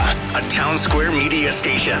Tuscaloosa, a Town Square media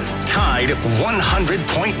station. Tide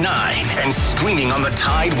 100.9 and streaming on the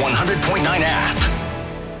Tide 100.9 app.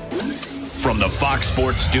 From the Fox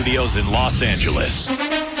Sports Studios in Los Angeles,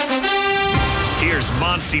 here's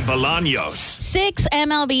Monsi Bolaños. 6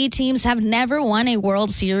 MLB teams have never won a World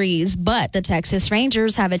Series, but the Texas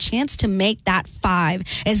Rangers have a chance to make that 5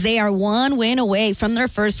 as they are 1 win away from their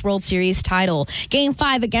first World Series title. Game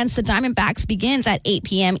 5 against the Diamondbacks begins at 8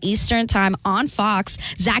 p.m. Eastern Time on Fox.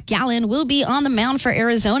 Zach Gallen will be on the mound for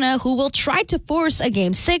Arizona, who will try to force a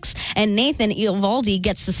Game 6, and Nathan Eovaldi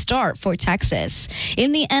gets the start for Texas.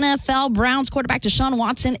 In the NFL, Browns quarterback Deshaun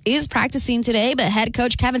Watson is practicing today, but head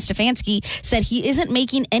coach Kevin Stefanski said he isn't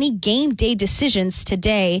making any game day decisions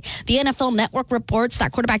today. The NFL Network reports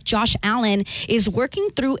that quarterback Josh Allen is working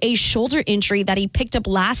through a shoulder injury that he picked up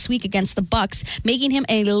last week against the Bucs, making him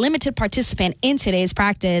a limited participant in today's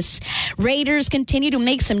practice. Raiders continue to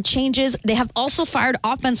make some changes. They have also fired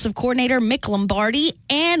offensive coordinator Mick Lombardi,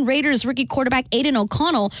 and Raiders rookie quarterback Aiden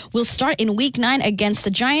O'Connell will start in Week 9 against the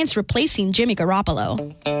Giants, replacing Jimmy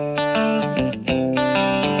Garoppolo.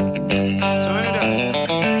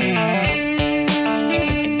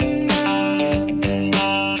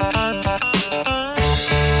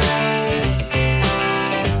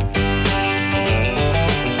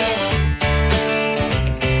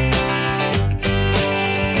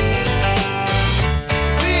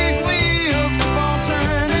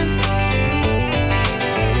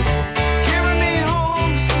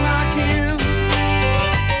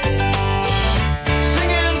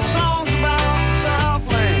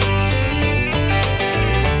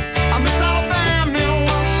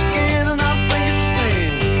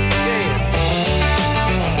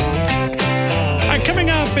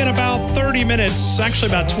 Minutes, actually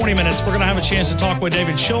about 20 minutes, we're going to have a chance to talk with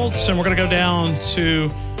David Schultz, and we're going to go down to,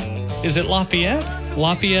 is it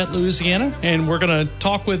Lafayette, Louisiana, and we're going to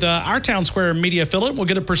talk with our Town Square media affiliate. We'll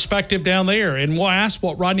get a perspective down there, and we'll ask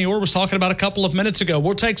what Rodney Orr was talking about a couple of minutes ago.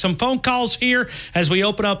 We'll take some phone calls here as we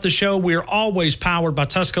open up the show. We're always powered by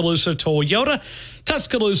Tuscaloosa Toyota,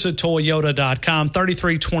 TuscaloosaToyota.com,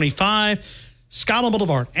 3325 Scotland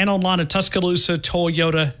Boulevard, and online at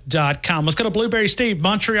TuscaloosaToyota.com. Let's go to Blueberry Steve,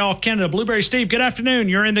 Montreal, Canada. Blueberry Steve, good afternoon.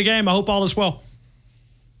 You're in the game. I hope all is well.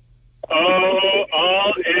 Oh,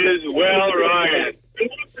 all is well, Ryan.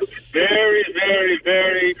 Very, very,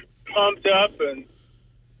 very pumped up and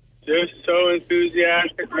just so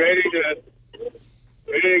enthusiastic, ready to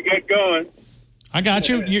get going. I got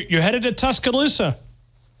you. You're headed to Tuscaloosa.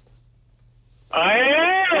 I am.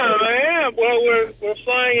 Well, we're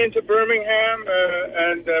flying into Birmingham,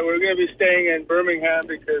 and we're going to be staying in Birmingham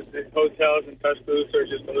because the hotels in Tuscaloosa are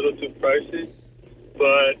just a little too pricey.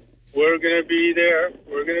 But we're going to be there.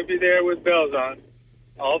 We're going to be there with bells on,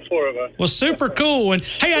 all four of us. Well, super cool. And,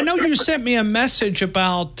 hey, I know you sent me a message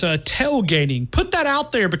about tailgating. Put that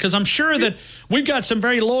out there because I'm sure that we've got some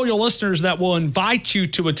very loyal listeners that will invite you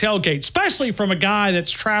to a tailgate, especially from a guy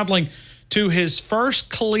that's traveling to his first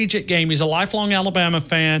collegiate game. He's a lifelong Alabama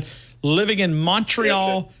fan, living in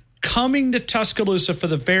Montreal, coming to Tuscaloosa for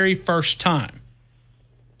the very first time.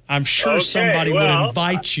 I'm sure somebody would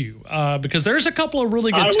invite you because there's a couple of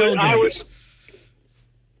really good tailgates.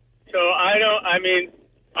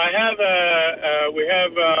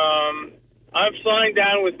 I'm flying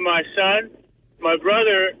down with my son. My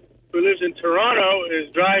brother, who lives in Toronto, is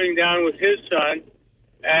driving down with his son.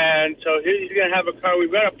 And so he's going to have a car.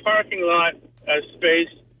 We've got a parking lot space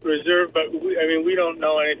reserved, but we don't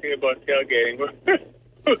know anything about tailgating.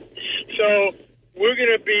 So we're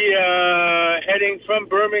going to be heading from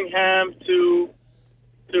Birmingham to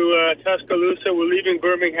Tuscaloosa. We're leaving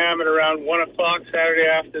Birmingham at around 1 o'clock Saturday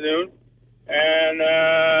afternoon. And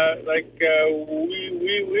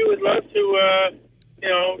we would love to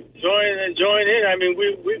join in. I mean,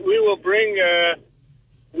 we will bring.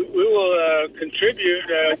 We will contribute.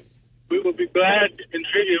 We will be glad to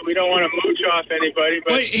contribute. We don't want to mooch off anybody.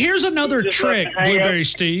 But wait, here's another trick, Blueberry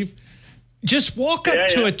Steve. Just walk up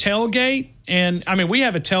to a tailgate, and we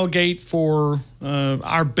have a tailgate for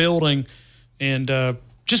our building, and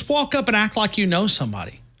just walk up and act like you know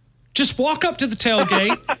somebody. Just walk up to the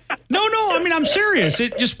tailgate. No, I'm serious.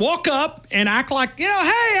 Just walk up and act like, hey,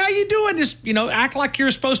 how you doing? Just, act like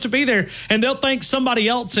you're supposed to be there, and they'll think somebody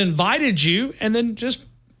else invited you, and then just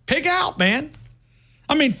pig out, man.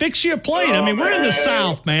 Fix you a plate. We're in the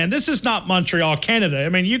South, man. This is not Montreal, Canada.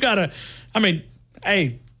 You got to,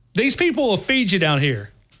 hey, these people will feed you down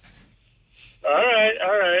here. All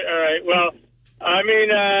right. Well,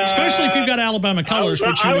 especially if you've got Alabama colors,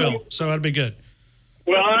 which you will. So that'd be good.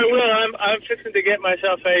 Well, I will. I'm fixing to get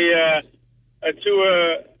myself a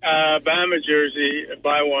Bama jersey,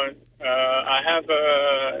 buy one. I have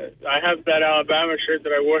that Alabama shirt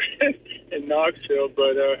that I wore in Knoxville,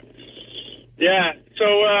 but yeah. So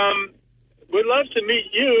we'd love to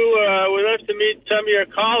meet you. We'd love to meet some of your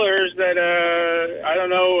callers that I don't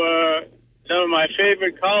know. Some of my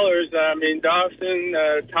favorite callers. Dawson,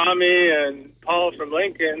 Tommy, and Paul from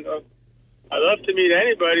Lincoln. I'd love to meet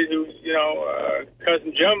anybody who's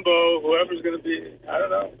Cousin Jumbo, whoever's going to be. I don't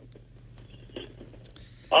know.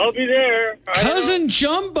 I'll be there. Cousin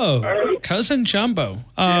Jumbo.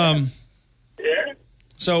 Yeah.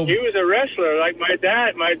 So he was a wrestler, like my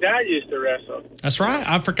dad. My dad used to wrestle. That's right.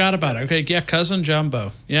 I forgot about it. Okay, yeah, Cousin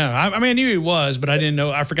Jumbo. Yeah, I knew he was, but I didn't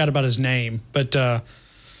know. I forgot about his name. But yeah.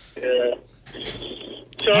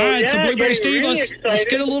 So, All right, yeah, so Blueberry Steve, really let's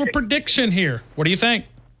get a little prediction here. What do you think?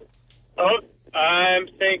 Oh, I'm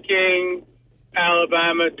thinking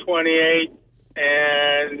Alabama 28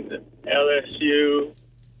 and LSU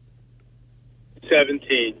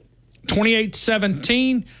 17.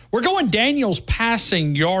 28-17. We're going Daniels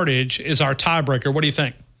passing yardage is our tiebreaker. What do you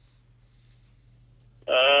think?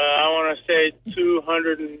 I want to say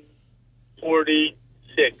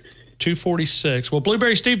 246. 246. Well,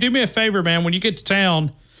 Blueberry Steve, do me a favor, man. When you get to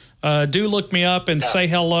town, do look me up and say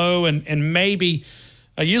hello, and maybe.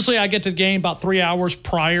 Usually, I get to the game about 3 hours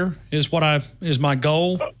prior is my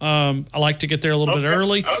goal. I like to get there a little bit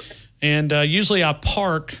early, and usually I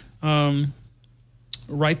park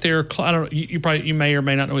right there. I don't. You may or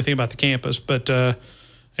may not know anything about the campus, but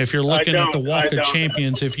if you're looking at the Walk of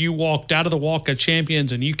Champions, if you walked out of the Walk of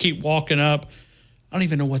Champions and you keep walking up. I don't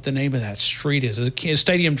even know what the name of that street is.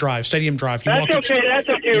 Stadium Drive. Stadium Drive. That's okay. That's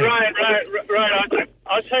okay. Yeah. Right.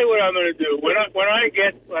 I'll tell you what I'm going to do. When I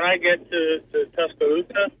get to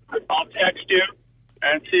Tuscaloosa, I'll text you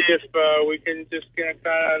and see if we can just kind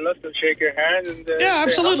of let them shake your hand. And yeah,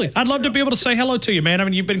 absolutely. I'd love to be able to say hello to you, man. I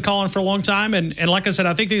mean, you've been calling for a long time, and like I said,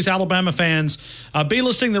 I think these Alabama fans be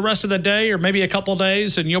listening the rest of the day or maybe a couple of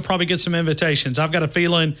days, and you'll probably get some invitations. I've got a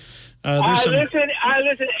feeling. I listen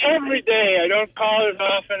every day. I don't call as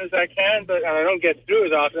often as I can, and I don't get through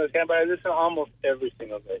as often as I can, but I listen almost every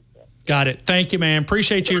single day. Got it. Thank you, man.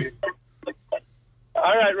 Appreciate you.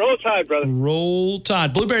 All right, roll tide, brother. Roll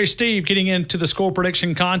tide. Blueberry Steve getting into the score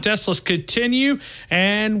prediction contest. Let's continue,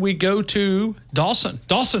 and we go to Dawson.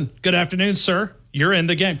 Dawson, good afternoon, sir. You're in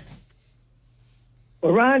the game.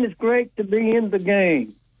 Well, Ryan, it's great to be in the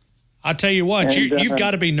game. I tell you what, you've got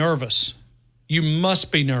to be nervous. You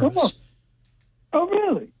must be nervous. Oh,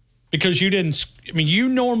 really? Because you didn't. I mean, you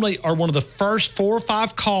normally are one of the first 4 or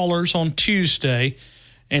 5 callers on Tuesday,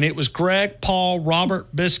 and it was Greg, Paul,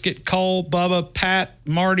 Robert, Biscuit, Cole, Bubba, Pat,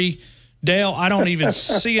 Marty, Dale. I don't even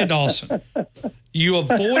see a Dawson. You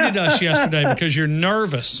avoided us yesterday because you're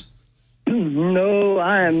nervous. No,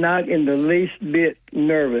 I am not in the least bit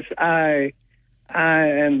nervous. I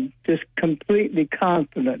am just completely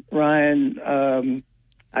confident, Ryan.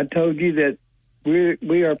 I told you that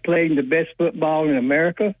we are playing the best football in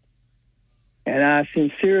America, and I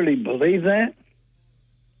sincerely believe that.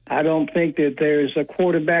 I don't think that there's a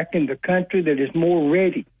quarterback in the country that is more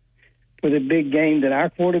ready for the big game than our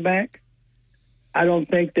quarterback. I don't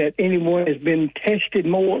think that anyone has been tested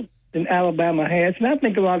more than Alabama has. And I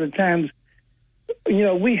think a lot of times,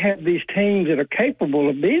 we have these teams that are capable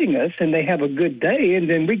of beating us, and they have a good day, and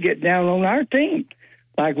then we get down on our team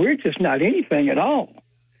like we're just not anything at all.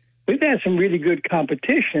 We've had some really good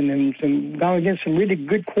competition and gone against some really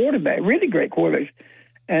good quarterbacks, really great quarterbacks.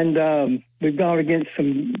 And we've gone against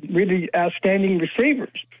some really outstanding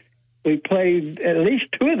receivers. We played at least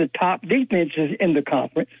 2 of the top defenses in the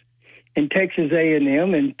conference, in Texas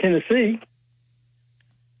A&M and Tennessee.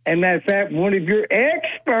 And matter of fact, one of your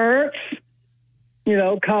experts,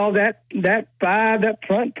 called that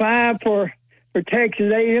front 5 for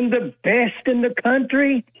Texas A&M the best in the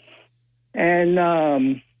country. And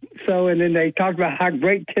and then they talked about how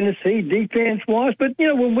great Tennessee defense was. But,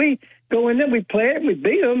 when we go in there, we play it, we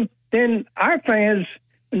beat them, then our fans,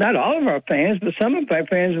 not all of our fans, but some of our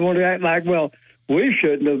fans want to act like, well, we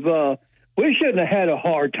shouldn't have had a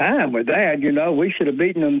hard time with that. We should have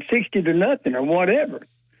beaten them 60-0 or whatever.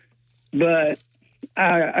 But,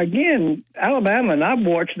 again, Alabama, and I've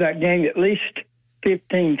watched that game at least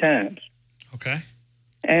 15 times. Okay.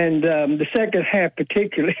 And the second half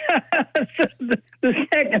particularly.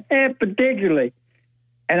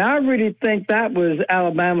 And I really think that was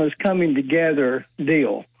Alabama's coming together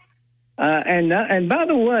deal. And by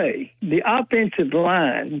the way, the offensive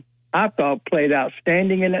line, I thought, played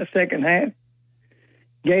outstanding in that second half.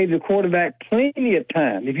 Gave the quarterback plenty of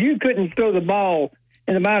time. If you couldn't throw the ball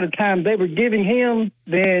in the amount of time they were giving him,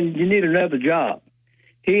 then you need another job.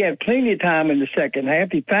 He had plenty of time in the second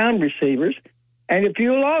half. He found receivers. And if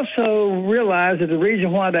you'll also realize that the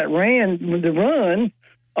reason why the run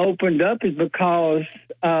opened up is because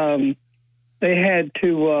they had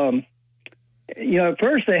to, at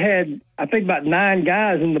first they had, I think, about 9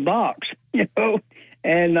 guys in the box,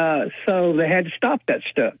 and so they had to stop that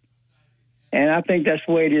stuff. And I think that's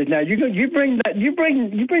the way it is now. You bring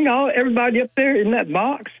everybody up there in that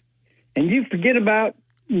box, and you forget about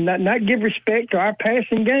not give respect to our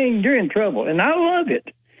passing game, you're in trouble. And I love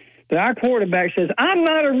it. But our quarterback says, I'm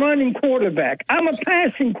not a running quarterback. I'm a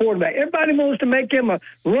passing quarterback. Everybody wants to make him a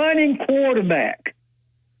running quarterback.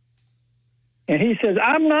 And he says,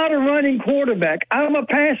 I'm not a running quarterback. I'm a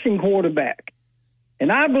passing quarterback.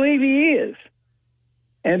 And I believe he is.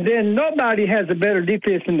 And then nobody has a better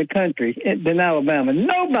defense in the country than Alabama.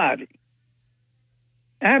 Nobody.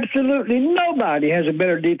 Absolutely nobody has a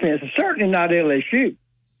better defense. Certainly not LSU.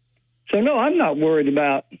 So no, I'm not worried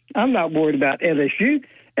about LSU.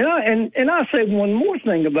 And I'll say one more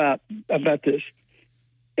thing about this.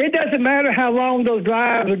 It doesn't matter how long those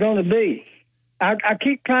drives are going to be. I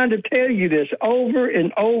keep trying to tell you this over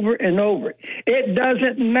and over and over. It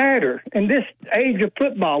doesn't matter in this age of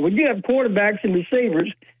football. When you have quarterbacks and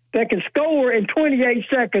receivers that can score in 28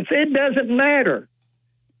 seconds, it doesn't matter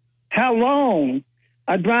how long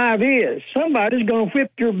a drive is. Somebody's going to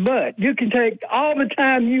whip your butt. You can take all the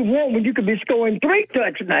time you want when you could be scoring 3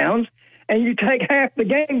 touchdowns, and you take half the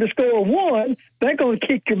game to score 1, they're going to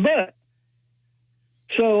kick your butt.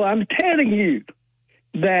 So I'm telling you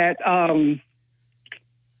that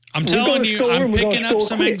I'm telling you, I'm picking up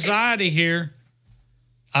some anxiety here.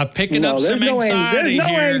 I'm picking up some anxiety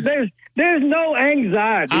here. There's no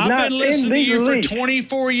anxiety. I've been listening to you for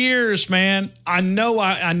 24 years, man. I know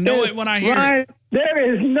it when I hear it.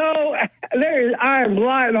 I am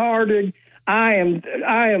lighthearted. I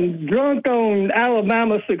am drunk on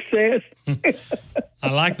Alabama success.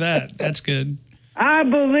 I like that. That's good. I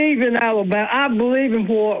believe in Alabama. I believe in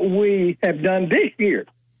what we have done this year.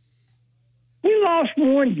 We lost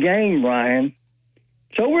one game, Ryan.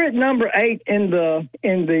 So we're at number 8 in the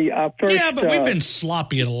first. Yeah, but we've been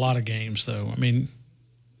sloppy at a lot of games, though. I mean,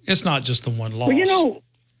 it's not just the one loss. Well,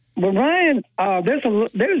 but Ryan,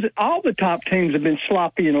 there's all the top teams have been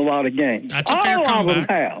sloppy in a lot of games. That's a fair comeback.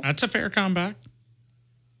 That's a fair comeback.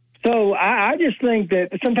 So I just think that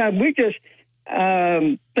sometimes we just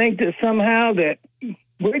think that somehow that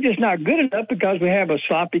we're just not good enough because we have a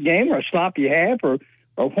sloppy game or a sloppy half or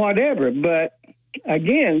whatever. But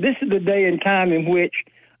again, this is the day and time in which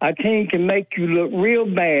a team can make you look real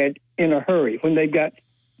bad in a hurry. When they've got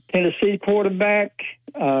Tennessee quarterback,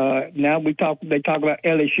 now they talk about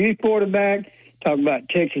LSU quarterback, talk about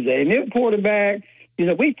Texas A&M quarterback. You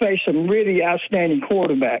know, we face some really outstanding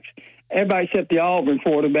quarterbacks. Everybody except the Auburn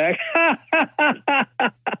quarterback.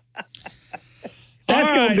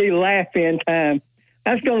 That's going to be laugh-in time.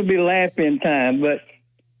 That's going to be laugh-in time. But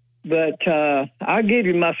I'll give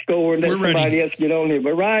you my score and let somebody else get on here.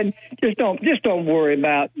 But Ryan, just don't worry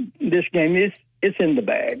about this game. It's in the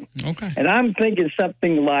bag. Okay. And I'm thinking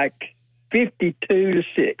something like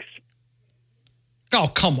 52-6. Oh,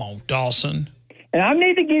 come on, Dawson. And I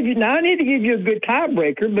need to give you a good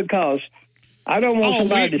tiebreaker because I don't want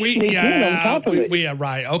somebody to sneak in on top of it. Yeah,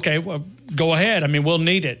 right. Okay, well, go ahead. I mean, we'll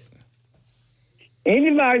need it.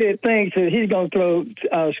 Anybody that thinks that he's going to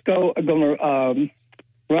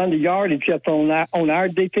run the yardage up on our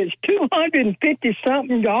defense,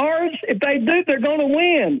 250-something yards. If they do, they're going to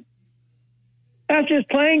win. That's just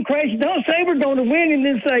plain crazy. Don't say we're going to win and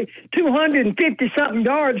then say 250-something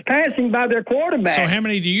yards passing by their quarterback. So how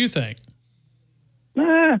many do you think?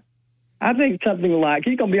 I think something like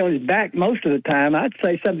he's going to be on his back most of the time. I'd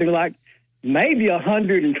say something like maybe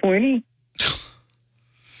 120.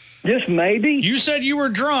 Just maybe. You said you were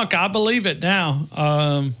drunk. I believe it now.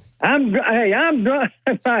 I'm drunk.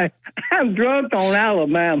 I'm drunk on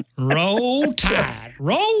Alabama. Roll Tide.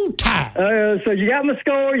 Roll Tide. So you got my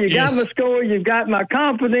score. Got my score. You've got my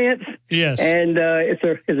confidence. Yes. And it's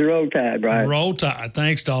a Roll Tide, right? Roll Tide.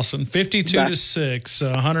 Thanks, Dawson.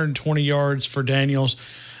 52-6, 120 yards for Daniels.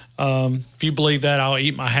 If you believe that, I'll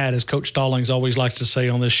eat my hat, as Coach Stallings always likes to say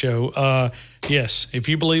on this show. Yes, if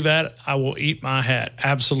you believe that, I will eat my hat.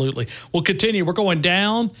 Absolutely. We'll continue. We're going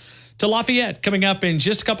down to Lafayette coming up in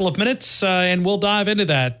just a couple of minutes, and we'll dive into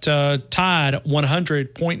that. Tide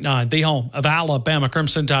 100.9, the home of Alabama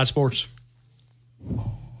Crimson Tide Sports.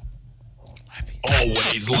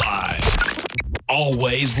 Always live.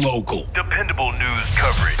 Always local. Dependable news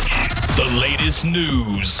coverage. The latest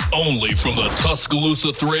news, only from the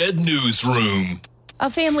Tuscaloosa Thread newsroom. A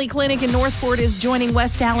family clinic in Northport is joining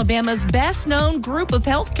West Alabama's best-known group of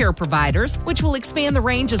healthcare providers, which will expand the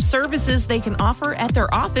range of services they can offer at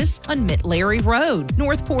their office on Mitt-Larry Road.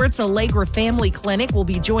 Northport's Allegra Family Clinic will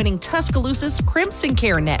be joining Tuscaloosa's Crimson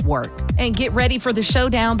Care Network. And get ready for the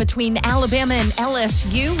showdown between Alabama and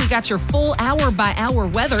LSU. We got your full hour-by-hour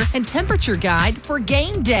weather and temperature guide for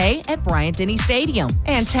game day at Bryant-Denny Stadium.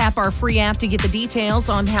 And tap our free app to get the details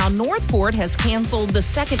on how Northport has canceled the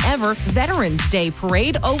second-ever Veterans Day Parade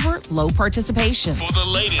over low participation. For the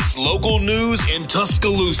latest local news in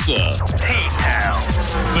Tuscaloosa, T-Town,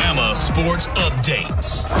 Bama Sports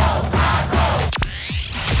Updates,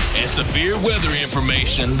 and severe weather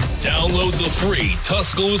information, download the free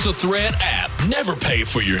Tuscaloosa Thread app. Never pay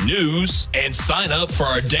for your news, and sign up for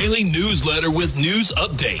our daily newsletter with news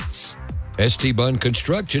updates. ST Bun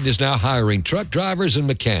Construction is now hiring truck drivers and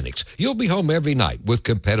mechanics. You'll be home every night with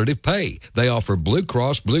competitive pay. They offer Blue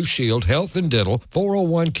Cross Blue Shield health and dental,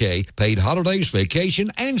 401k, paid holidays, vacation,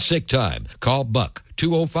 and sick time. Call Buck.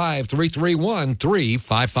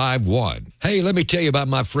 205-331-3551. Hey, let me tell you about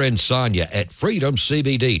my friend Sonia at Freedom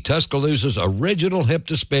CBD, Tuscaloosa's original hemp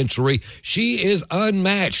dispensary. She is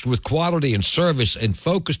unmatched with quality and service and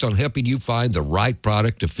focused on helping you find the right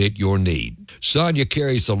product to fit your need. Sonia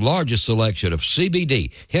carries the largest selection of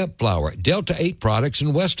CBD, hemp flower, Delta 8 products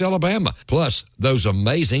in West Alabama, plus those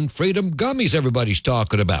amazing Freedom gummies everybody's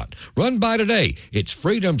talking about. Run by today. It's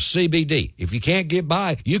Freedom CBD. If you can't get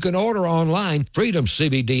by, you can order online,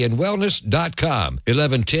 freedomcbdandwellness.com,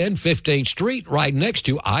 1110 15th Street, right next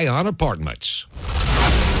to Ion Apartments.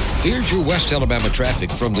 Here's your West Alabama traffic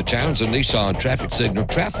from the Townsend Nissan traffic signal.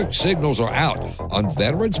 Traffic signals are out on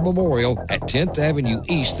Veterans Memorial at 10th Avenue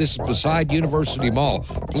East. This is beside University Mall.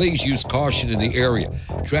 Please use caution in the area.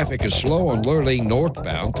 Traffic is slow on Lurleen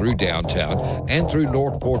northbound through downtown and through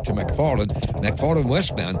Northport to McFarland. McFarland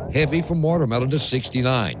westbound, heavy from Watermelon to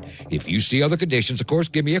 69. If you see other conditions, of course,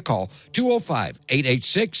 give me a call,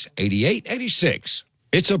 205-886-8886.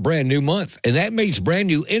 It's a brand new month, and that means brand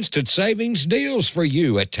new instant savings deals for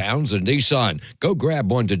you at Townsend Nissan. Go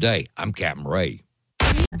grab one today. I'm Captain Ray.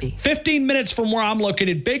 15 minutes from where I'm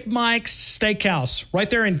located, Big Mike's Steakhouse, right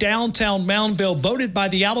there in downtown Moundville, voted by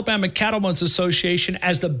the Alabama Cattlemen's Association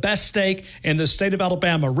as the best steak in the state of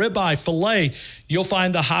Alabama. Ribeye, filet, you'll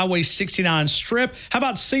find the Highway 69 strip. How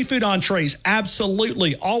about seafood entrees?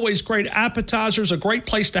 Absolutely. Always great appetizers, a great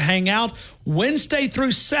place to hang out. Wednesday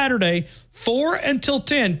through Saturday, 4 until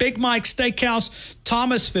 10, Big Mike's Steakhouse,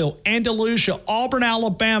 Thomasville, Andalusia, Auburn,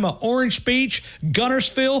 Alabama, Orange Beach,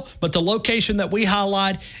 Gunnersville, but the location that we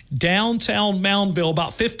highlight, downtown Moundville,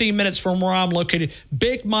 about 15 minutes from where I'm located,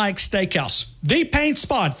 Big Mike's Steakhouse. The Paint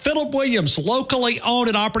Spot, Philip Williams, locally owned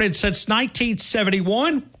and operated since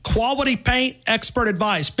 1971. Quality paint, expert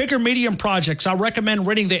advice. Bigger medium projects, I recommend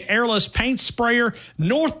renting the airless paint sprayer.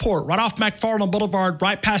 Northport, right off McFarland Boulevard,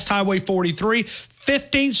 right past Highway 43.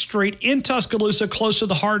 15th Street in Tuscaloosa, close to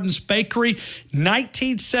the Hardin's Bakery.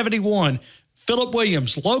 1971. Philip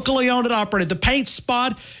Williams, locally owned and operated. The Paint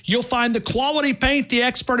Spot, you'll find the quality paint, the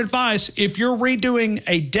expert advice. If you're redoing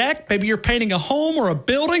a deck, maybe you're painting a home or a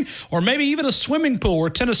building, or maybe even a swimming pool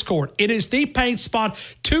or tennis court, it is the Paint Spot.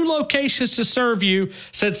 2 locations to serve you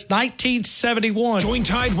since 1971. Join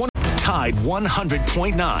Tide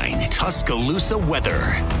 100.9 Tuscaloosa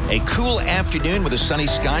weather. A cool afternoon with a sunny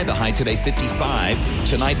sky. The high today 55.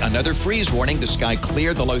 Tonight, another freeze warning. The sky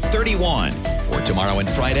clear, the low 31. For tomorrow and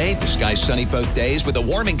Friday, the sky sunny both days with a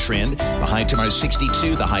warming trend. The high tomorrow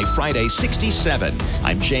 62, the high Friday 67.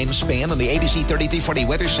 I'm James Spann on the ABC 3340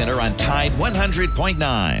 Weather Center on Tide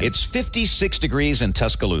 100.9. It's 56 degrees in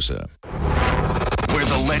Tuscaloosa. Where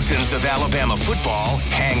the legends of Alabama football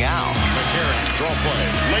hang out. McCarron, draw play.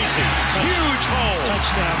 Lacey, huge hole.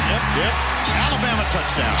 Touchdown. Yep. Alabama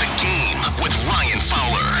touchdown. The Game with Ryan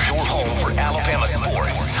Fowler. Your home for Alabama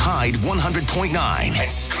sports. Tide 100.9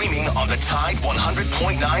 and streaming on the Tide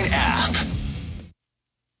 100.9 app.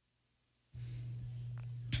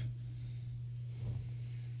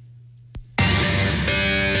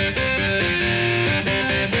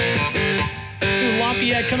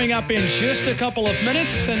 Lafayette coming up in just a couple of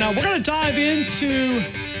minutes, and we're going to dive into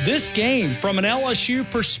this game from an LSU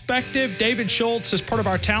perspective. David Schultz is part of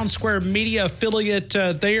our Town Square Media affiliate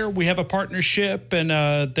there. We have a partnership, and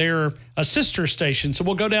they're a sister station, so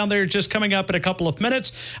we'll go down there just coming up in a couple of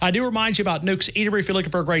minutes. I do remind you about Nuke's Eatery if you're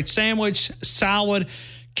looking for a great sandwich, salad,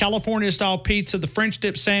 California-style pizza. The French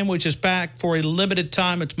dip sandwich is back for a limited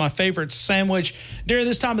time. It's my favorite sandwich during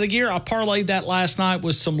this time of the year. I parlayed that last night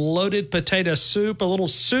with some loaded potato soup. A little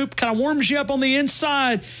soup kind of warms you up on the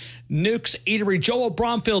inside. Nuke's Eatery, Joel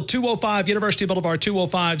Bromfield, 205 University Boulevard,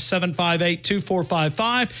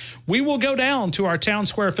 205-758-2455. We will go down to our Town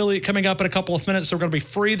Square affiliate coming up in a couple of minutes. So we're going to be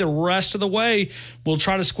free the rest of the way. We'll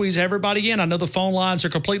try to squeeze everybody in. I know the phone lines are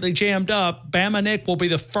completely jammed up. Bama Nick will be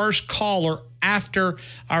the first caller after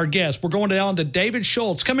our guest. We're going down to David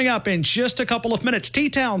Schultz coming up in just a couple of minutes.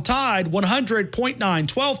 T-Town Tide 100.9,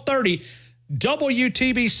 1230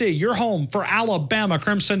 WTBC, your home for Alabama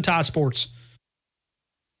Crimson Tide Sports.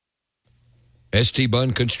 ST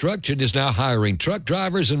Bun Construction is now hiring truck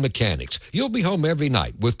drivers and mechanics. You'll be home every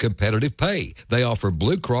night with competitive pay. They offer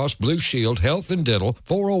Blue Cross Blue Shield health and dental,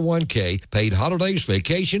 401k, paid holidays,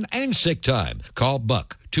 vacation, and sick time. Call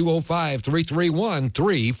Buck.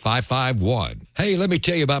 205-331-3551. Hey, let me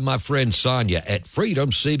tell you about my friend Sonia at Freedom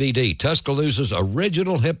CBD, Tuscaloosa's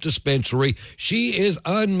original hip dispensary. She is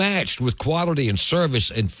unmatched with quality and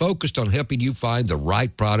service and focused on helping you find the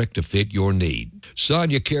right product to fit your need.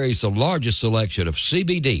 Sonia carries the largest selection of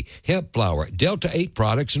CBD, hemp flower, Delta 8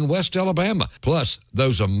 products in West Alabama, plus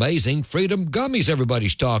those amazing Freedom gummies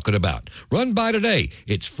everybody's talking about. Run by today.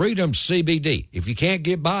 It's Freedom CBD. If you can't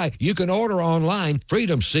get by, you can order online,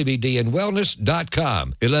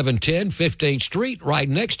 freedomcbdandwellness.com, 1110 15th Street, right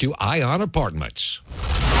next to Ion Apartments.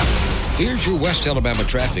 Here's your West Alabama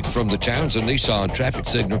traffic from the Townsend Nissan traffic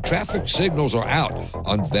signal. Traffic signals are out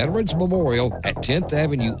on Veterans Memorial at 10th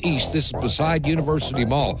Avenue East. This is beside University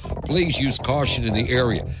Mall. Please use caution in the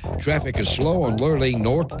area. Traffic is slow on Lurleen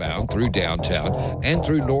northbound through downtown and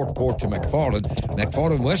through Northport to McFarland.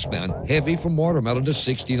 McFarland westbound, heavy from Watermelon to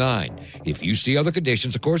 69. If you see other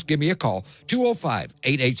conditions, of course, give me a call,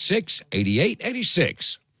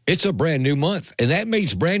 205-886-8886. It's a brand new month, and that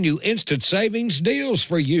means brand new instant savings deals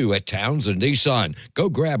for you at Townsend Nissan. Go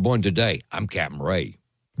grab one today. I'm Captain Ray.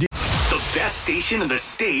 The best station in the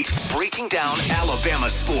state, breaking down Alabama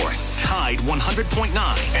sports. Tide 100.9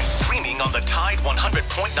 and streaming on the Tide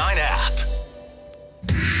 100.9 app.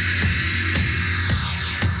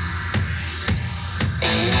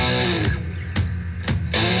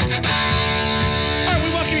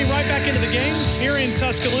 Right back into the game here in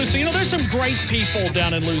Tuscaloosa. You know, there's some great people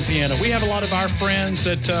down in Louisiana. We have a lot of our friends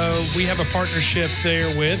that we have a partnership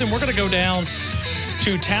there with, and we're going to go down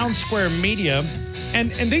to Town Square Media.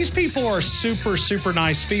 And these people are super, super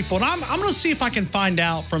nice people. And I'm going to see if I can find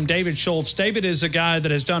out from David Schultz. David is a guy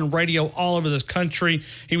that has done radio all over this country.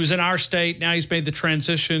 He was in our state. Now he's made the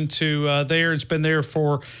transition to there. It's been there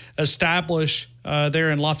for established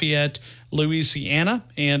there in Lafayette, Louisiana,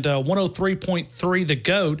 and 103.3 The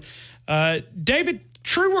GOAT. David,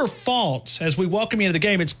 true or false, as we welcome you to the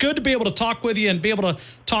game, it's good to be able to talk with you and be able to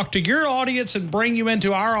talk to your audience and bring you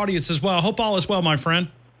into our audience as well. I hope all is well, my friend.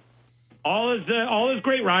 All is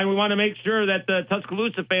great, Ryan. We want to make sure that the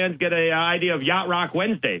Tuscaloosa fans get an idea of Yacht Rock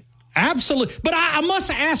Wednesday. Absolutely. But I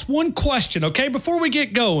must ask one question, okay, before we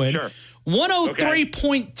get going. Sure.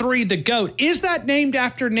 103.3 The GOAT. Is that named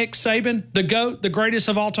after Nick Saban, the GOAT, the greatest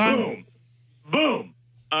of all time? Boom.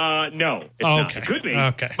 No, it's not. It could be,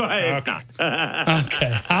 but it's not.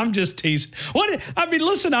 Okay, I'm just teasing.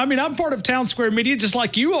 Listen, I'm part of Town Square Media just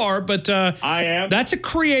like you are, but I am. That's a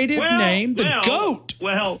creative name, the GOAT.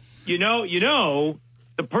 Well, you know, one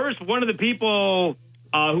of the people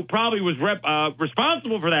who probably was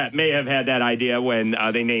responsible for that may have had that idea when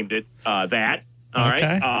they named it that. All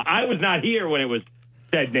right. I was not here when it was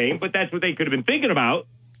said name, but that's what they could have been thinking about.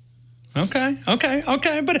 Okay. But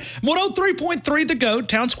 103.3 The GOAT,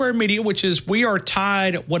 Town Square Media, which is we are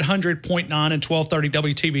Tide 100.9 and 1230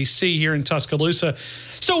 WTBC here in Tuscaloosa.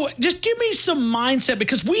 So just give me some mindset,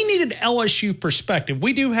 because we needed LSU perspective.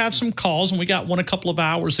 We do have some calls, and we got one a couple of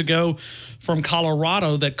hours ago from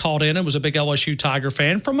Colorado that called in and was a big LSU Tiger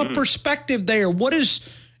fan. From a perspective there, what is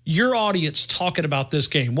your audience talking about this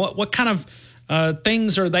game? What kind of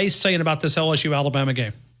things are they saying about this LSU-Alabama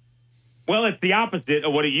game? Well, it's the opposite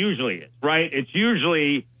of what it usually is, right? It's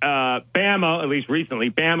usually Bama, at least recently,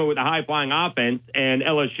 Bama with a high-flying offense and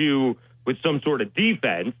LSU with some sort of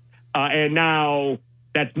defense. And now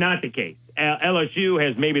that's not the case. LSU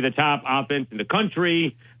has maybe the top offense in the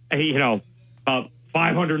country, about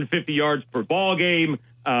 550 yards per ball game.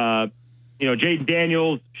 Jaden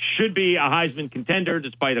Daniels should be a Heisman contender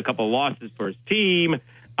despite a couple of losses for his team.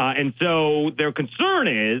 And so their concern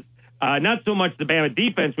is not so much the Bama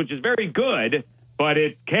defense, which is very good, but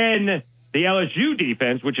the LSU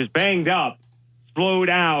defense, which is banged up, slow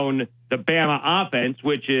down the Bama offense,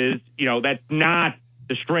 which is, that's not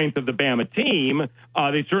the strength of the Bama team.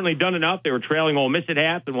 They've certainly done enough. They were trailing Ole Miss at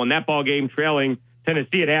half and won that ball game, trailing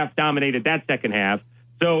Tennessee at half, dominated that second half.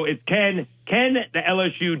 So it's can the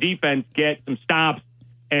LSU defense get some stops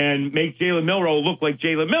and make Jalen Milroe look like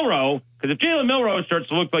Jalen Milroe? Because if Jalen Milroe starts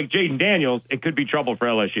to look like Jaden Daniels, it could be trouble for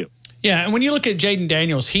LSU. Yeah, and when you look at Jaden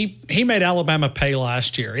Daniels, he made Alabama pay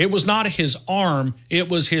last year. It was not his arm, it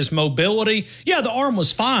was his mobility. Yeah, the arm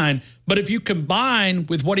was fine, but if you combine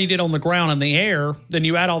with what he did on the ground and the air, then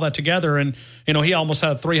you add all that together, and he almost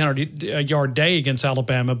had a 300-yard day against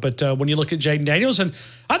Alabama. But when you look at Jaden Daniels, and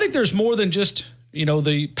I think there's more than just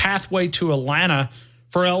the pathway to Atlanta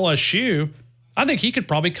for LSU. I think he could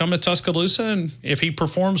probably come to Tuscaloosa, and if he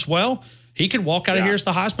performs well, he could walk out of here as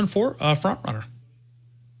the Heisman front runner.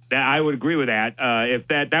 I would agree with that. If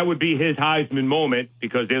that would be his Heisman moment,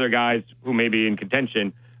 because the other guys who may be in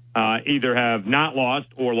contention either have not lost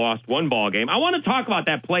or lost one ball game. I want to talk about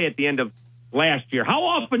that play at the end of last year. How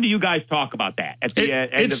often do you guys talk about that at the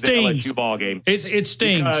end of the LSU ball game? It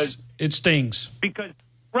stings. It stings. Because,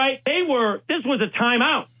 right, this was a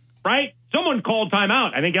timeout, right? Someone called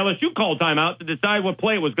timeout. I think LSU called timeout to decide what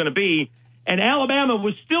play it was going to be. And Alabama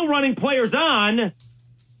was still running players on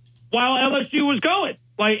while LSU was going.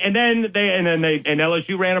 And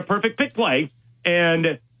LSU ran a perfect pick play,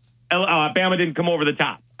 and Bama didn't come over the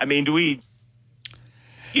top. I mean,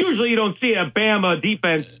 usually you don't see a Bama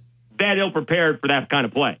defense that ill-prepared for that kind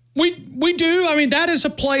of play. We do. I mean, that is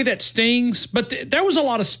a play that stings, but there was a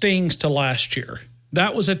lot of stings to last year.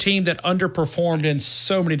 That was a team that underperformed in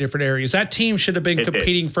so many different areas. That team should have been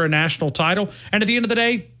competing for a national title, and at the end of the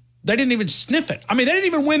day, they didn't even sniff it. I mean, they didn't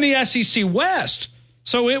even win the SEC West,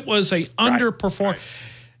 so it was a underperform. Right.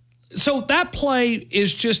 So that play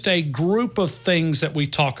is just a group of things that we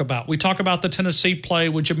talk about. We talk about the Tennessee play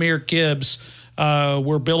with Jahmyr Gibbs,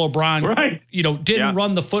 where Bill O'Brien, didn't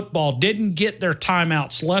run the football, didn't get their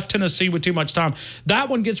timeouts, left Tennessee with too much time. That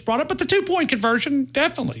one gets brought up, but the 2-point conversion,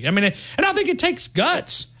 definitely. I mean, and I think it takes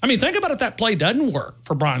guts. I mean, think about if that play doesn't work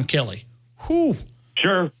for Brian Kelly. Whew.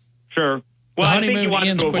 Sure. Well, I think he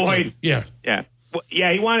wanted to avoid. Yeah.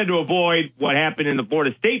 He wanted to avoid what happened in the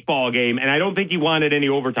Florida State ball game, and I don't think he wanted any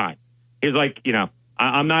overtime. He's like,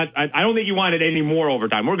 I don't think he wanted any more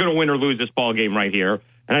overtime. We're going to win or lose this ball game right here,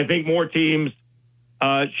 and I think more teams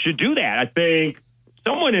should do that. I think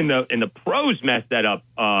someone in the pros messed that up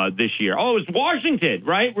this year. Oh, it was Washington,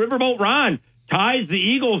 right? Riverboat Ron ties the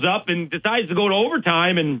Eagles up and decides to go to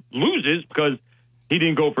overtime and loses because he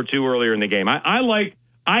didn't go for 2 earlier in the game. I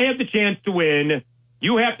have the chance to win.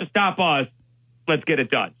 You have to stop us. Let's get it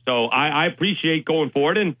done. So I appreciate going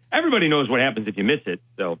forward, and everybody knows what happens if you miss it.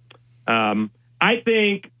 So I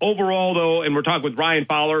think overall, though, and we're talking with Ryan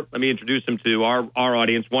Fowler. Let me introduce him to our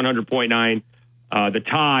audience, 100.9, the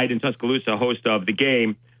Tide in Tuscaloosa, host of the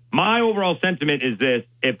game. My overall sentiment is this.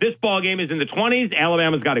 If this ball game is in the 20s,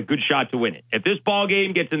 Alabama's got a good shot to win it. If this ball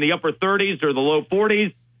game gets in the upper 30s or the low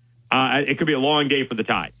 40s, it could be a long day for the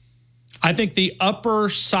Tide. I think the upper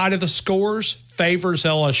side of the scores favors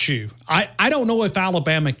LSU. I don't know if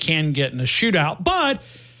Alabama can get in a shootout, but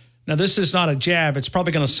now this is not a jab. It's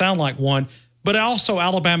probably going to sound like one, but also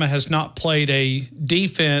Alabama has not played a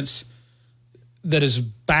defense that is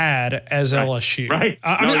bad as LSU. Right.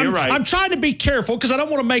 You're right. I'm trying to be careful because I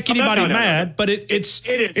don't want to make anybody mad, but it's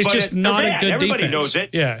just not a good Everybody defense. knows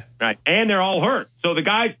it. Yeah. Right. And they're all hurt. So the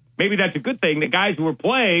guys, maybe that's a good thing. The guys who are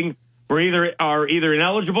playing are either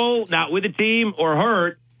ineligible, not with the team, or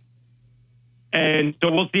hurt. And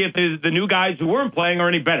so we'll see if the new guys who weren't playing are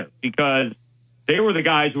any better because they were the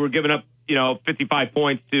guys who were giving up, 55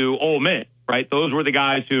 points to Ole Miss, right? Those were the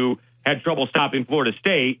guys who had trouble stopping Florida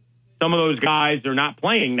State. Some of those guys are not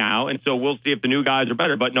playing now, and so we'll see if the new guys are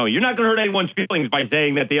better. But no, you're not going to hurt anyone's feelings by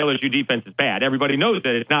saying that the LSU defense is bad. Everybody knows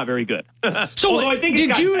that it's not very good. So I think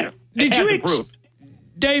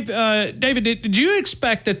David, did you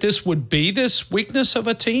expect that this would be this weakness of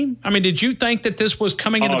a team? I mean, did you think that this was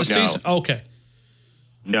coming into the season? Okay.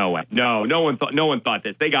 No way. No one thought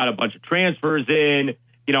this. They got a bunch of transfers in.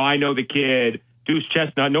 I know the kid, Deuce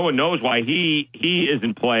Chestnut. No one knows why he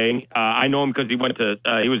isn't playing. I know him because he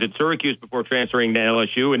was at Syracuse before transferring to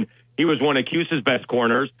LSU, and he was one of Cuse's best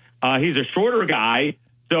corners. He's a shorter guy.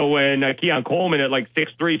 So when Keon Coleman at like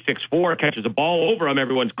 6'3", 6'4", catches a ball over him,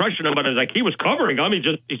 everyone's crushing him. But it's like he was covering him.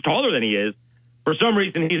 He's taller than he is. For some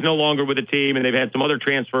reason, he's no longer with the team, and they've had some other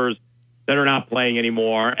transfers that are not playing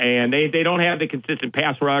anymore. And they don't have the consistent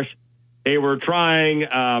pass rush. They were trying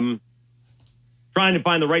to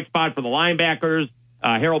find the right spot for the linebackers.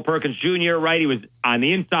 Harold Perkins Jr., right? He was on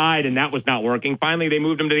the inside, and that was not working. Finally, they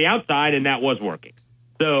moved him to the outside, and that was working.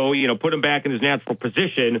 So, put him back in his natural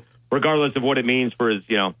position, regardless of what it means for his,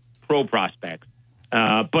 pro prospects.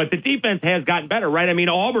 But the defense has gotten better, right? I mean,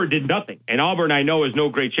 Auburn did nothing. And Auburn, I know, is no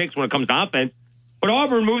great shakes when it comes to offense. But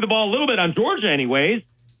Auburn moved the ball a little bit on Georgia anyways,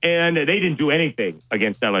 and they didn't do anything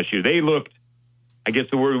against LSU. They looked, I guess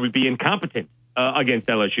the word would be incompetent against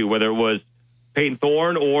LSU, whether it was Peyton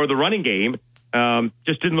Thorne or the running game.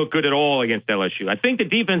 Just didn't look good at all against LSU. I think the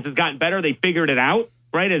defense has gotten better. They figured it out,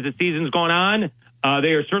 right, as the season's gone on.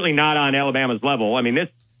 They are certainly not on Alabama's level. I mean,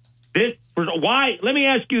 why? Let me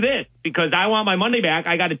ask you this, because I want my money back.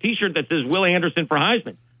 I got a T-shirt that says Will Anderson for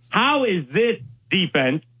Heisman. How is this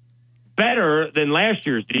defense better than last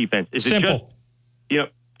year's defense? Is Simple.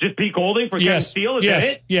 It just Pete Golding for Kevin Steele? Is that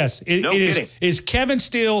it? Yes. It is Kevin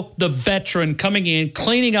Steele, the veteran, coming in,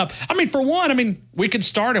 cleaning up. I mean, for one, we could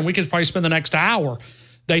start and we could probably spend the next hour.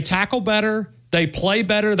 They tackle better. They play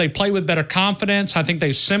better. They play with better confidence. I think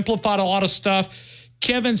they simplified a lot of stuff.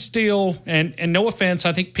 Kevin Steele, and no offense,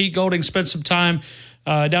 I think Pete Golding spent some time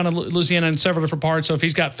down in Louisiana in several different parts. So if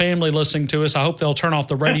he's got family listening to us, I hope they'll turn off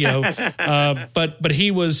the radio. But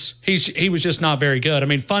he was just not very good. I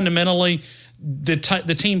mean, fundamentally,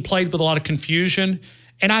 the team played with a lot of confusion.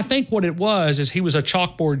 And I think what it was is he was a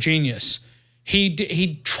chalkboard genius.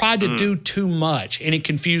 He tried to do too much, and it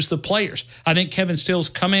confused the players. I think Kevin Steele's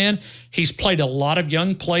come in. He's played a lot of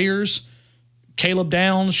young players. Caleb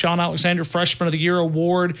Downs, Sean Alexander, Freshman of the Year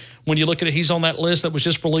award. When you look at it, he's on that list that was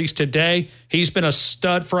just released today. He's been a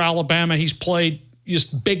stud for Alabama. He's played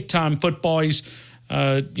just big-time football. He's,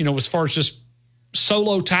 as far as just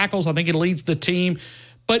solo tackles, I think he leads the team.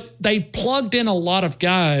 But they plugged in a lot of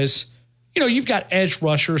guys. You've got edge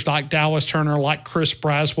rushers like Dallas Turner, like Chris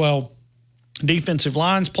Braswell. Defensive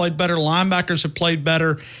lines played better. Linebackers have played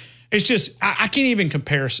better. It's just, I can't even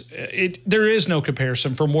compare. There is no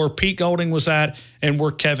comparison from where Pete Golding was at and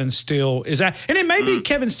where Kevin Steele is at. And it may be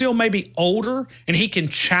Kevin Steele may be older and he can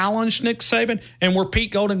challenge Nick Saban. And where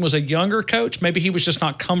Pete Golding was a younger coach, maybe he was just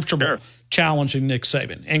not comfortable challenging Nick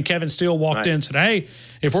Saban. And Kevin Steele walked in and said, hey,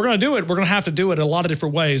 if we're going to do it, we're going to have to do it a lot of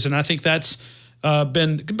different ways. And I think that's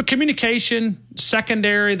been communication,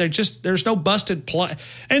 secondary. There's no busted play,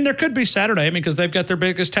 and there could be Saturday. Because they've got their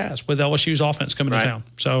biggest task with LSU's offense coming to town.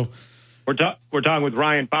 So we're talking with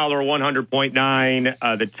Ryan Fowler,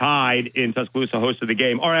 100.9, the Tide in Tuscaloosa, host of the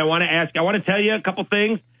game. All right, I want to tell you a couple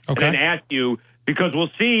things, and then ask you, because we'll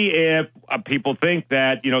see if people think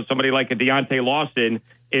that somebody like a Deontay Lawson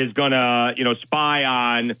is going to spy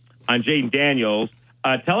on Jaden Daniels.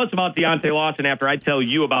 Tell us about Deontay Lawson after I tell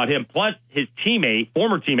you about him, plus his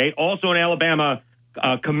former teammate, also an Alabama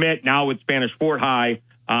commit now with Spanish Fort High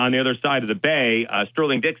on the other side of the bay,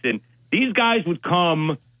 Sterling Dixon. These guys would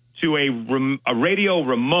come to a radio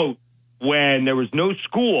remote when there was no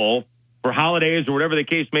school for holidays or whatever the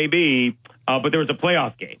case may be, but there was a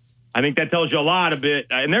playoff game. I think that tells you a lot of it.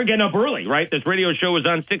 And they're getting up early, right? This radio show was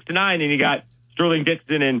on 6 to 9, and you got Sterling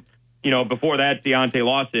Dixon and, before that, Deontay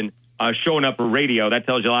Lawson showing up for radio. That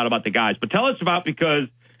tells you a lot about the guys. But tell us about, because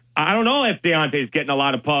I don't know if Deontay's getting a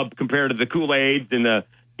lot of pub compared to the Kool-Aids and the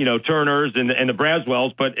Turners and the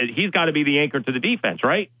Braswells, but he's got to be the anchor to the defense,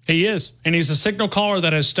 right? He is, and he's a signal caller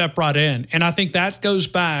that has stepped right in. And I think that goes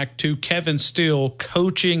back to Kevin Steele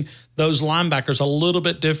coaching those linebackers a little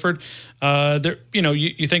bit different.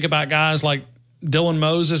 You think about guys like Dylan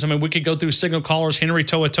Moses. I mean, we could go through signal callers, Henry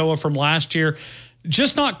To'oTo'o from last year,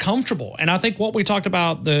 just not comfortable. And I think what we talked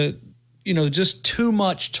about, just too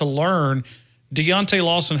much to learn. Deontay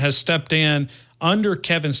Lawson has stepped in under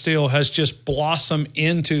Kevin Steele, has just blossomed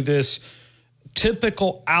into this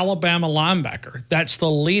typical Alabama linebacker. That's the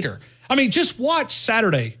leader. I mean, just watch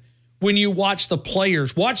Saturday when you watch the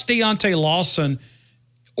players. Watch Deontay Lawson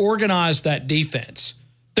organize that defense.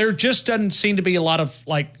 There just doesn't seem to be a lot of,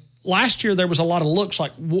 last year there was a lot of looks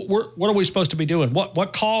like, what are we supposed to be doing?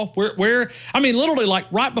 What call? Where? I mean, literally,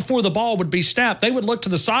 right before the ball would be snapped, they would look to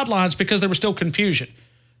the sidelines because there was still confusion.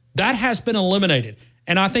 That has been eliminated.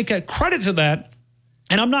 And I think a credit to that,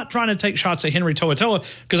 and I'm not trying to take shots at Henry To'oTo'o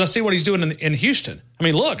because I see what he's doing in Houston. I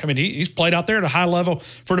mean, look, he's played out there at a high level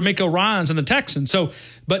for D'Amico Ryans and the Texans.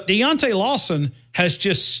 But Deontay Lawson has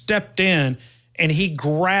just stepped in and he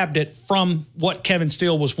grabbed it from what Kevin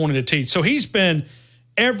Steele was wanting to teach. So he's been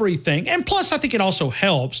everything. And plus, I think it also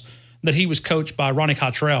helps that he was coached by Ronnie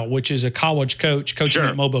Cottrell, which is a college coach coaching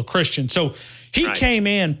at Mobile Christian. So he came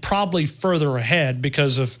in probably further ahead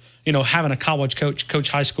because of, having a college coach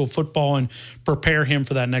high school football and prepare him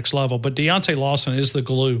for that next level. But Deontay Lawson is the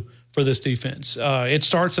glue for this defense. It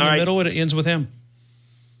starts in the middle and it ends with him.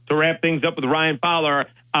 To wrap things up with Ryan Fowler,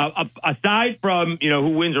 aside from, who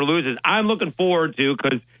wins or loses, I'm looking forward to,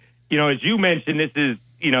 because, as you mentioned, this is,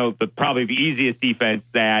 probably the easiest defense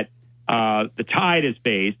that the Tide has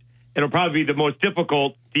faced. It'll probably be the most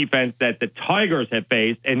difficult defense that the Tigers have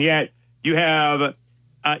faced. And yet you have,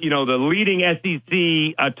 the leading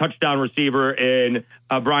SEC touchdown receiver in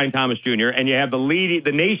Brian Thomas Jr., and you have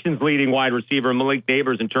the nation's leading wide receiver, Malik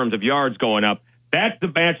Neighbors, in terms of yards going up. That's the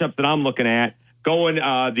matchups that I'm looking at.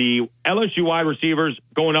 The LSU wide receivers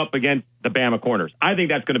going up against the Bama corners. I think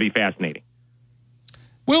that's going to be fascinating.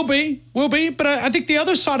 Will be. But I think the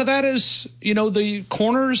other side of that is, the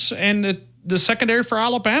corners and the secondary for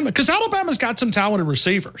Alabama, because Alabama's got some talented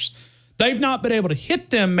receivers. They've not been able to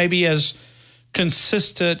hit them maybe as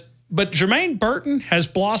consistent, but Jermaine Burton has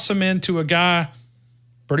blossomed into a guy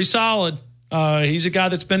pretty solid. He's a guy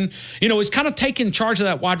that's been, he's kind of taken charge of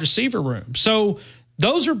that wide receiver room. So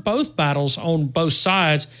those are both battles on both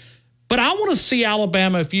sides. But I want to see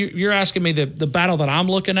Alabama, if you're asking me the battle that I'm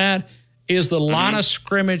looking at, is the line of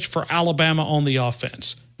scrimmage for Alabama on the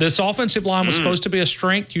offense. This offensive line was supposed to be a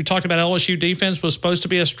strength. You talked about LSU defense was supposed to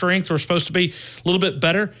be a strength or supposed to be a little bit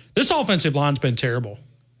better. This offensive line's been terrible.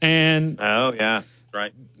 And oh, yeah,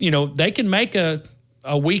 right. They can make a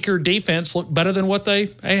weaker defense look better than what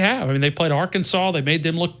they have. I mean, they played Arkansas. They made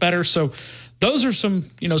them look better. So those are some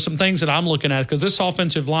things that I'm looking at because this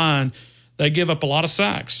offensive line, they give up a lot of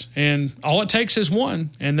sacks. And all it takes is one,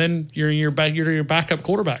 and then you're your backup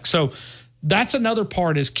quarterback. So that's another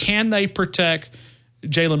part is can they protect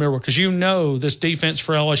Jalen Milroe? Because this defense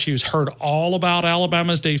for LSU has heard all about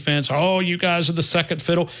Alabama's defense. Oh, you guys are the second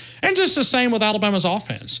fiddle. And just the same with Alabama's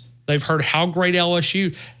offense. They've heard how great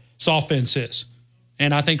LSU's offense is.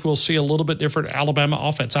 And I think we'll see a little bit different Alabama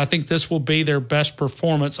offense. I think this will be their best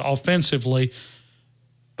performance offensively.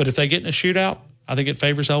 But if they get in a shootout, I think it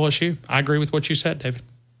favors LSU. I agree with what you said, David.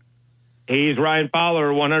 He's Ryan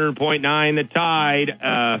Fowler, 100.9 The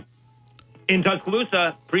Tide. In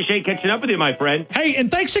Tuscaloosa. Appreciate catching up with you, my friend. Hey,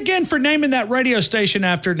 and thanks again for naming that radio station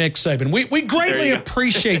after Nick Saban. We greatly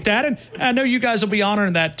appreciate that. And I know you guys will be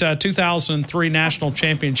honoring that 2003 national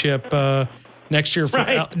championship next year.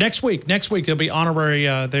 Next week. There'll be honorary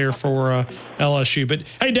there for LSU. But,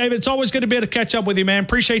 hey, David, it's always good to be able to catch up with you, man.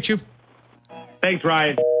 Appreciate you. Thanks,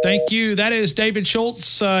 Ryan. Thank you. That is David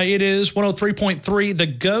Schultz. It is 103.3 The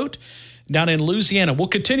GOAT. Down in Louisiana. We'll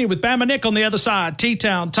continue with Bama Nick on the other side.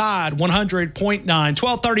 T-Town Tide 100.9.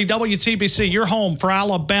 1230 WTBC, your home for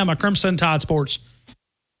Alabama Crimson Tide Sports.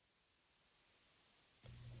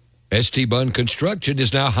 ST Bun Construction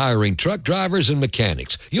is now hiring truck drivers and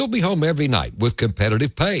mechanics. You'll be home every night with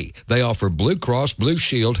competitive pay. They offer Blue Cross Blue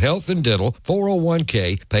Shield health and dental,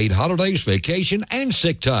 401k, paid holidays, vacation, and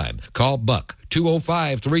sick time. Call Buck.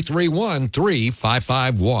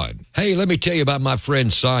 205-331-3551. Hey, let me tell you about my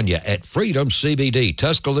friend Sonia at Freedom CBD,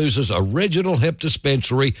 Tuscaloosa's original hemp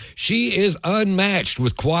dispensary. She is unmatched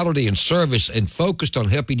with quality and service and focused on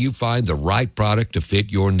helping you find the right product to fit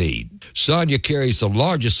your need. Sonia carries the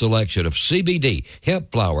largest selection of CBD,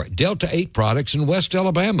 hemp flower, Delta 8 products in West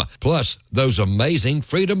Alabama, plus those amazing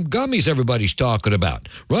Freedom gummies everybody's talking about.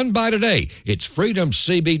 Run by today. It's Freedom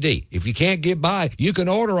CBD. If you can't get by, you can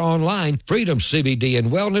order online,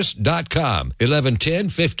 freedomcbdandwellness.com, 1110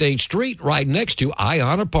 15th Street, right next to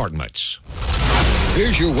Ion Apartments.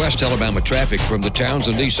 Here's your West Alabama traffic from the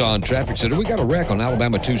Townsend Nissan Traffic Center. We got a wreck on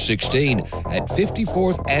Alabama 216 at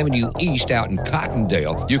 54th Avenue East out in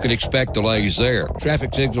Cottondale. You can expect delays there.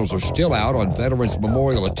 Traffic signals are still out on Veterans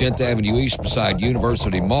Memorial at 10th Avenue East beside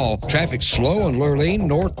University Mall. Traffic slow on Lurleen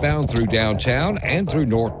northbound through downtown and through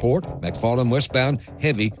Northport. McFarland westbound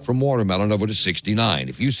heavy from Watermelon over to 69.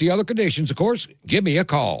 If you see other conditions, of course, give me a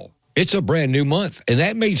call. It's a brand new month, and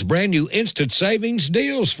that means brand new instant savings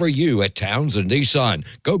deals for you at Townsend Nissan.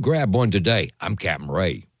 Go grab one today. I'm Captain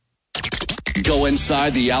Ray. Go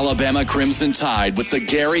inside the Alabama Crimson Tide with the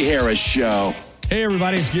Gary Harris Show. Hey,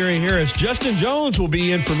 everybody, it's Gary Harris. Justin Jones will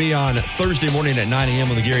be in for me on Thursday morning at 9 a.m.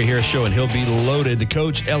 on the Gary Harris Show, and he'll be loaded. The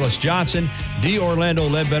coach, Ellis Johnson, D. Orlando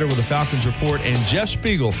Ledbetter with the Falcons Report, and Jeff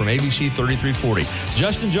Spiegel from ABC 3340.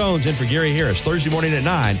 Justin Jones in for Gary Harris Thursday morning at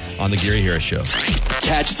 9 on the Gary Harris Show.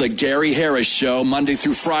 Catch the Gary Harris Show Monday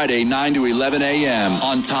through Friday, 9 to 11 a.m.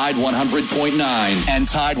 on Tide 100.9 and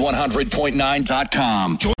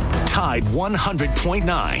Tide100.9.com. Tide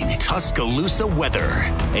 100.9 Tuscaloosa weather.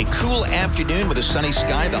 A cool afternoon with a sunny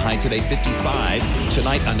sky. The high today 55.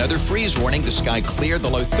 Tonight, another freeze warning. The sky clear, the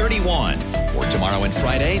low 31. For tomorrow and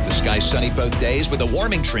Friday, the sky sunny both days with a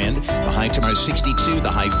warming trend. The high tomorrow 62, the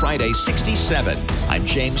high Friday 67. I'm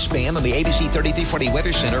James Spann on the ABC 3340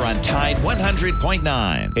 Weather Center on Tide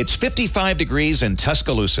 100.9. It's 55 degrees in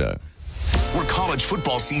Tuscaloosa. Where college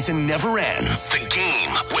football season never ends. The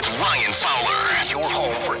Game with Ryan Fowler. Your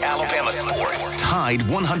home for Alabama sports. Tide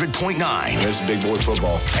 100.9. This is big boy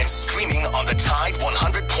football. And streaming on the Tide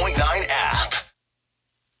 100.9 app.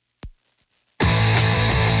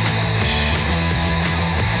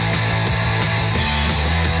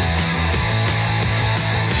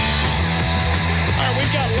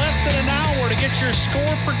 We've got less than an hour to get your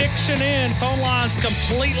score prediction in. Phone lines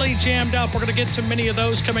completely jammed up. We're going to get to many of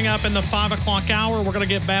those coming up in the 5 o'clock hour. We're going to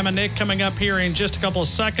get Bama Nick coming up here in just a couple of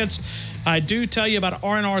seconds. I do tell you about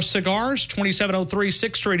R&R Cigars, 2703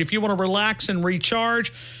 6th Street. If you want to relax and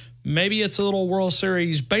recharge, maybe it's a little World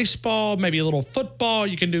Series baseball, maybe a little football.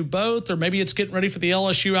 You can do both. Or maybe it's getting ready for the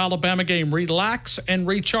LSU-Alabama game. Relax and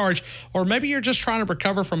recharge. Or maybe you're just trying to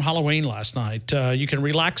recover from Halloween last night. You can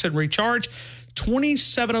relax and recharge.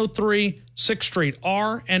 2703 6th Street,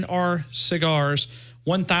 R&R Cigars.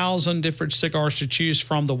 1,000 different cigars to choose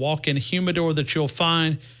from. The walk-in humidor that you'll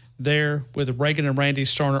find there with Reagan and Randy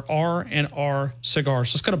Starner, R&R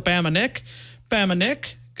Cigars. Let's go to Bama Nick. Bama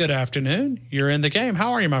Nick, Good afternoon. You're in the game.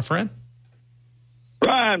 How are you, my friend?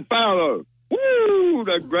 Ryan Fowler. Woo!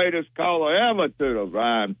 The greatest caller ever to the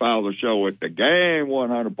Ryan Fowler Show at the game,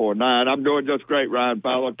 100.9. I'm doing just great, Ryan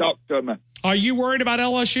Fowler. Talk to me. Are you worried about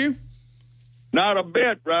LSU? Not a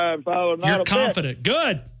bit, Ryan Fowler. Not You're a confident. bit.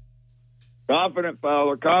 Good. Confident,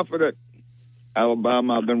 Fowler. Confident.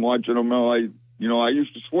 Alabama, I've been watching them. I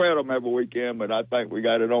used to sweat them every weekend, but I think we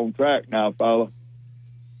got it on track now, Fowler.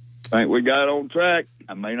 I think we got it on track.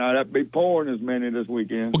 I may not have to be pouring as many this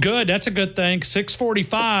weekend. Well, good. That's a good thing.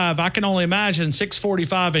 6:45. I can only imagine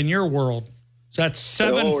 6:45 in your world. So that's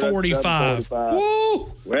 7:45. 7:45.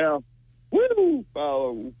 Woo! Well, woo,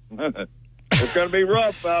 Fowler. It's going to be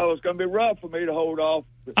rough, Fowler. It's going to be rough for me to hold off.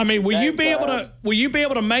 I mean, will you be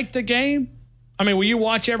able to make the game? I mean, will you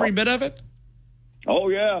watch every bit of it? Oh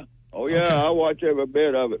yeah. Okay. I watch every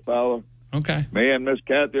bit of it, Fowler. Okay. Me and Miss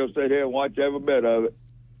Kathy will sit here and watch every bit of it.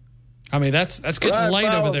 I mean, that's getting right, late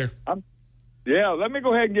Fowler, over there. Let me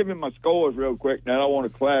go ahead and give you my scores real quick. Now, I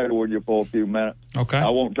want to clatter with you for a few minutes. Okay. I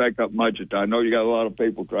won't take up much of time. I know you got a lot of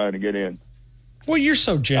people trying to get in. Well, you're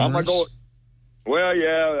so generous. Well,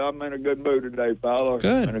 yeah, I'm in a good mood today, Fowler.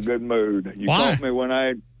 Good. I'm in a good mood. You Why? caught me when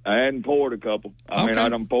I hadn't poured a couple. I mean, I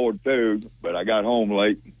done poured 2, but I got home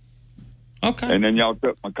late. Okay. And then y'all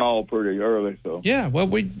took my call pretty early, so. Yeah,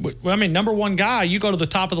 well, I mean, number one guy, you go to the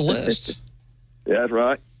top of the list. Yeah, that's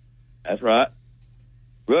right. That's right.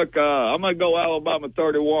 Look, I'm going to go Alabama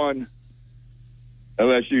 31,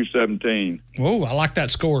 LSU 17. Whoa, I like that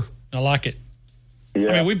score. I like it. Yeah,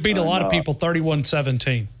 I mean, we've beat a lot of people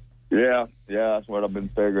 31-17. Yeah, that's what I've been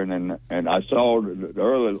figuring. And I saw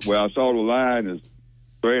I saw the line is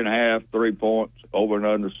 3.5, 3 points, over and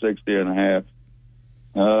under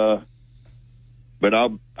 60.5. But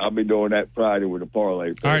I'll be doing that Friday with a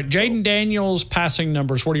parlay. All right, Jaden Daniels passing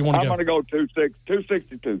numbers. Where do you want to go? I'm going to go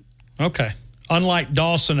 262. Okay. Unlike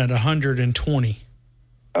Dawson at 120.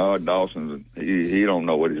 Dawson, he don't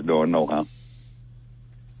know what he's doing, no how.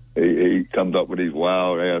 He comes up with these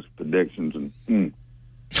wild ass predictions, and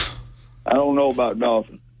I don't know about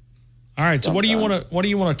Dawson. All right, so what do you want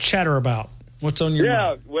to chatter about? What's on your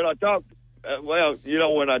mind? When I talk,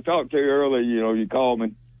 when I talked to you earlier, you called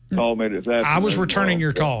me this afternoon. I was returning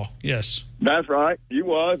your call. Yes, that's right. You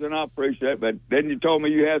was, and I appreciate it. But then you told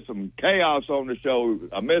me you had some chaos on the show.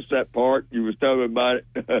 I missed that part. You was telling me about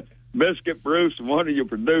it. Biscuit Bruce, one of your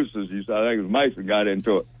producers, I think it was Mason, got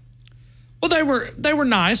into it. Well, they were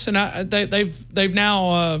nice, and they've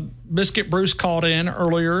now Biscuit Bruce called in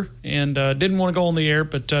earlier and didn't want to go on the air,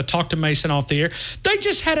 but talked to Mason off the air. They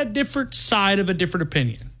just had a different side of a different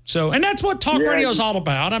opinion. So, and that's what talk radio is all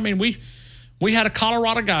about. I mean, we had a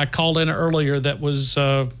Colorado guy called in earlier that was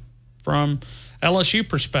from LSU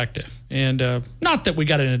perspective, and not that we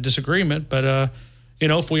got in a disagreement, but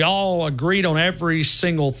if we all agreed on every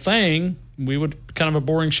single thing, we would kind of a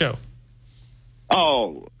boring show.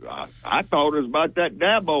 Oh, I thought it was about that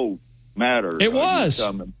Dabo matter. It was.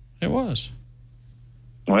 It was.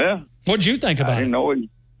 Well, what'd you think about it? I didn't know it.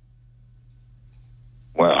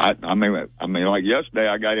 Well, I mean, like yesterday,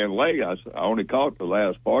 I got in late. I only caught the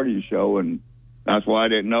last part of your show, and that's why I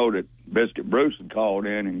didn't know that Biscuit Bruce had called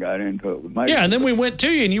in and got into it with me. Yeah, and then we went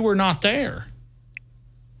to you, and you were not there.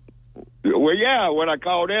 Well, yeah, when I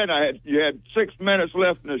called in, you had 6 minutes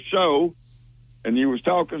left in the show. And you was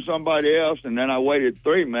talking to somebody else, and then I waited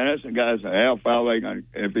 3 minutes, and guys said, "Hell, Fowler,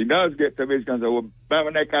 if he does get to me, he's going to say, well,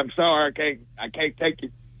 Bamanek, I'm sorry, I can't take your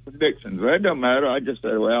predictions." Well, it doesn't matter. I just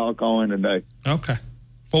said, well, I'll call in today. Okay.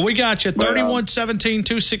 Well, we got you 31-17,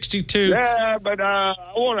 262. Yeah, but I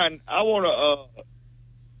want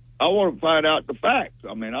to find out the facts.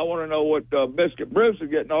 I mean, I want to know what Biscuit Bruce is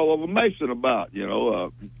getting all over Mason about.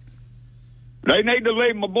 They need to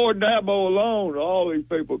leave my boy Dabo alone. All these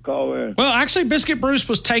people call in. Well, actually, Biscuit Bruce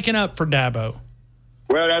was taken up for Dabo.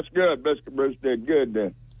 Well, that's good. Biscuit Bruce did good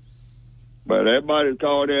then. But everybody's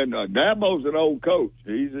called in. Dabo's an old coach.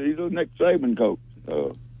 He's a Nick Saban coach.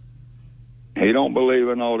 He don't believe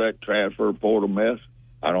in all that transfer portal mess.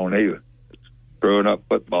 I don't either. It's screwing up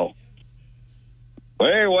football.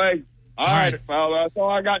 But anyway, all right, Fowler. That's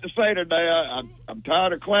all I got to say today. I'm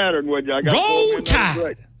tired of clattering with you. I got Roll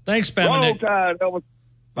Tide. Thanks, Bamanek. Roll Tide, Elvis.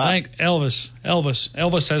 Thank Elvis.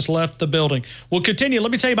 Elvis has left the building. We'll continue.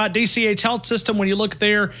 Let me tell you about DCH Health System. When you look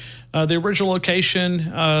there, the original location,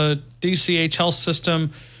 DCH Health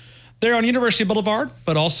System, They're on University Boulevard,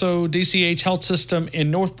 but also DCH Health System in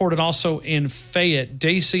Northport and also in Fayette.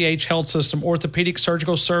 DCH Health System, orthopedic,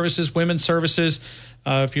 surgical services, women's services.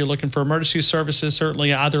 If you're looking for emergency services,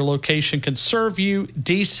 certainly either location can serve you.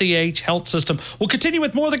 DCH Health System. We'll continue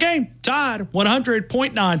with more of the game. Tide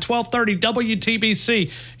 100.9, 1230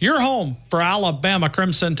 WTBC. Your home for Alabama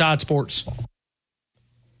Crimson Tide Sports.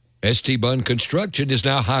 ST Bun Construction is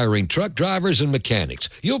now hiring truck drivers and mechanics.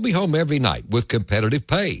 You'll be home every night with competitive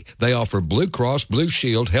pay. They offer Blue Cross Blue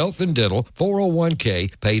Shield health and dental,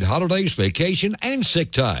 401k, paid holidays, vacation, and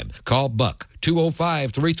sick time. Call Buck.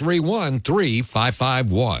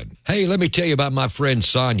 205-331-3551. Hey, let me tell you about my friend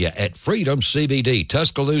Sonia at Freedom CBD,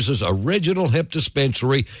 Tuscaloosa's original hip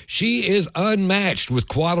dispensary. She is unmatched with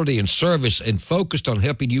quality and service and focused on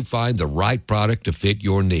helping you find the right product to fit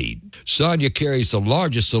your need. Sonia carries the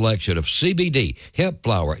largest selection of CBD, hemp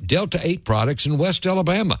flower, Delta 8 products in West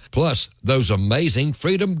Alabama, plus those amazing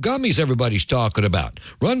Freedom gummies everybody's talking about.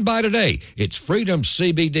 Run by today. It's Freedom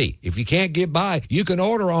CBD. If you can't get by, you can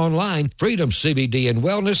order online,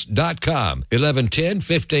 freedomcbdandwellness.com, 1110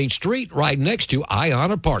 15th Street, right next to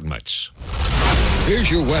Ion Apartments.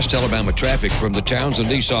 Here's your West Alabama traffic from the Townsend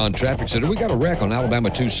Nissan Traffic Center. We got a wreck on Alabama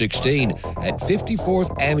 216 at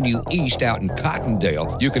 54th Avenue East out in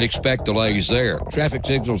Cottondale. You can expect delays there. Traffic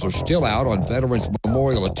signals are still out on Veterans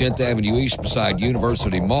Memorial at 10th Avenue East beside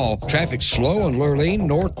University Mall. Traffic slow on Lurleen,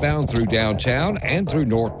 northbound through downtown and through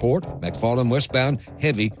Northport. McFarland westbound,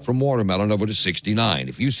 heavy from Watermelon over to 69.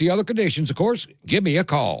 If you see other conditions, of course, give me a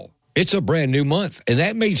call. It's a brand new month, and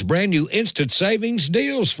that means brand new instant savings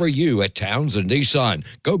deals for you at Townsend Nissan.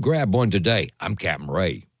 Go grab one today. I'm Captain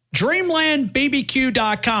Ray.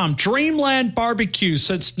 DreamlandBBQ.com. Dreamland Barbecue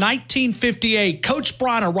since 1958. Coach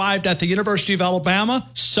Brian arrived at the University of Alabama.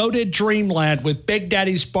 So did Dreamland with Big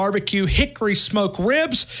Daddy's Barbecue Hickory Smoke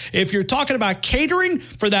Ribs. If you're talking about catering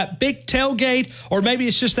for that big tailgate, or maybe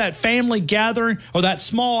it's just that family gathering or that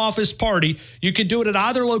small office party, you can do it at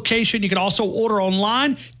either location. You can also order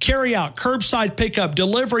online, carry out, curbside pickup,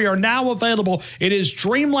 delivery are now available. It is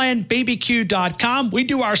DreamlandBBQ.com. We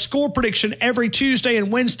do our score prediction every Tuesday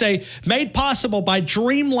and Wednesday, made possible by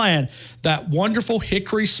Dreamland. That wonderful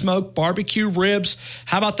hickory smoked barbecue ribs.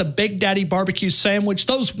 How about the Big Daddy barbecue sandwich?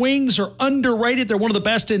 Those wings are underrated. They're one of the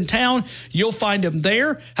best in town. You'll find them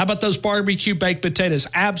there. How about those barbecue baked potatoes?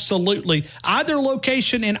 Absolutely. Either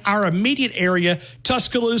location in our immediate area,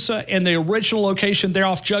 Tuscaloosa, and the original location there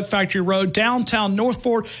off Jug Factory Road, downtown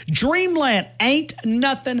Northport. Dreamland, ain't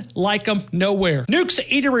nothing like them nowhere. Nuke's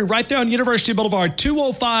Eatery right there on University Boulevard,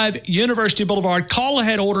 205 University Boulevard. Call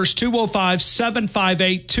ahead orders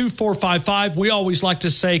 205-758-2455. We always like to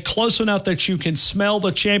say close enough that you can smell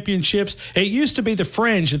the championships. It used to be the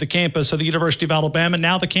fringe of the campus of the University of Alabama.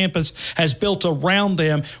 Now the campus has built around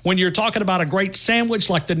them. When you're talking about a great sandwich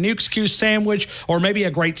like the Nuke's Q sandwich, or maybe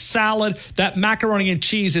a great salad, that macaroni and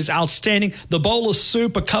cheese is outstanding. The bowl of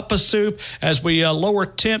soup, a cup of soup, as we lower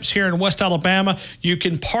temps here in West Alabama, you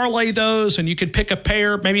can parlay those and you can pick a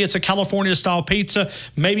pair. Maybe it's a California-style pizza.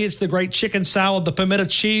 Maybe it's the great chicken salad, the pimento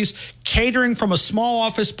cheese. Catering from a small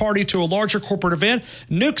office party to a larger corporate event.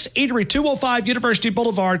 Nuke's Eatery, 205 University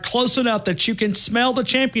Boulevard, close enough that you can smell the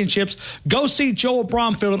championships. Go see Joel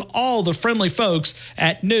Bromfield and all the friendly folks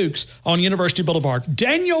at Nuke's on University Boulevard.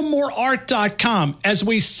 DanielMooreArt.com. As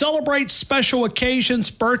we celebrate special occasions,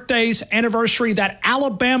 birthdays, anniversary, that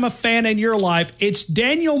Alabama fan in your life, it's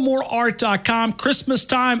DanielMooreArt.com. Christmas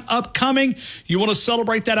time upcoming. You want to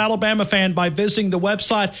celebrate that Alabama fan by visiting the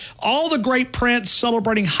website. All the great prints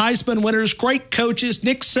celebrating Heisman winners, great coaches.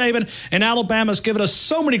 Nick Saban and Alabama's given us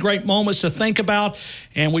so many great moments to think about.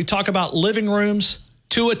 And we talk about living rooms.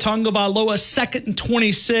 Tua Tagovailoa, 2nd and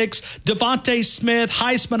 26. Devontae Smith,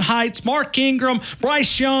 Heisman Heights, Mark Ingram,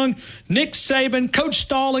 Bryce Young, Nick Saban, Coach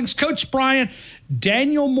Stallings, Coach Bryant.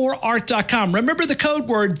 DanielMooreArt.com. Remember the code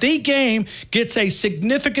word, The Game, gets a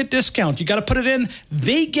significant discount. You got to put it in,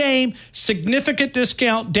 The Game, significant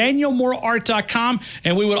discount, DanielMooreArt.com.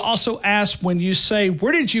 And we would also ask, when you say,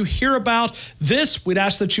 where did you hear about this? We'd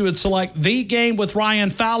ask that you would select The Game with Ryan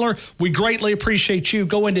Fowler. We greatly appreciate you.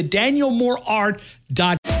 Go into DanielMooreArt.com.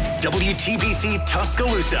 WTBC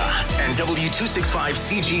Tuscaloosa and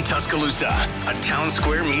W265CG Tuscaloosa, a Town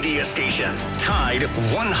Square media station. Tide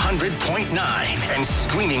 100.9 and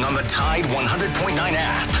streaming on the Tide 100.9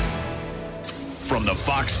 app. From the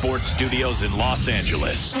Fox Sports Studios in Los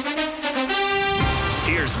Angeles,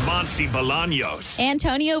 here's Monsi Bolaños.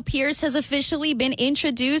 Antonio Pierce has officially been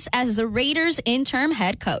introduced as the Raiders' interim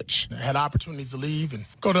head coach. I had opportunities to leave and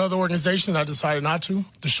go to other organizations. I decided not to.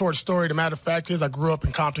 The short story, the matter of fact is, I grew up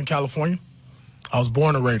in Compton, California. I was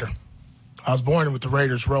born a Raider. I was born with the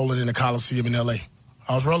Raiders rolling in the Coliseum in L.A.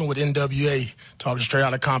 I was rolling with NWA, talking straight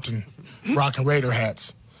out of Compton, rocking Raider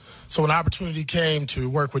hats. So when the opportunity came to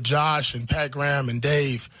work with Josh and Pat Graham and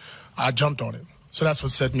Dave, I jumped on it. So that's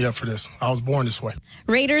what set me up for this. I was born this way.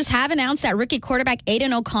 Raiders have announced that rookie quarterback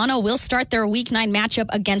Aiden O'Connell will start their Week 9 matchup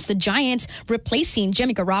against the Giants, replacing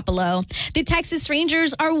Jimmy Garoppolo. The Texas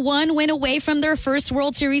Rangers are 1 win away from their first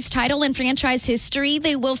World Series title in franchise history.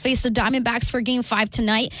 They will face the Diamondbacks for Game 5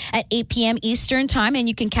 tonight at 8 p.m. Eastern Time, and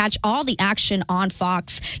you can catch all the action on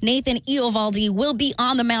Fox. Nathan Eovaldi will be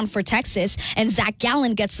on the mound for Texas, and Zach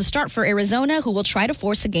Gallen gets the start for Arizona, who will try to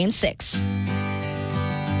force a Game 6.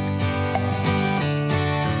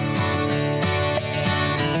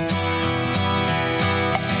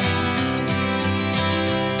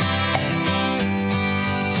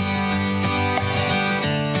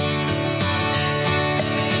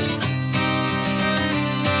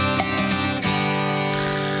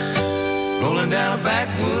 Rolling down a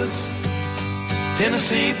backwoods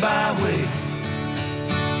Tennessee byway,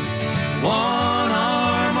 one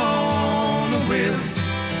arm on the wheel,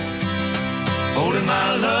 holding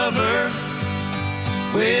my lover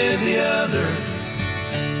with the other,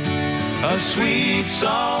 a sweet,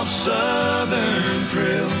 soft southern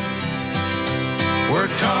thrill.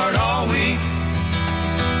 Worked hard all week,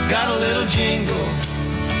 got a little jingle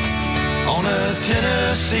on a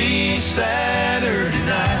Tennessee Saturday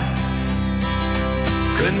night.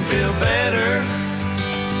 Couldn't feel better,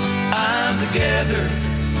 I'm together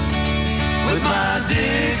with my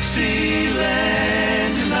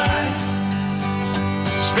Dixieland tonight.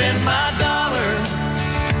 Spend my dollar,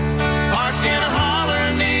 park in a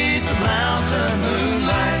holler neath the mountain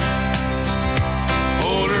moonlight.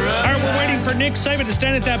 Hold her up. All right, we're waiting for Nick Saban to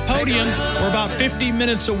stand at that podium. We're about 50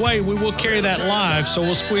 minutes away. We will carry that live, so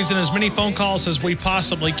we'll squeeze in as many phone calls as we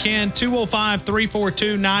possibly can.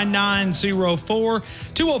 205-342-9904.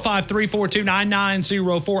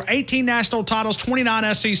 205-342-9904. 18 national titles,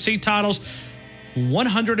 29 SEC titles,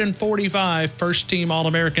 145 first-team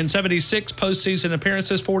All-American, 76 postseason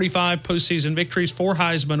appearances, 45 postseason victories, 4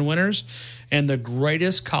 Heisman winners, and the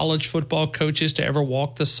greatest college football coaches to ever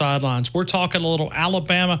walk the sidelines. We're talking a little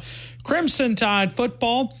Alabama Crimson Tide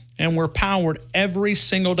football, and we're powered every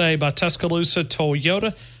single day by Tuscaloosa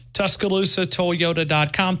Toyota.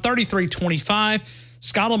 TuscaloosaToyota.com, 3325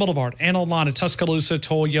 Skyline Boulevard, and online at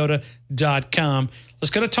TuscaloosaToyota.com. Let's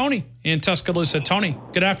go to Tony in Tuscaloosa. Tony,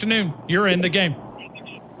 good afternoon. You're in the game.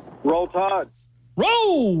 Roll Tide.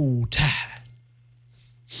 Roll Tide.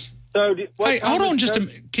 So, hey, hold on just a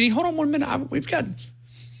minute. Can you hold on 1 minute? We've got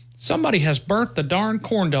somebody has burnt the darn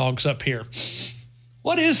corn dogs up here.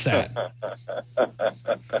 What is that?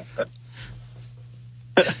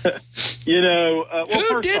 Who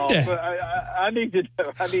did that? I need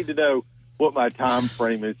to know what my time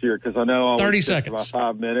frame is here, because I know 30 seconds.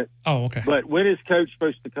 About 5 minutes. Oh, okay. But when is Coach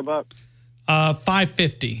supposed to come up?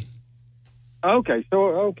 5:50. Okay, so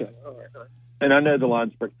okay, all right. And I know the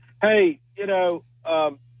line's break. Hey,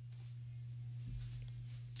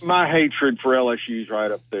 my hatred for LSU is right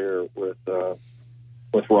up there with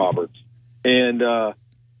Roberts, and I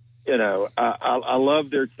love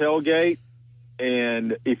their tailgate.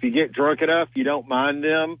 And if you get drunk enough, you don't mind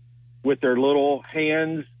them with their little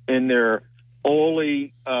hands and their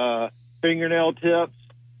oily fingernail tips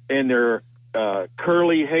and their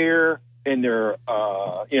curly hair and their,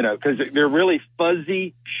 because they're really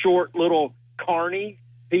fuzzy, short little carny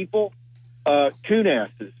people.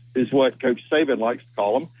 Coon-asses is what Coach Saban likes to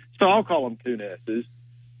call them. So I'll call them coon-asses.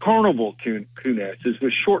 Carnival coon-asses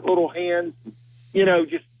with short little hands, and I'm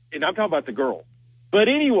talking about the girls. But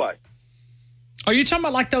anyway. Are you talking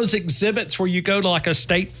about like those exhibits where you go to like a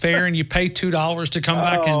state fair and you pay $2 to come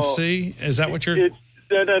back and see? Is that what you're? No.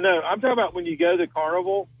 I'm talking about when you go to the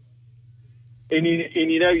carnival and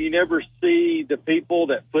you never see the people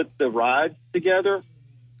that put the rides together,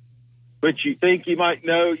 but you think you might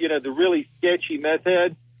know, the really sketchy meth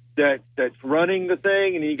head that's running the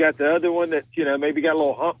thing, and you got the other one that maybe got a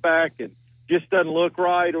little humpback and just doesn't look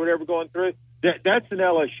right or whatever going through. That's an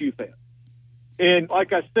LSU fan, and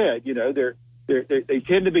like I said, they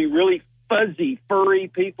tend to be really fuzzy, furry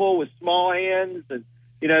people with small hands, and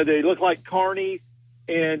they look like carnies,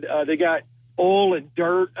 and they got oil and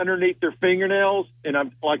dirt underneath their fingernails. And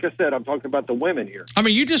I'm talking about the women here. I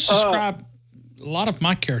mean, you just described a lot of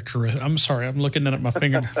my character. I'm sorry, I'm looking at my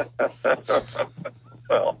finger.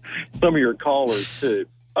 Well, some of your callers too.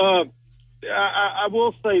 I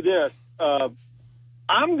will say this: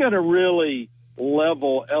 I'm going to really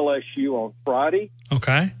level LSU on Friday.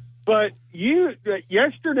 Okay. But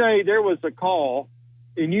yesterday there was a call,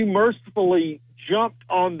 and you mercifully jumped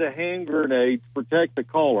on the hand grenade to protect the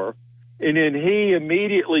caller, And then he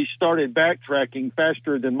immediately started backtracking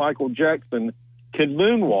faster than Michael Jackson can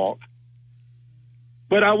moonwalk.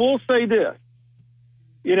 But I will say this.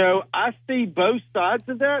 You know, I see both sides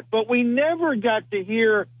of that, but we never got to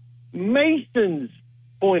hear Mason's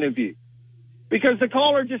point of view because the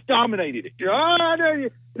caller just dominated it. You're a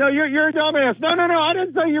dumbass. No, I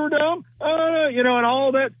didn't say you were dumb. And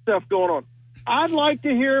all that stuff going on. I'd like to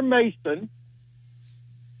hear Mason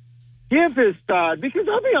give his side because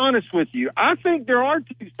I'll be honest with you. I think there are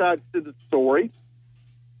two sides to the story,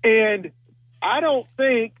 and I don't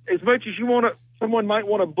think as much as someone might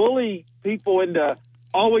want to bully people into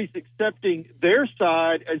always accepting their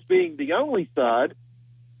side as being the only side.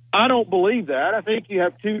 I don't believe that. I think you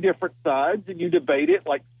have two different sides and you debate it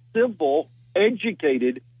like civil,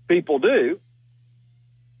 educated people do.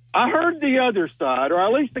 I heard the other side, or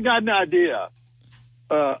at least I got an idea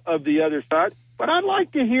of the other side, but I'd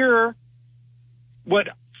like to hear what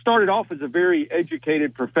started off as a very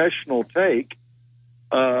educated professional take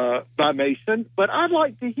by Mason, but I'd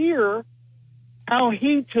like to hear how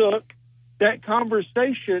he took that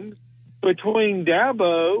conversation between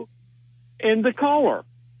Dabo and the caller.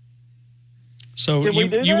 So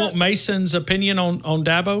you want Mason's opinion on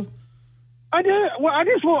Dabo? I do. Well,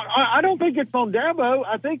 I don't think it's on Dabo.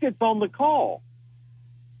 I think it's on the call.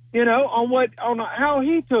 On how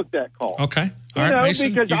he took that call. Okay. All right,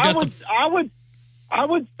 Mason. Because I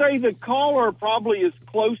would say the caller probably is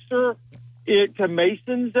closer to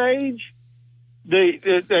Mason's age,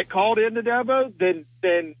 that called into Dabo than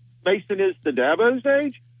Mason is to Dabo's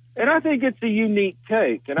age, and I think it's a unique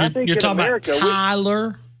take. And I think you're talking America, about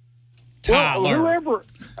Tyler. Well, whoever.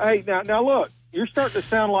 Hey, now look, you're starting to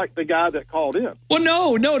sound like the guy that called in. Well,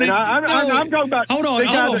 no. I'm talking about the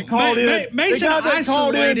guy that called in. Mason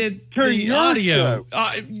isolated the audio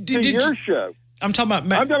your show. I'm talking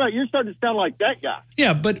about. You're starting to sound like that guy.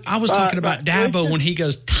 Yeah, but I was talking about Dabo when he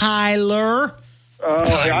goes Tyler.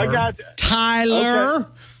 Tyler. I got Tyler. Okay.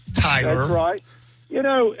 Tyler. That's right.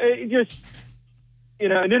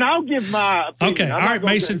 And then I'll give my opinion. Okay, all right,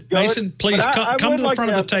 Mason. Mason, please come to the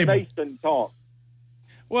front of the table. Mason talk.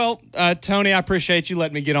 Well, Tony, I appreciate you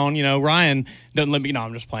letting me get on. Ryan doesn't let me. No,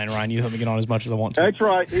 I'm just playing, Ryan. You let me get on as much as I want to. That's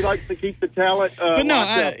right. He likes to keep the talent. But no,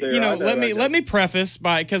 let me preface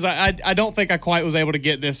because I don't think I quite was able to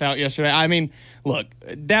get this out yesterday. I mean, look,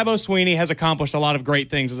 Dabo Swinney has accomplished a lot of great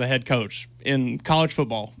things as a head coach in college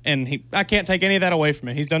football, and I can't take any of that away from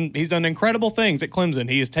him. He's done incredible things at Clemson.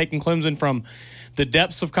 He has taken Clemson from the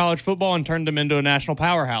depths of college football and turned them into a national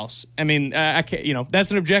powerhouse. I mean, I can't,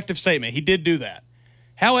 that's an objective statement. He did do that.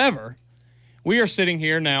 However, we are sitting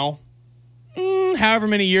here now, however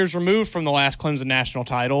many years removed from the last Clemson national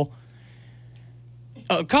title.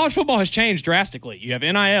 College football has changed drastically. You have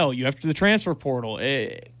NIL, you have the transfer portal.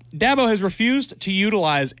 Dabo has refused to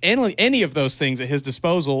utilize any of those things at his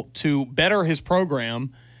disposal to better his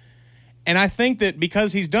program. And I think that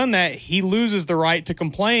because he's done that, he loses the right to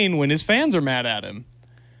complain when his fans are mad at him.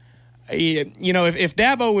 If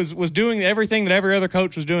Dabo was doing everything that every other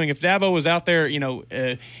coach was doing, if Dabo was out there,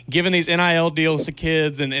 giving these NIL deals to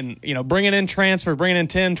kids and bringing in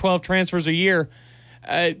 10, 12 transfers a year,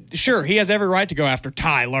 sure, he has every right to go after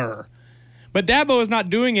Tyler. But Dabo is not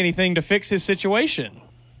doing anything to fix his situation.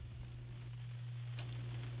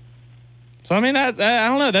 So, I mean, I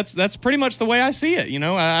don't know. That's pretty much the way I see it.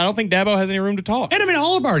 I don't think Dabo has any room to talk. And I mean,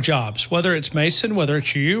 all of our jobs, whether it's Mason, whether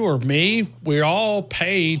it's you or me, we're all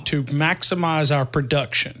paid to maximize our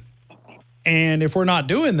production. And if we're not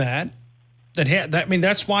doing that, then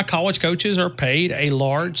that's why college coaches are paid a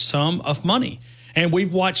large sum of money. And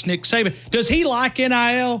we've watched Nick Saban. Does he like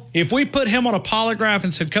NIL? If we put him on a polygraph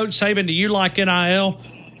and said, Coach Saban, do you like NIL?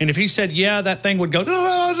 And if he said, yeah, that thing would go,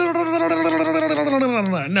 no,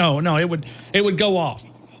 it would go off.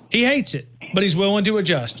 He hates it, but he's willing to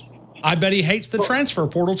adjust. I bet he hates the transfer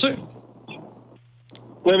portal too.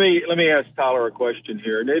 Let me ask Tyler a question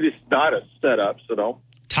here, and it is not a setup, so don't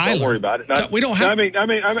worry about it. We don't have.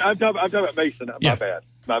 I'm talking about Mason. Yeah.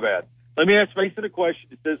 My bad. Let me ask Mason a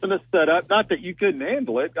question. This isn't a setup. Not that you couldn't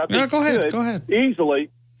handle it. I think go ahead. Easily.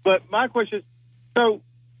 But my question is, so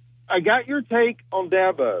I got your take on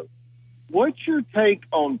Dabo. What's your take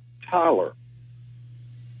on Tyler?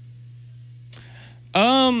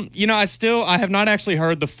 I have not actually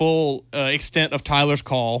heard the full extent of Tyler's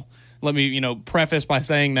call. Let me, preface by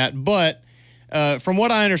saying that. But from what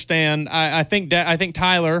I understand, I think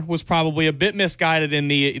Tyler was probably a bit misguided in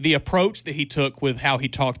the approach that he took with how he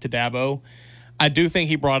talked to Dabo. I do think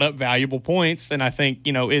he brought up valuable points, and I think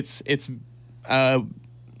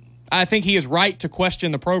I think he is right to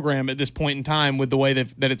question the program at this point in time with the way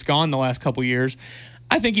that it's gone the last couple years.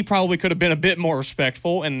 I think he probably could have been a bit more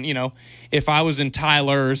respectful. And, if I was in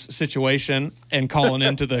Tyler's situation and calling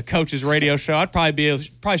into the coach's radio show, I'd probably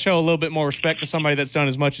show a little bit more respect to somebody that's done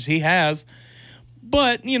as much as he has.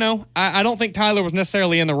 But, I don't think Tyler was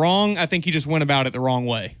necessarily in the wrong. I think he just went about it the wrong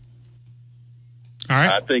way. All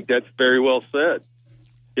right. I think that's very well said.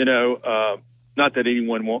 Not that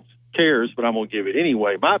anyone cares, but I'm going to give it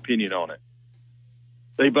anyway. My opinion on it.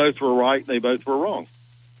 They both were right. And they both were wrong.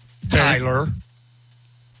 Tyler.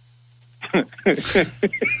 I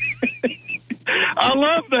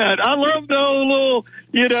love that. I love the whole little,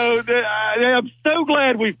 I'm so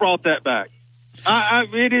glad we brought that back.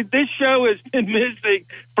 This show has been missing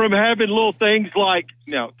from having little things like,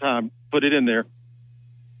 Tom, put it in there.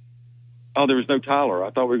 Oh, there was no Tyler.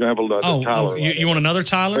 I thought we were going to have a Tyler. You want another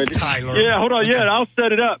Tyler? Tyler. Yeah, hold on. Okay. Yeah, I'll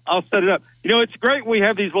set it up. It's great we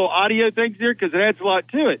have these little audio things here because it adds a lot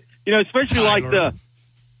to it. Especially Tyler. like the...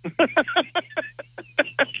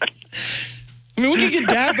 I mean, we could get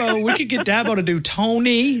Dabo to do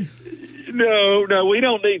Tony. No, we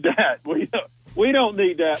don't need that. We don't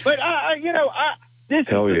need that. But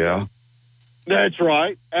Hell yeah. That's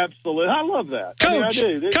right. Absolutely. I love that. Coach,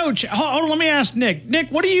 hold on, let me ask Nick. Nick,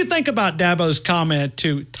 what do you think about Dabo's comment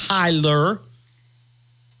to Tyler?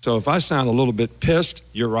 So if I sound a little bit pissed,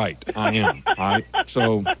 you're right. I am. All right.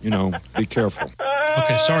 So, be careful.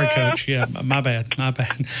 Okay, sorry, Coach. Yeah, my bad.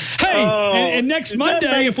 Hey, and next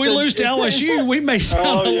Monday, if we lose to LSU, we may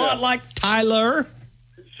sound a lot like Tyler.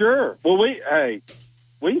 Sure. Well,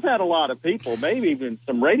 we've had a lot of people, maybe even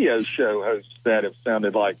some radio show hosts that have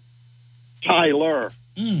sounded like Tyler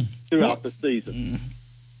throughout the season.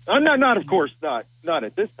 Not of course, not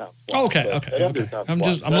at this time. Okay. I'm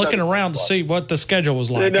looking around to see what the schedule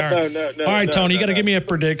was like. All right, Tony, you got to give me a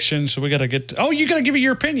prediction. So we got to get. You got to give me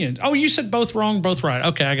your opinion. Oh, you said both wrong, both right.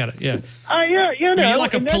 Okay, I got it. Yeah. You're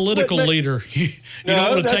like a political leader. You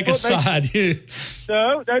don't want to take a side.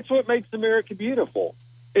 No, that's what makes America beautiful.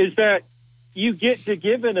 Is that you get to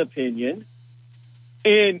give an opinion,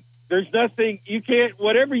 and there's nothing you can't.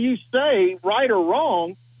 Whatever you say, right or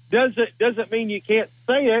wrong, doesn't mean you can't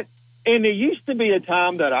say it. And there used to be a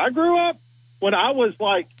time that I grew up when I was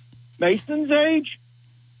like Mason's age,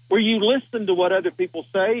 where you listened to what other people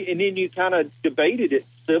say and then you kind of debated it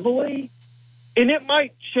civilly, and it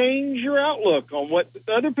might change your outlook on what the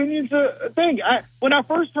other opinions think. When I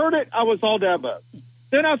first heard it, I was all Dabo.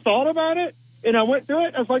 Then I thought about it and I went through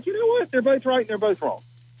it. I was like, you know what? They're both right and they're both wrong.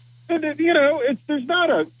 And there's not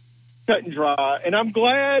a cut and dry. And I'm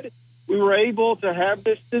glad we were able to have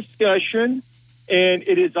this discussion, and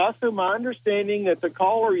it is also my understanding that the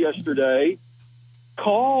caller yesterday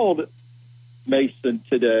called Mason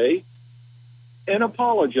today and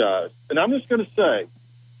apologized. And I'm just going to say,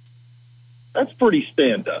 that's pretty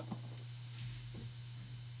stand-up.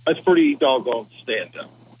 That's pretty doggone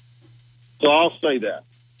stand-up. So I'll say that.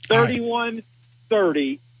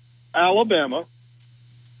 31-30, Alabama.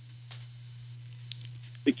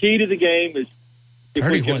 The key to the game is if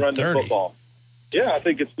we can run the football. Yeah, I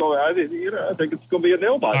think it's going. I think it's going to be a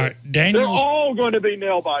nail biter. All right, Daniels. They're all going to be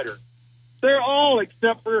nail biters. They're all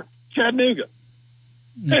except for Chattanooga.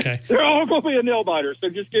 Okay. They're all going to be a nail biter. So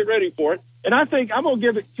just get ready for it. And I think I'm going to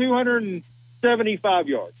give it 275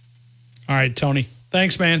 yards. All right, Tony.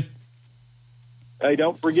 Thanks, man. Hey,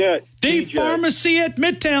 don't forget. The Pharmacy at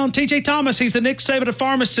Midtown. TJ Thomas. He's the Nick Saban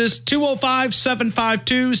pharmacist.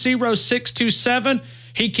 205-752-0627.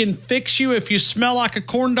 He can fix you if you smell like a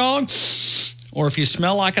corn dog or if you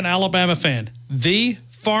smell like an Alabama fan. The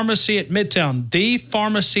Pharmacy at Midtown. The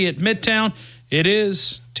Pharmacy at Midtown. It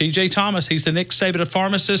is TJ Thomas. He's the Nick Saban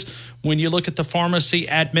pharmacist. When you look at the Pharmacy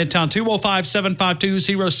at Midtown,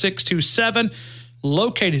 205-752-0627.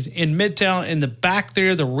 Located in Midtown, in the back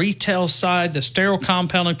there, the retail side, the sterile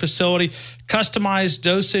compounding facility, customized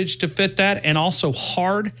dosage to fit that, and also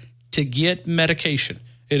hard to get medication.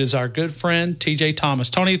 It is our good friend, TJ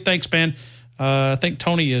Thomas. Tony, thanks, man. I think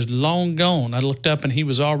Tony is long gone. I looked up and he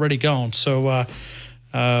was already gone. So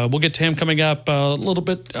we'll get to him coming up a little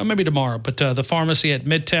bit, maybe tomorrow. But the Pharmacy at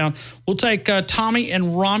Midtown. We'll take Tommy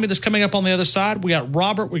and Rami that's coming up on the other side. We got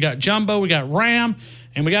Robert, we got Jumbo, we got Ram,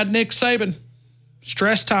 and we got Nick Saban.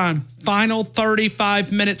 Stress time. Final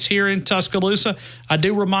 35 minutes here in Tuscaloosa. I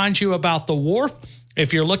do remind you about the Wharf.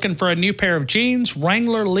 If you're looking for a new pair of jeans,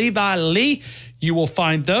 Wrangler, Levi, Lee, you will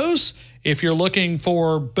find those. If you're looking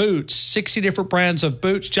for boots, 60 different brands of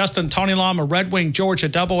boots, Justin, Tony Lama, Red Wing, Georgia,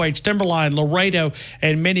 Double H, Timberline, Laredo,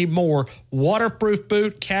 and many more. Waterproof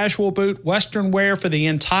boot, casual boot, Western wear for the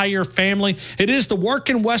entire family. It is the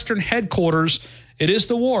Working Western headquarters. It is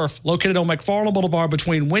the Wharf, located on McFarland Boulevard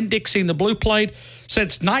between Winn-Dixie and the Blue Plate.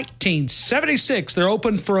 Since 1976, they're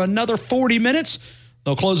open for another 40 minutes.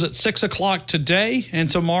 They'll close at 6 o'clock today and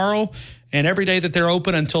tomorrow, and every day that they're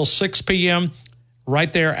open until 6 p.m.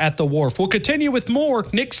 right there at the Wharf. We'll continue with more.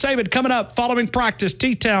 Nick Saban coming up following practice.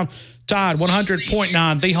 T-Town Tide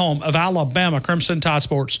 100.9, the home of Alabama Crimson Tide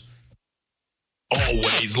Sports.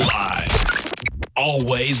 Always live.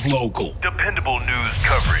 Always local. Dependable news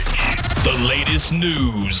coverage. The latest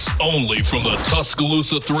news only from the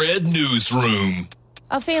Tuscaloosa Thread newsroom.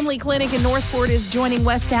 A family clinic in Northport is joining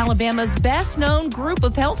West Alabama's best-known group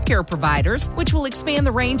of healthcare providers, which will expand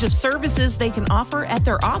the range of services they can offer at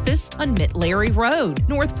their office on Mitt-Larry Road.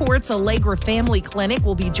 Northport's Allegra Family Clinic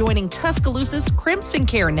will be joining Tuscaloosa's Crimson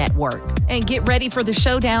Care Network. And get ready for the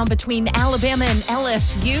showdown between Alabama and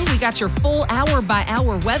LSU. We got your full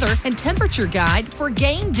hour-by-hour weather and temperature guide for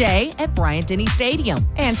game day at Bryant-Denny Stadium.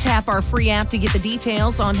 And tap our free app to get the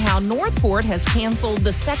details on how Northport has canceled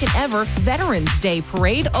the second-ever Veterans Day Parade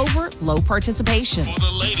over low participation. For the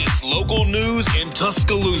latest local news in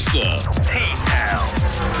Tuscaloosa, T-Town,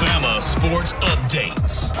 Bama sports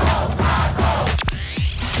updates,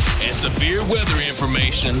 and severe weather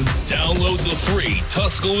information, download the free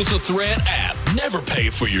Tuscaloosa Thread app. Never pay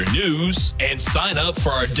for your news, and sign up for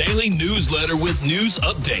our daily newsletter with news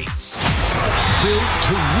updates. Built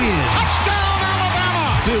to win. Touchdown,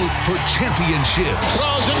 Alabama! Built for championships.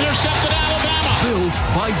 Throws intercepted, Alabama. Built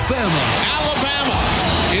by Bama. Alabama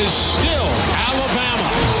is still Alabama.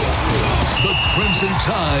 The Crimson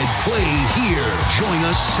Tide play here. Join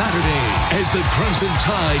us Saturday as the Crimson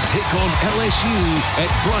Tide take on LSU at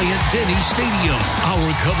Bryant-Denny Stadium.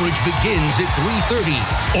 Our coverage begins at 3:30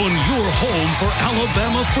 on your home for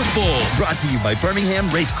Alabama football. Brought to you by Birmingham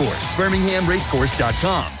Racecourse.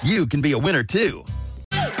 BirminghamRacecourse.com. You can be a winner too.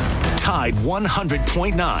 Tide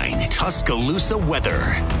 100.9 Tuscaloosa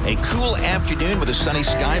weather. A cool afternoon with a sunny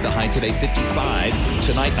sky. The high today 55.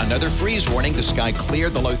 Tonight, another freeze warning. The sky clear,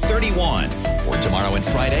 the low 31. For tomorrow and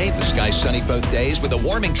Friday, the sky sunny both days with a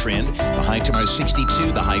warming trend. The high tomorrow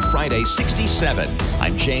 62, the high Friday 67.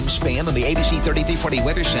 I'm James Spann on the ABC 3340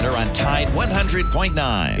 Weather Center on Tide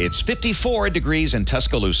 100.9. It's 54 degrees in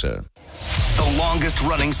Tuscaloosa. The longest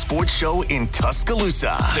running sports show in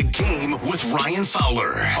Tuscaloosa. The Game with Ryan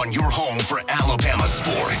Fowler on your home for Alabama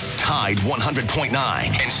sports. Tide 100.9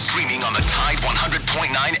 and streaming on the Tide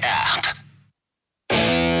 100.9 app.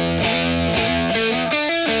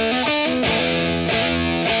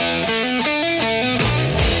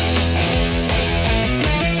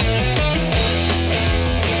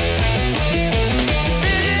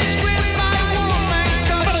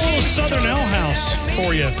 Southern Ale House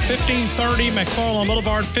for you. 1530 McFarland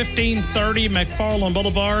Boulevard. 1530 McFarland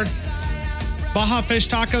Boulevard. Baja Fish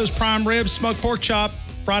Tacos, prime ribs, smoked pork chop.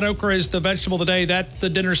 Fried okra is the vegetable of the day. That's the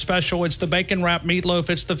dinner special. It's the bacon wrap meatloaf.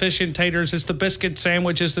 It's the fish and taters. It's the biscuit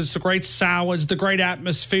sandwiches. It's the great salads, the great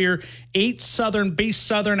atmosphere. Eat Southern, be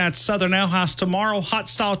Southern at Southern Ale House. Tomorrow, hot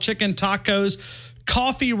style chicken tacos,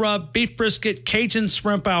 coffee rub, beef brisket, Cajun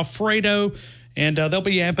shrimp Alfredo. And they'll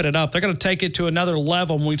be amping it up. They're going to take it to another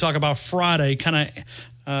level when we talk about Friday, kind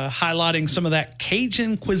of highlighting some of that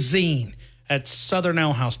Cajun cuisine at Southern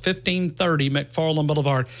Ale House, 1530 McFarland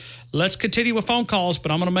Boulevard. Let's continue with phone calls,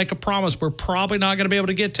 but I'm going to make a promise. We're probably not going to be able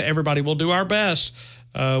to get to everybody. We'll do our best.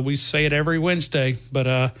 We say it every Wednesday, but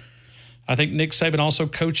I think Nick Saban also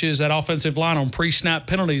coaches that offensive line on pre-snap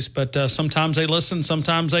penalties, but sometimes they listen,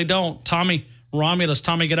 sometimes they don't. Tommy, Romulus.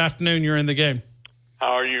 Tommy, good afternoon. You're in the game.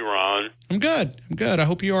 How are you, Ron? I'm good. I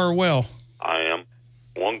hope you are well. I am.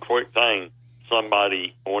 One quick thing.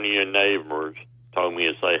 Somebody, one of your neighbors, told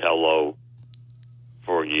me to say hello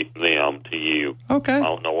for them to you. Okay. I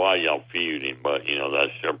don't know why y'all feuding, but,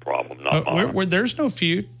 that's your problem, not mine. There's no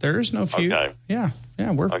feud. There is no feud. Okay. Yeah,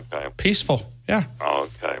 we're peaceful. Yeah.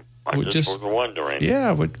 Okay. I just was wondering.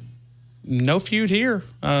 Yeah, no feud here.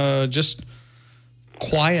 Just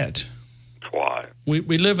quiet. Quiet.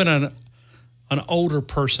 We live in an older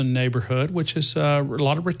person neighborhood, which is a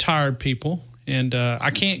lot of retired people. And I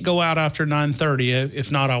can't go out after 9:30.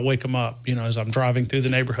 If not, I'll wake them up, as I'm driving through the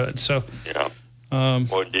neighborhood. So, yeah.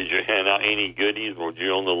 Well, did you hand out any goodies? Were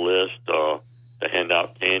you on the list to hand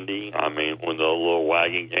out candy? I mean, when the little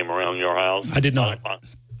wagon came around your house? I did not.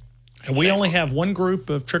 And we only have one group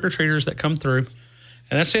of trick-or-treaters that come through,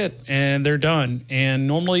 and that's it. And they're done. And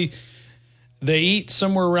normally they eat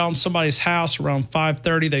somewhere around somebody's house around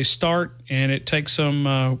 5:30. They start, and it takes them.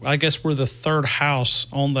 I guess we're the third house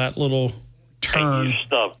on that little turn. And you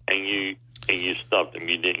stuffed them.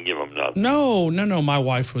 You didn't give them nothing. No. My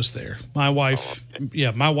wife was there. My wife,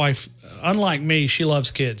 my wife. Unlike me, she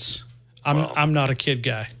loves kids. I'm not a kid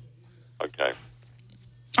guy. Okay.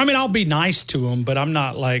 I mean, I'll be nice to them, but I'm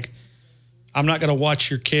not like I'm not going to watch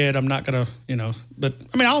your kid. I'm not going to, but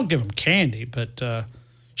I mean, I'll give them candy, but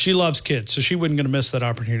she loves kids, so she wasn't going to miss that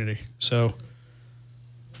opportunity. So,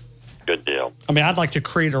 good deal. I mean, I'd like to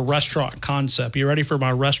create a restaurant concept. You ready for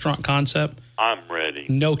my restaurant concept? I'm ready.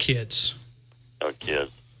 No kids. No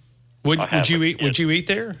kids. Would you eat? Would you eat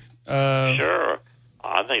there? Sure.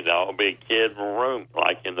 I think that would be a kid room,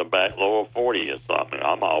 like in the back lower 40 or something.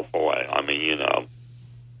 I'm all for it. I mean,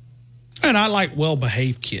 And I like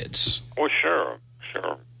well-behaved kids. Well, sure.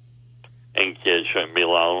 And kids shouldn't be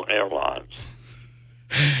allowed on airlines.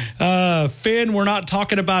 Finn, we're not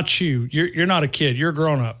talking about you. You're not a kid. You're a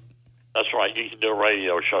grown-up. That's right. You can do a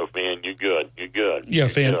radio show, Finn. You're good. Yeah,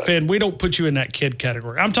 Finn, we don't put you in that kid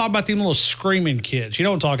category. I'm talking about them little screaming kids. You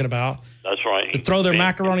know what I'm talking about? That's right. They throw their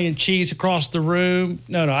macaroni and cheese across the room.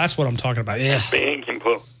 No, that's what I'm talking about. Yeah. Finn can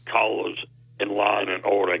put callers in line in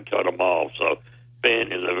order and cut them off. So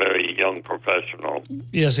Finn is a very young professional.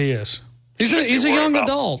 Yes, he is. He's a young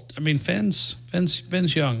adult. I mean, Finn's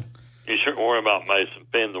young. You shouldn't worry about Mason.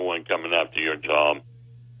 Finn's the one coming after your job.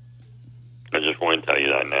 I just want to tell you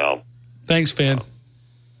that now. Thanks, Finn.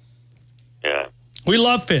 Yeah. We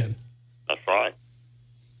love Finn. That's right.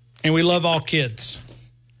 And we love all kids.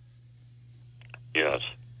 Yes.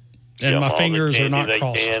 And my fingers are not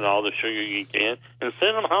crossed. Can, all the sugar you can, and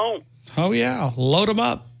send them home. Oh, yeah. Load them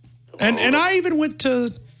up. And I even went to,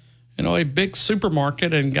 a big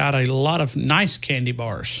supermarket and got a lot of nice candy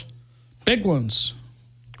bars. Big ones.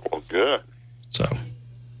 Well, good. So.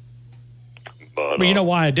 But you know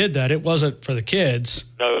why I did that? It wasn't for the kids.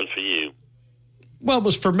 No, it was for you. Well, it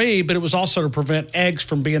was for me, but it was also to prevent eggs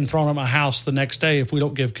from being thrown at my house the next day if we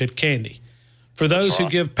don't give good candy. For those who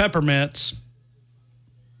give peppermints,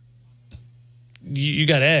 you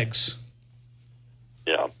got eggs.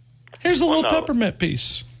 Yeah. Here's a little peppermint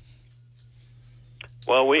piece.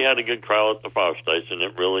 Well, we had a good crowd at the fire station.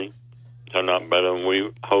 It really turned out better than we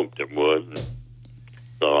hoped it would.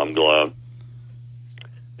 So I'm glad.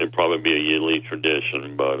 It'd probably be a yearly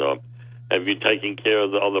tradition. But have you taken care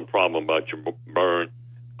of the other problem about your burnt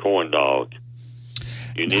corn dog?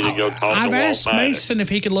 You need to go talk to Walt I've asked Maddox. Mason if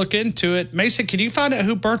he could look into it. Mason, can you find out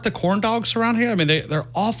who burnt the corn dogs around here? I mean, they're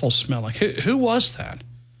awful smelling. Who was that?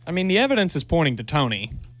 I mean, the evidence is pointing to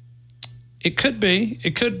Tony. It could be.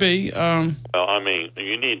 Well, I mean,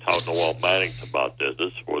 you need to talk to Walt Maddox about this.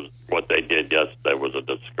 This was what they did yesterday was a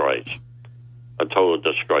disgrace. A total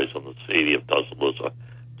disgrace on the city of Tuscaloosa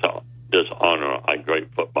to dishonor a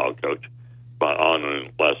great football coach by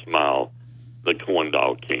honoring Les Miles, the corn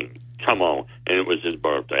dog king. Come on. And it was his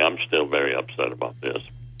birthday. I'm still very upset about this.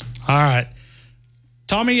 All right.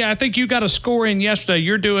 Tommy, I think you got a score in yesterday.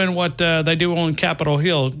 You're doing what they do on Capitol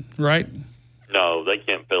Hill, right? No, they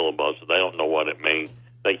can't filibuster. They don't know what it means.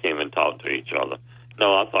 They can't even talk to each other.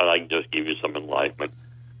 No, I thought I'd just give you some enlightenment.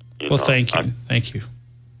 Thank you. Thank you.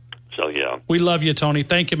 So, yeah. We love you, Tony.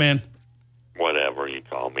 Thank you, man. Whatever you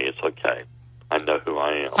call me, it's okay. I know who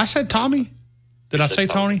I am. I said Tommy? Did I say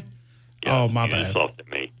Tony? Yeah, oh, my you bad. insulted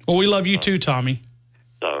me. Well, we love you too, Tommy.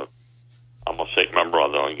 So, I'm going to sick my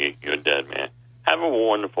brother on you. You're a dead man. Have a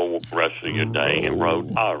wonderful rest of your day and roll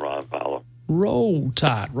tide, Ryan Fowler. Roll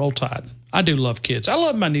Tide. Roll Tide. I do love kids. I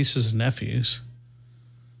love my nieces and nephews.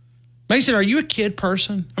 Mason, are you a kid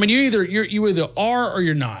person? I mean, you either are or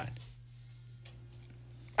you're not.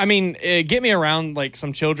 I mean, get me around like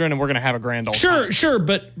some children, and we're gonna have a grand old time. Sure,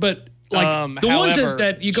 but like the ones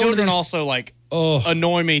that you go children to also like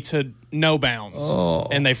annoy me to no bounds,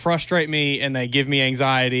 and they frustrate me, and they give me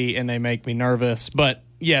anxiety, and they make me nervous. But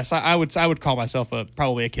yes, I would call myself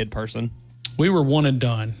probably a kid person. We were one and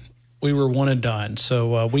done.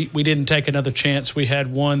 So we didn't take another chance. We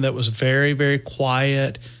had one that was very, very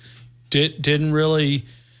quiet. Didn't really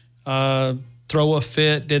throw a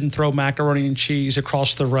fit. Didn't throw macaroni and cheese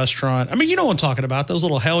across the restaurant. I mean, you know what I'm talking about. Those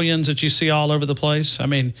little hellions that you see all over the place. I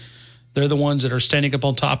mean, they're the ones that are standing up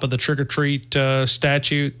on top of the trick-or-treat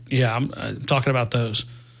statue. Yeah, I'm talking about those.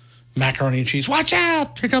 Macaroni and cheese. Watch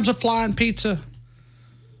out. Here comes a flying pizza.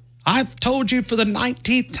 I've told you for the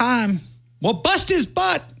 19th time. Well, bust his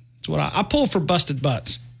butt. That's what I pull for busted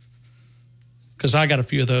butts. Because I got a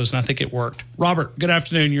few of those, and I think it worked. Robert, good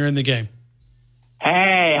afternoon. You're in the game.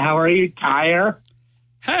 Hey, how are you, Tyre?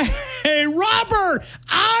 Hey, Robert!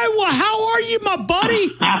 How are you, my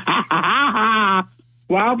buddy?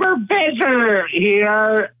 Robert Fisher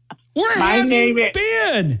here. Where have you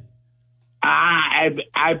been?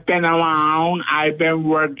 I've been around. I've been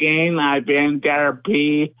working. I've been in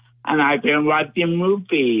therapy, and I've been watching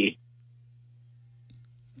movies.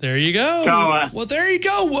 There you go. Well, there you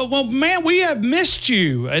go. Well, man, we have missed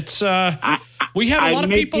you. It's we have a lot of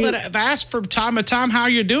people that have asked from time to time how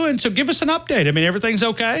you're doing. So give us an update. I mean, everything's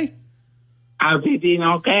okay? I'm feeling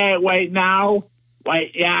okay right now.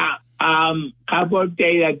 Couple of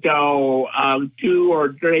days ago, 2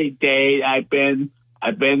 or 3 days, I've been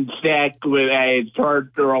sick with a sore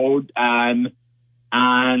throat and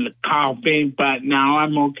coughing, but now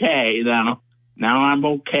I'm okay. Now I'm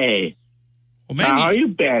okay. Well, man, how you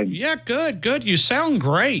been? Yeah, good. You sound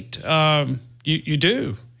great. You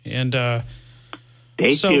do. And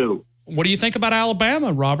Thank you. What do you think about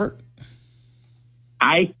Alabama, Robert?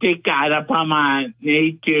 I think Alabama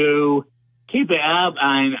need to keep it up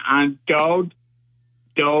and don't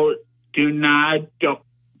do too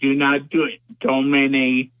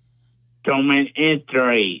many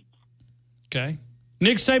injuries. Okay.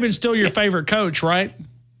 Nick Saban's still your favorite coach, right?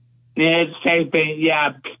 Nick Saban,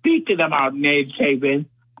 yeah. Speaking about Nick Saban, is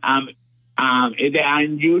it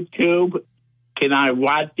on YouTube? Can I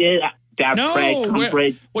watch it?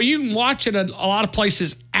 Well, you can watch it at a lot of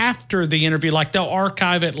places after the interview. Like they'll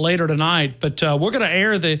archive it later tonight. But we're going to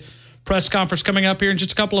air the press conference coming up here in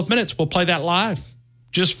just a couple of minutes. We'll play that live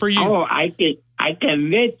just for you. Oh, I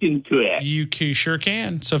can listen to it. You sure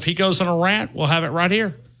can. So if he goes on a rant, we'll have it right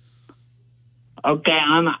here. Okay,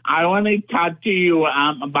 I want to talk to you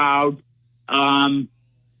about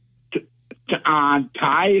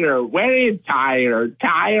Tyler. Where is Tyler?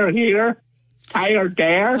 Tyler here? Tyler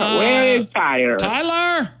there? Where is Tyler?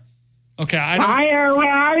 Tyler? Okay, Tyler, where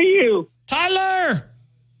are you? Tyler!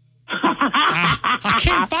 I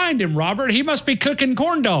can't find him, Robert. He must be cooking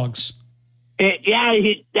corn dogs.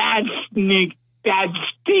 That's sticky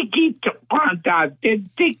corn dog.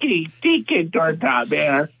 Sticky corn dog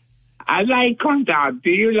there. I like corn dogs.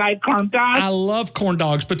 Do you like corn dogs? I love corn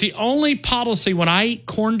dogs, but the only policy when I eat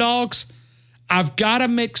corn dogs, I've got to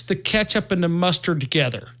mix the ketchup and the mustard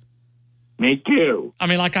together. Me too. I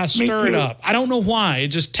mean, like I stir it up. I don't know why. It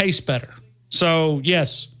just tastes better. So,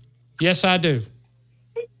 yes, I do.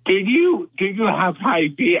 Did you have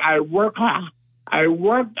Hy-Vee? I work at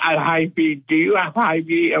Hy-Vee. Do you have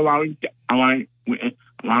Hy-Vee around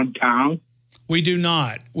town? We do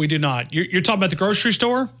not. You're talking about the grocery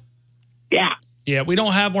store? Yeah, we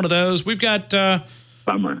don't have one of those. We've got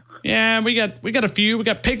bummer. Yeah, we got a few. We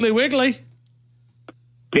got Piggly Wiggly.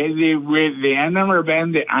 Piggly Wiggly. I've never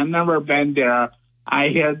been there. I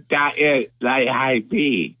hear that is like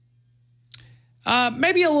Hy-Vee.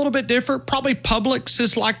 Maybe a little bit different. Probably Publix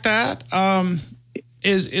is like that.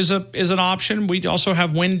 Is an option. We also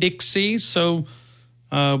have Winn-Dixie, so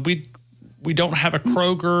we don't have a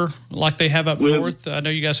Kroger like they have up north. I know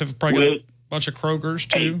you guys have probably a bunch of Krogers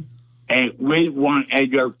too. And which one is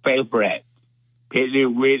your favorite? Piggly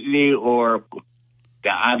Wiggly or the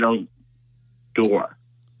other store?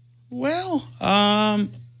 Well, I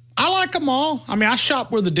like them all. I mean, I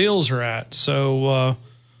shop where the deals are at. So,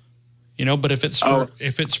 but if it's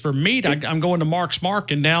for meat, I'm going to Mark's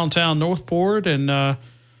Mark in downtown Northport, and I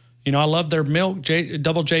love their milk,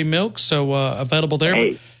 Double J milk, so available there.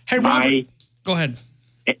 Hey, Robert, go ahead.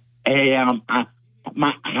 Hey,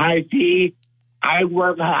 my Hy-Vee. I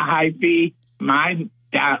work at Hy-Vee. My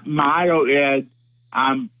motto is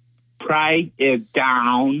price is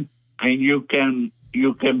down, and you can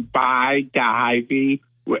buy the Hy-Vee.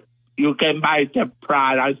 You can buy the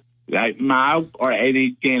products like milk or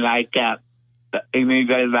anything like that. The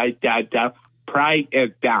price is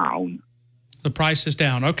down. The price is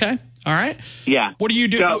down. Okay. All right. Yeah. What do you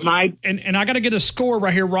do? So and I got to get a score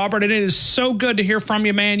right here, Robert. And it is so good to hear from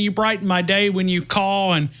you, man. You brighten my day when you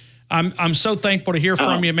call, and I'm so thankful to hear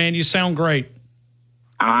from you, man. You sound great.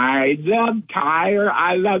 I love Tyler.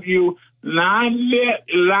 I love you. I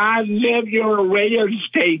love your radio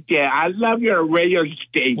station. I love your radio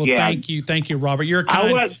station. Well, thank you, Robert. You're a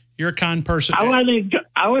kind person. I want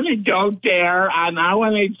to go there, and I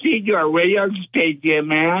want to see your radio station,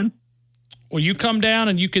 man. Well, you come down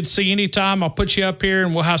and you can see anytime. I'll put you up here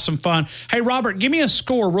and we'll have some fun. Hey, Robert, give me a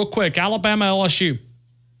score real quick. Alabama, LSU.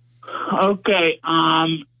 Okay.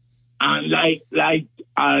 Like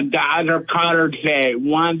the other caller said,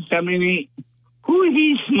 170. Who is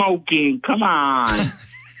he smoking? Come on.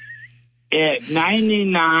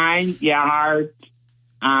 99 yards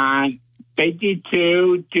on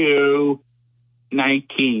 52 to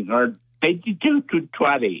 19 or 52 to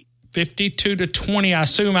 20. 52 to 20. I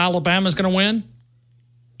assume Alabama's going to win?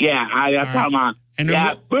 Yeah, come on. And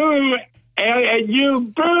boo!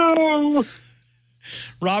 LSU, boo!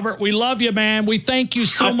 Robert, we love you, man. We thank you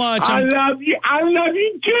so much. I love you. I love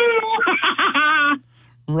you too.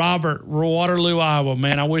 Robert, Waterloo, Iowa,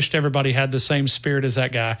 man. I wished everybody had the same spirit as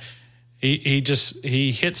that guy.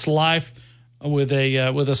 He hits life with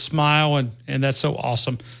a smile, and that's so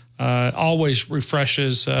awesome. Always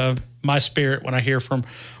refreshes my spirit when I hear from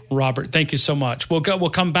Robert, thank you so much. We'll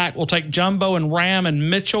come back. We'll take Jumbo and Ram and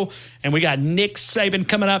Mitchell, and we got Nick Saban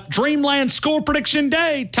coming up. Dreamland Score Prediction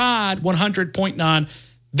Day, Tide 100.9,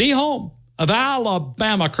 the home of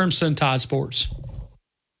Alabama Crimson Tide Sports.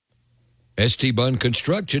 ST Bun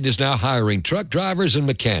Construction is now hiring truck drivers and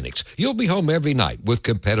mechanics. You'll be home every night with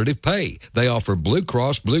competitive pay. They offer Blue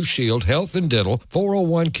Cross Blue Shield health and dental,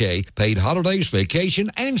 401k, paid holidays, vacation,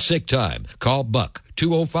 and sick time. Call Buck.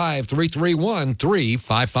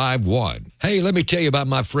 205-331-3551. Hey, let me tell you about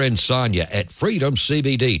my friend Sonia at Freedom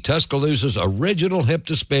CBD, Tuscaloosa's original hemp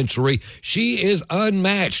dispensary. She is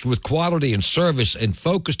unmatched with quality and service and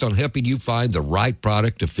focused on helping you find the right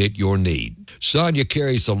product to fit your need. Sonia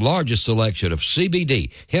carries the largest selection of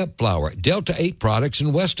CBD, hemp flower, Delta 8 products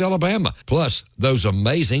in West Alabama, plus those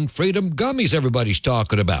amazing Freedom gummies everybody's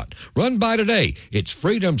talking about. Run by today. It's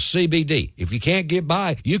Freedom CBD. If you can't get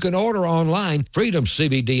by, you can order online,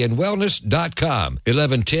 freedomcbdandwellness.com,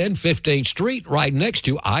 1110 15th Street, right next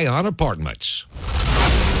to Ion Apartments.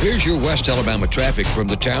 Here's your West Alabama traffic from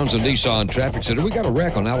the Townsend Nissan Traffic Center. We got a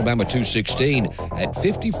wreck on Alabama 216 at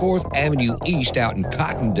 54th Avenue East out in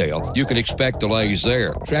Cottondale. You can expect delays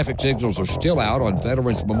there. Traffic signals are still out on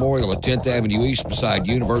Veterans Memorial at 10th Avenue East beside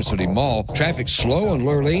University Mall. Traffic slow on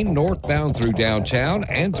Lurleen, northbound through downtown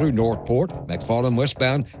and through Northport. McFarland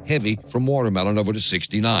westbound, heavy from Watermelon over to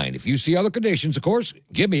 69. If you see other conditions, of course,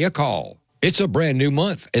 give me a call. It's a brand new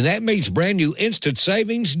month, and that means brand new instant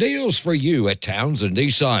savings deals for you at Townsend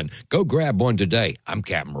Nissan. Go grab one today. I'm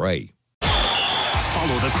Captain Ray.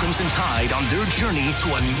 Follow the Crimson Tide on their journey to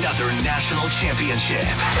another national championship.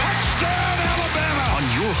 Touchdown, Alabama! On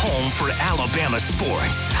your home for Alabama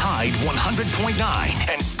sports, Tide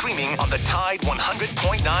 100.9, and streaming on the Tide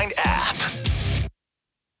 100.9 app.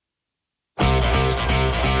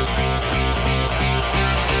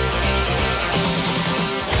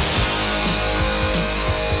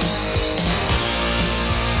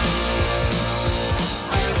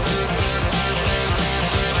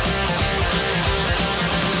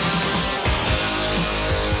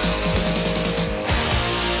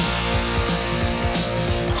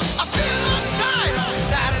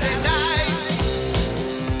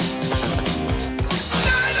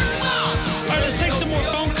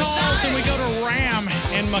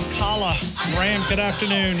 McCalla. Ram, good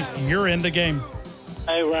afternoon. You're in the game.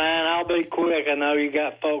 Hey, Ryan, I'll be quick. I know you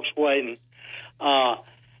got folks waiting.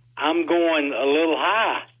 I'm going a little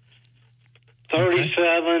high.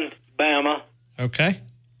 37, Bama. Okay.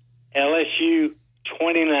 LSU,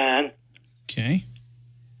 29. Okay.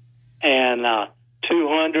 And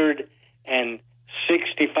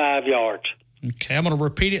 265 yards. Okay, I'm going to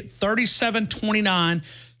repeat it. 37-29,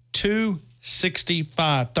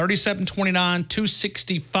 265. 37-29,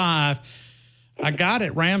 265. I got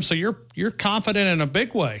it, Ram. So you're confident in a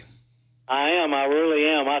big way. I am. I really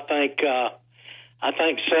am. I think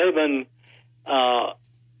Saban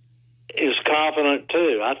is confident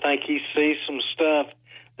too. I think he sees some stuff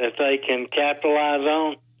that they can capitalize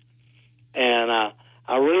on, and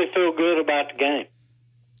I really feel good about the game.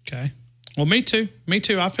 Okay. Well, me too.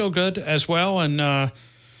 I feel good as well, and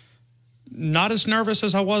not as nervous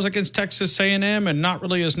as I was against Texas A&M, and not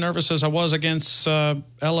really as nervous as I was against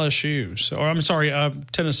LSU.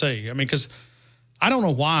 Tennessee. I mean, because I don't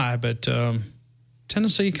know why, but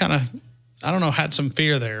Tennessee kind of, I don't know, had some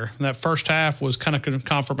fear there. And that first half was kind of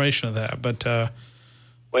confirmation of that. But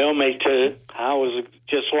well, me too. I was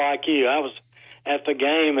just like you. I was at the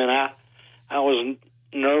game, and I was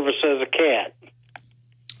nervous as a cat.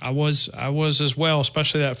 I was as well,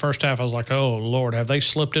 especially that first half. I was like, oh, Lord, have they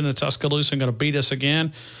slipped into Tuscaloosa and going to beat us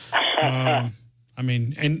again? I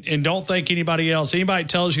mean, and don't think anybody else. Anybody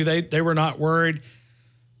tells you they were not worried,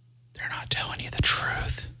 they're not telling you the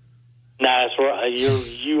truth. No, that's right.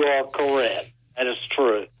 You are correct. That is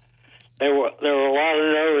true. There were a lot of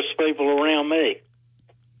nervous people around me.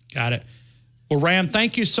 Got it. Well, Ram,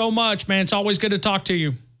 thank you so much, man. It's always good to talk to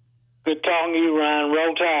you. Good talking to you, Ryan.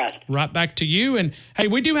 Roll Tide. Right back to you. And, hey,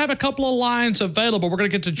 we do have a couple of lines available. We're going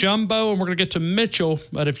to get to Jumbo and we're going to get to Mitchell.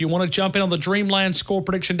 But if you want to jump in on the Dreamland Score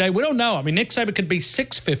Prediction Day, we don't know. I mean, Nick Saban could be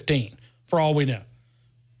 6:15 for all we know.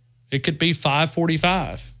 It could be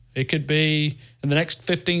 5:45. It could be in the next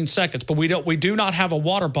 15 seconds. But we do not have a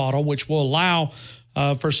water bottle, which will allow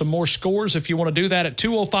for some more scores. If you want to do that at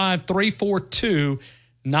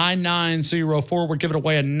 205-342-9904. We're giving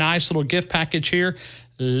away a nice little gift package here.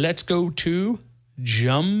 Let's go to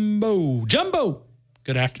Jumbo. Jumbo,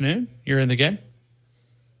 good afternoon. You're in the game.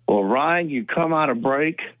 Well, Ryan, you come out of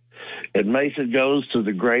break, and Mason goes to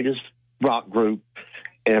the greatest rock group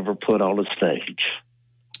ever put on a stage.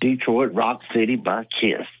 Detroit Rock City by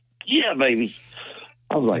Kiss. Yeah, baby.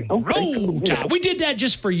 I was like, okay. Roll Tide. We did that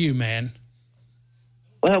just for you, man.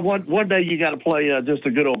 Well, one day you got to play just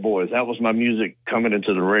the Good Old Boys. That was my music coming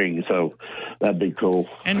into the ring, so that'd be cool.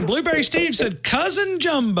 And Blueberry Steve said, Cousin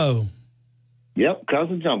Jumbo. Yep,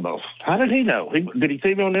 Cousin Jumbo. How did he know? Did he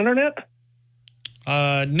see me on the internet?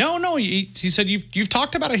 No. He said you've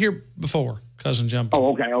talked about it here before, Cousin Jumbo.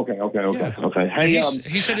 Oh, okay. Hey,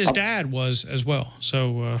 he said his dad was as well.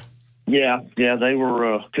 So yeah, they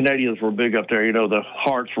were Canadians were big up there. You know, the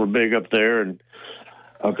Hearts were big up there, and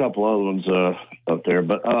a couple other ones up there.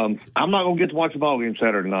 But I'm not gonna get to watch the ball game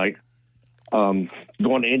Saturday night. Going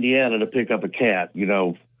to Indiana to pick up a cat. You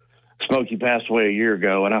know, Smokey passed away a year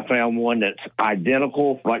ago, and I found one that's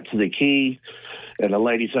identical right to the key. And the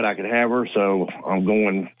lady said I could have her, so I'm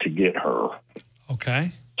going to get her.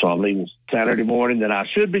 Okay. So I'm leaving Saturday morning. Then I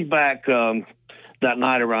should be back that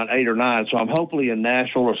night around 8 or 9. So I'm hopefully in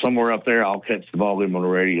Nashville or somewhere up there. I'll catch the ball game on the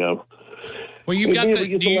radio. Well, you've got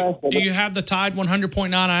do you have the Tide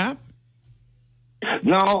 100.9 app?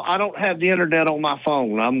 No, I don't have the internet on my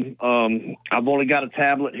phone. I've only got a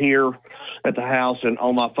tablet here at the house, and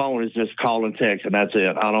on my phone is just call and text, and that's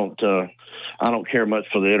it. I don't care much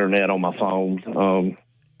for the internet on my phone.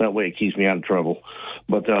 That way it keeps me out of trouble.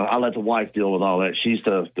 But I let the wife deal with all that. She's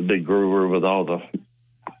the big guru with all the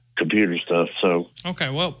computer stuff. So okay,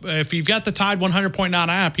 well, if you've got the Tide 100.9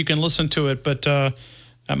 app, you can listen to it, but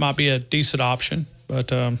that might be a decent option.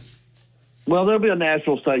 But well, there'll be a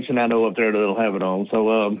national station I know up there that'll have it on.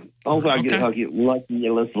 So hopefully I get lucky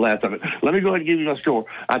and listen to the last of it. Let me go ahead and give you my score.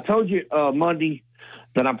 I told you Monday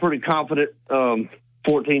that I'm pretty confident. 14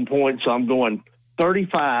 points, so I'm going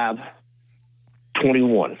 35-21.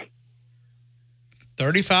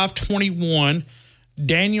 35-21.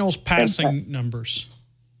 Daniel's passing numbers.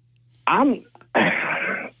 I'm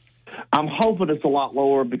hoping it's a lot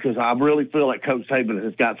lower because I really feel like Coach Saban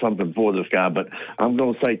has got something for this guy, but I'm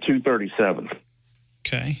going to say 237.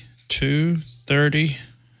 Okay,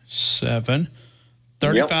 237.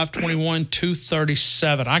 35-21,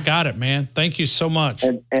 237. I got it, man. Thank you so much.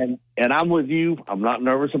 And I'm with you. I'm not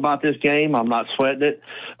nervous about this game. I'm not sweating it.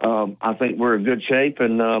 I think we're in good shape.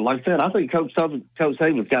 And like I said, I think Coach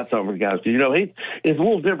Saban's got something for the guys. You know, it's a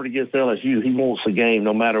little different against LSU. He wants the game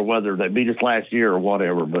no matter whether they beat us last year or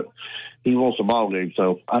whatever. But he wants the ball game.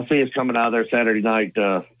 So I see us coming out of there Saturday night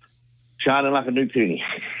shining like a new penny.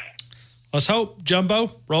 Let's hope. Jumbo,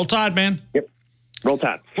 roll Tide, man. Yep. Roll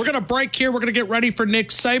Tide. We're going to break here. We're going to get ready for Nick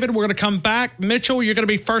Saban. We're going to come back. Mitchell, you're going to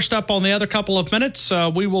be first up on the other couple of minutes.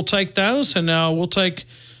 We will take those, and we'll take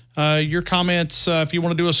your comments if you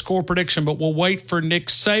want to do a score prediction. But we'll wait for Nick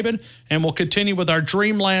Saban, and we'll continue with our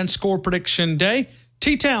Dreamland Score Prediction Day.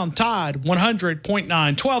 T-Town Tide 100.9,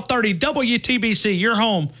 1230 WTBC, your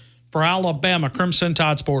home for Alabama Crimson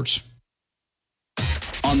Tide Sports.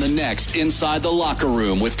 On the next Inside the Locker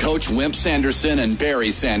Room with Coach Wimp Sanderson and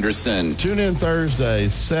Barry Sanderson. Tune in Thursday,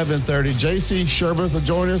 7:30. J.C. Sherbert will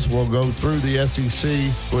join us. We'll go through the SEC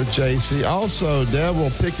with J.C. Also, Deb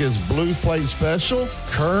will pick his Blue Plate Special.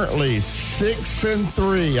 Currently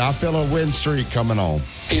 6-3. I feel a win streak coming on.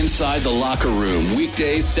 Inside the Locker Room,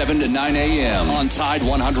 weekdays 7 to 9 a.m. on Tide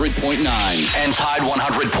 100.9 and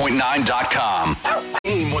Tide100.9.com.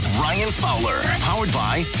 Game with Ryan Fowler, powered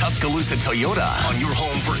by Tuscaloosa Toyota, on your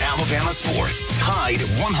home for Alabama sports. Tide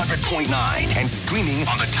 100.9 and streaming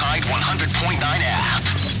on the Tide 100.9 app.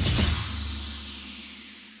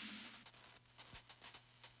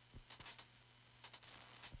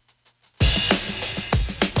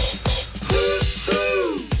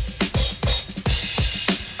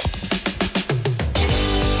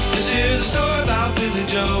 Here's a story about Billy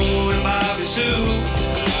Joe and Bobby Sue.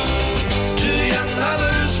 Two young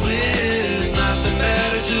lovers with nothing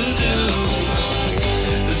better to do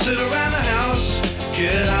than sit around the house,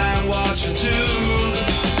 get high and watch a tune.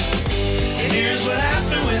 And here's what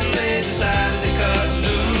happened when they decided to cut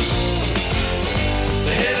loose.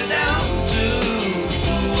 They headed down to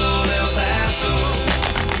old El Paso.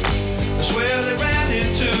 That's where they ran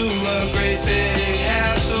into a great big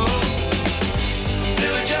hassle.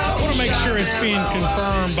 Make sure it's being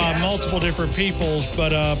confirmed by multiple different peoples, but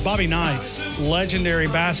Bobby Knight, legendary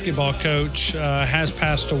basketball coach, has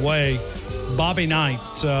passed away. Bobby Knight,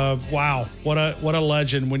 wow, what a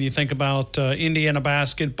legend when you think about Indiana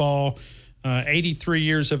basketball. 83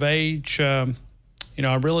 years of age. I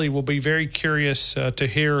really will be very curious to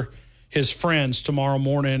hear his friends tomorrow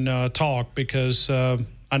morning talk, because I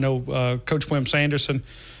know Coach Wimp Sanderson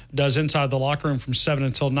does Inside the Locker Room from 7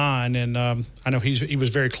 until 9, and I know he was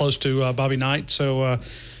very close to Bobby Knight, so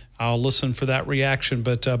I'll listen for that reaction.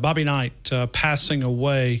 But Bobby Knight passing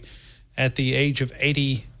away at the age of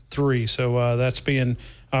 83, so that's being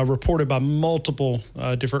reported by multiple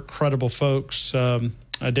different credible folks.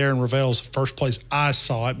 Darren Ravel is the first place I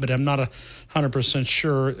saw it, but I'm not 100%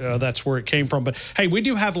 sure that's where it came from. But, hey, we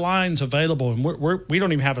do have lines available, and we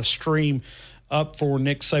don't even have a stream up for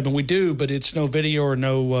Nick Saban. We do, but it's no video or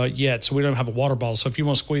no yet, so we don't have a water bottle. So if you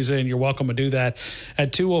want to squeeze in, you're welcome to do that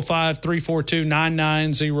at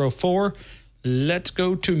 205-342-9904. Let's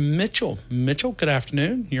go to Mitchell. Mitchell, good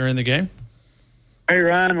afternoon. You're in the game. Hey,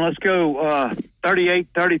 Ryan, let's go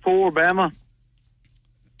 38-34, Bama.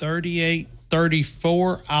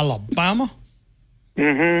 38-34, Alabama.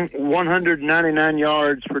 199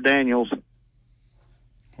 yards for Daniels.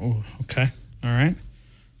 Oh, okay. All right.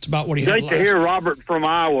 It's about what he had Great to hear Robert from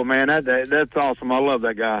Iowa, man. That's awesome. I love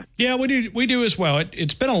that guy. Yeah, we do as well.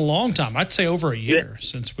 It's been a long time. I'd say over a year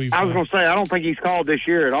since we've. I was going to say, I don't think he's called this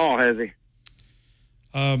year at all, has he?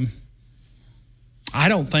 I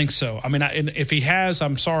don't think so. I mean, if he has,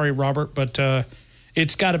 I'm sorry, Robert, but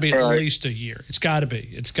it's got to be at least a year. It's got to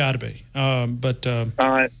be. All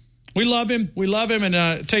right. We love him.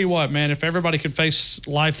 And tell you what, man, if everybody could face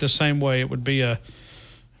life the same way, it would be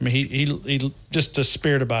he just a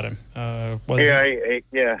spirit about him. He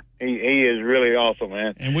is really awesome,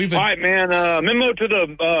 man. And all right, man. Memo to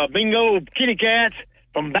the Bingo Kitty Cats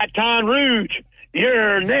from Baton Rouge.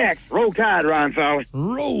 You're next. Roll Tide, Ryan Fowler.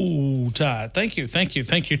 Roll Tide. Thank you.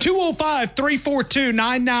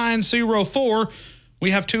 205-342-9904.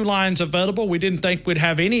 We have two lines available. We didn't think we'd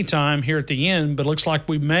have any time here at the end, but it looks like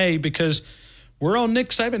we may because we're on Nick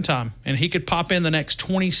Saban time, and he could pop in the next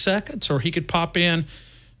 20 seconds, or he could pop in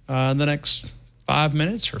the next 5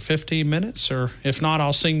 minutes or 15 minutes, or if not,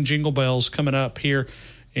 I'll sing Jingle Bells coming up here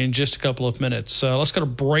in just a couple of minutes. Let's go to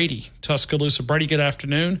Brady, Tuscaloosa. Brady, good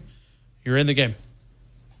afternoon. You're in the game.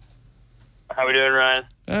 How we doing, Ryan?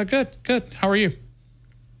 Good. How are you?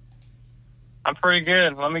 I'm pretty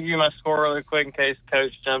good. Let me give you my score really quick in case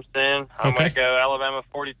Coach jumps in. I'm going to go Alabama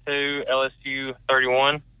 42, LSU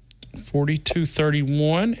 31.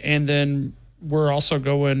 42-31. And then we're also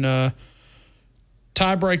going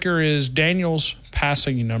tiebreaker is Daniel's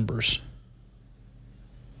passing numbers.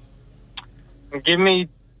 Give me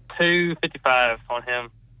 255 on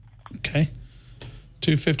him. Okay.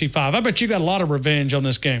 255. I bet you got a lot of revenge on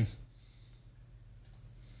this game.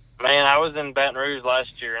 Man, I was in Baton Rouge last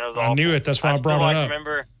year, and it was awful. I knew it. That's why I brought it up. I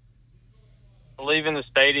remember leaving the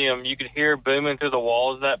stadium, you could hear booming through the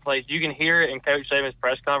walls of that place. You can hear it in Coach Saban's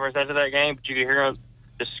press conference after that game, but you could hear him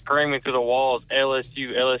just screaming through the walls,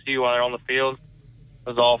 LSU, LSU, while they're on the field. It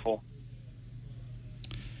was awful.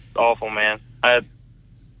 It's awful, man. I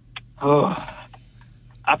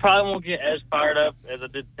probably won't get as fired up as I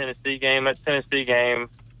did the Tennessee game. That Tennessee game,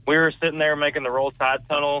 we were sitting there making the Roll Tide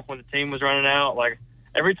tunnel when the team was running out. Like,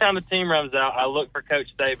 every time the team runs out, I look for Coach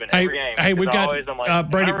Saban every game. Hey, we've got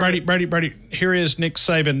Brady. Here is Nick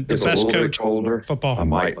Saban, the best coach in football. I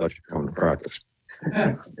might let you come to practice.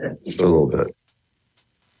 Just a little bit.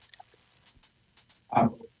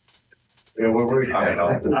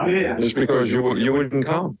 Just because you wouldn't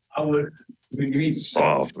come. I would.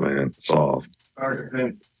 Soft, man. Soft. All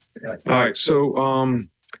right. So,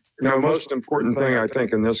 most important thing I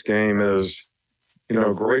think in this game is,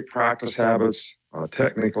 great practice habits,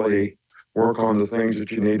 technically work on the things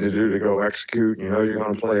that you need to do to go execute. You're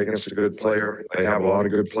going to play against a good player. They have a lot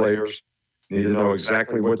of good players. You need to know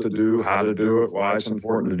exactly what to do, how to do it, why it's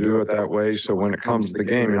important to do it that way. So when it comes to the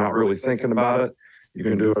game, you're not really thinking about it. You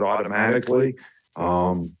can do it automatically.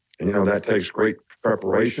 That takes great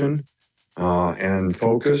preparation and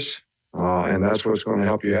focus. And that's what's going to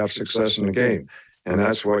help you have success in the game. And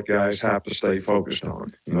that's what guys have to stay focused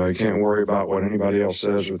on. You can't worry about what anybody else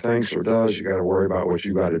says or thinks or does. You got to worry about what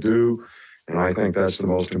you got to do. And I think that's the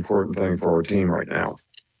most important thing for our team right now.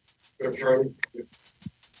 Hey,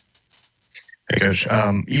 Coach,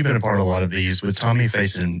 you've been a part of a lot of these. With Tommy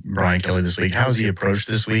facing Brian Kelly this week, how's he approached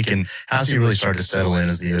this week, and how's he really started to settle in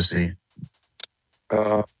as the OC?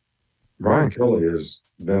 Brian Kelly has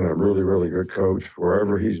been a really, really good coach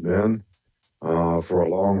wherever he's been for a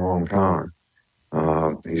long, long time.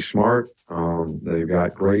 He's smart. They've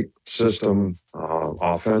got great system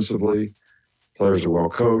offensively. Players are well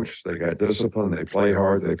coached. They got discipline. They play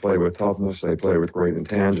hard. They play with toughness. They play with great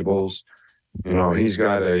intangibles. He's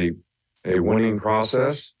got a winning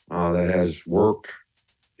process that has worked,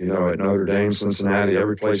 at Notre Dame, Cincinnati,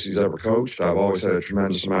 every place he's ever coached. I've always had a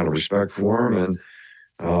tremendous amount of respect for him, and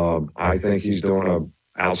I think he's doing an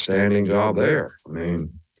outstanding job there. I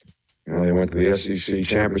mean, they went to the SEC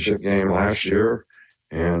championship game last year,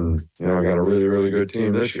 and got a really, really good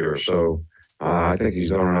team this year. So I think he's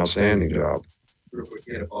done an outstanding job.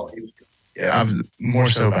 Yeah, more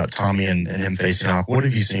so about Tommy and him facing off. What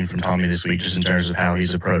have you seen from Tommy this week, just in terms of how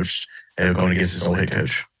he's approached going against his old head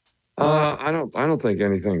coach? I don't think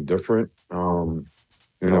anything different.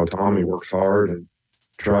 Tommy works hard and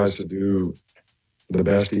tries to do the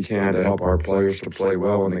best he can to help our players to play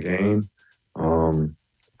well in the game.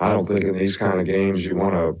 I don't think in these kind of games you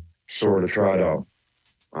want to sort of try to,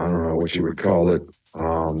 I don't know what you would call it,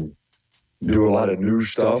 do a lot of new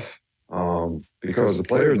stuff, because the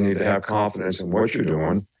players need to have confidence in what you're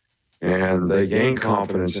doing, and they gain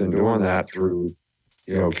confidence in doing that through,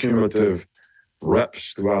 cumulative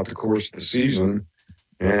reps throughout the course of the season.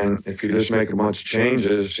 And if you just make a bunch of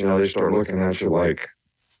changes, they start looking at you like,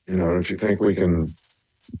 don't you think we can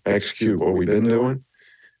execute what we've been doing?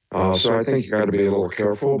 So I think you got to be a little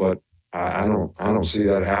careful, but I don't see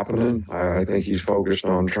that happening. I think he's focused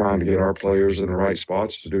on trying to get our players in the right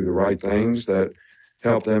spots to do the right things that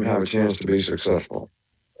help them have a chance to be successful.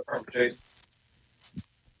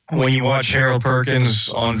 When you watch Harold Perkins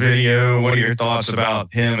on video, what are your thoughts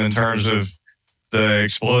about him in terms of the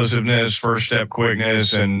explosiveness, first step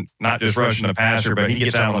quickness, and not just rushing the passer, but he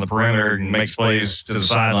gets out on the perimeter and makes plays to the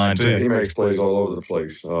sideline too? Yeah, he makes plays all over the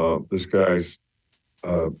place. This guy's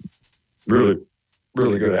really,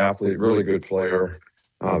 really good athlete, really good player,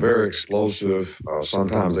 very explosive.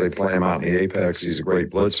 Sometimes they play him out in the apex. He's a great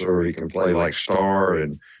blitzer. He can play like star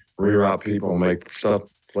and reroute people, make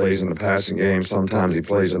plays in the passing game. Sometimes he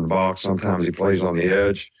plays in the box. Sometimes he plays on the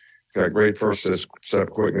edge. Got great first step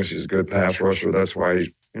quickness. He's a good pass rusher. That's why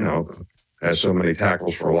he, has so many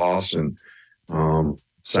tackles for loss and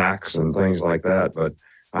sacks and things like that. But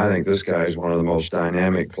I think this guy is one of the most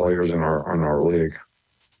dynamic players in our league.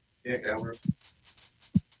 With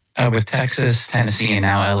Texas, Tennessee, and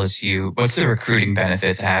now LSU, what's the recruiting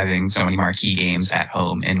benefit to having so many marquee games at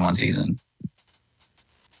home in one season?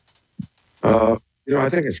 I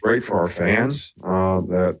think it's great for our fans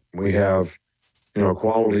that we have,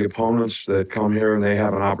 quality opponents that come here and they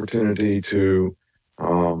have an opportunity to,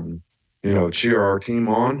 cheer our team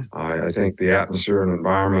on. I think the atmosphere and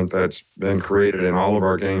environment that's been created in all of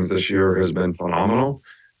our games this year has been phenomenal.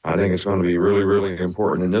 I think it's going to be really, really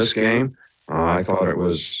important in this game. I thought it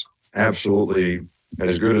was absolutely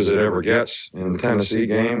as good as it ever gets in the Tennessee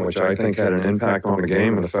game, which I think had an impact on the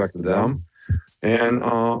game and affected them. And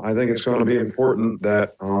I think it's going to be important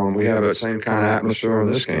that we have that same kind of atmosphere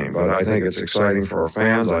in this game. But I think it's exciting for our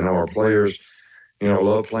fans. I know our players,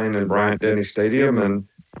 love playing in Bryant-Denny Stadium, and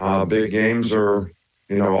big games are,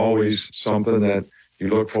 always something that you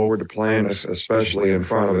look forward to playing, especially in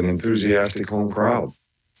front of an enthusiastic home crowd.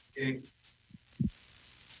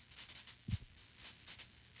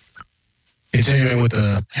 Continuing with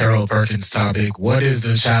the Harold Perkins topic, what is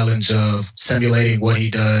the challenge of simulating what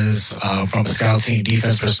he does from a scout team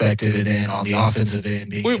defense perspective, and then on the offensive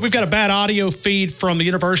end? We've got a bad audio feed from the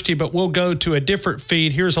university, but we'll go to a different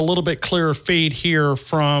feed. Here's a little bit clearer feed here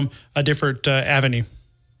from a different avenue.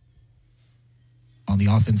 On the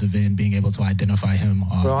offensive end, being able to identify him.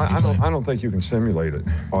 Well, I don't think you can simulate it.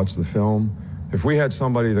 Watch the film. If we had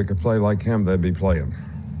somebody that could play like him, they'd be playing.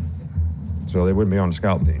 So they wouldn't be on the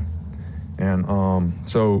scout team. And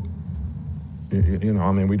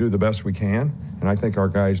we do the best we can. And I think our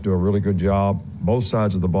guys do a really good job, both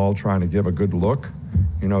sides of the ball, trying to give a good look,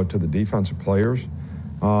 to the defensive players.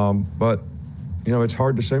 But it's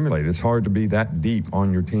hard to simulate. It's hard to be that deep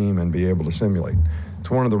on your team and be able to simulate. It's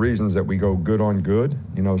one of the reasons that we go good on good,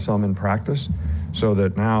 some in practice, so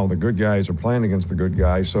that now the good guys are playing against the good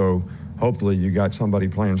guys. So hopefully you got somebody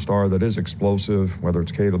playing star that is explosive, whether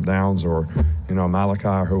it's Caleb Downs or, Malachi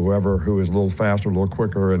or whoever, who is a little faster, a little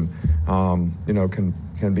quicker, and,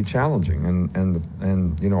 can be challenging.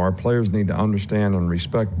 And our players need to understand and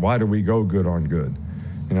respect, why do we go good on good?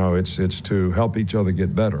 It's to help each other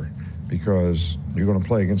get better, because you're going to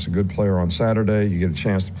play against a good player on Saturday. You get a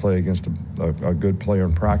chance to play against a good player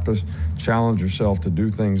in practice. Challenge yourself to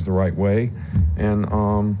do things the right way. And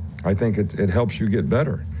I think it helps you get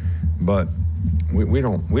better. But we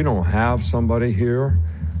don't have somebody here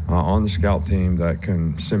on the scout team that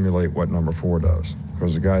can simulate what number 4 does,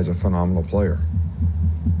 because the guy's a phenomenal player.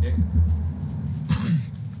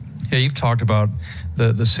 Yeah, you've talked about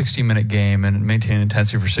the 60-minute game and maintaining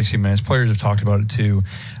intensity for 60 minutes. Players have talked about it too.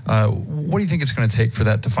 What do you think it's going to take for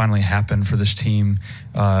that to finally happen for this team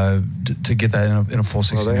to get that in a full 60-minute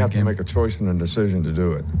game? Well, they have to make a choice and a decision to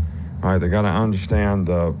do it. All right, they got to understand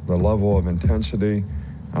the level of intensity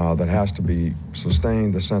that has to be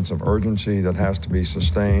sustained, the sense of urgency that has to be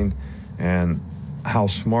sustained, and how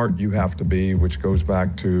smart you have to be, which goes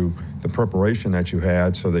back to the preparation that you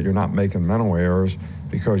had, so that you're not making mental errors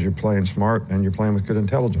because you're playing smart and you're playing with good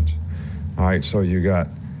intelligence. All right, so you got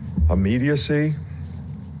immediacy,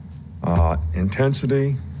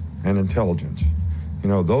 intensity, and intelligence. You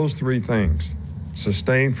know, those three things,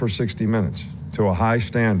 sustained for 60 minutes to a high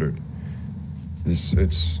standard,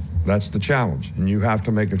 that's the challenge. And you have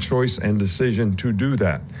to make a choice and decision to do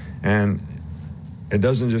that. And it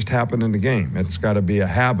doesn't just happen in the game. It's got to be a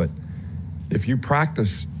habit. If you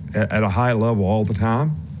practice at a high level all the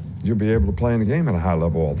time, you'll be able to play in the game at a high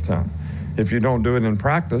level all the time. If you don't do it in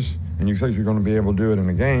practice and you think you're going to be able to do it in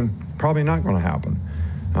a game, probably not going to happen.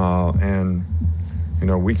 And, you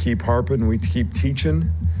know, we keep harping, we keep teaching.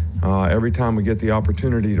 Every time we get the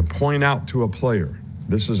opportunity to point out to a player,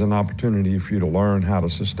 this is an opportunity for you to learn how to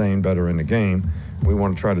sustain better in the game. We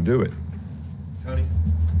want to try to do it. Tony?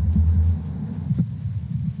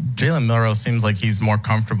 Jalen Milroe seems like he's more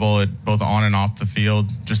comfortable at both on and off the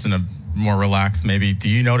field, just in a more relaxed maybe. Do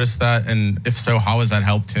you notice that? And if so, how has that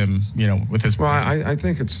helped him, you know, with his... Well, I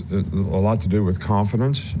think it's a lot to do with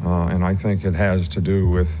confidence, and I think it has to do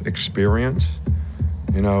with experience.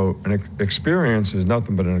 You know, an experience is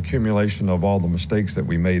nothing but an accumulation of all the mistakes that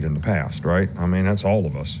we made in the past, right? I mean, that's all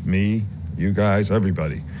of us, me, you guys,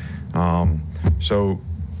 everybody. So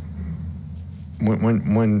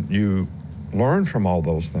when you learn from all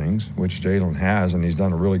those things, which Jalen has, and he's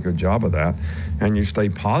done a really good job of that, and you stay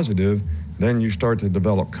positive, then you start to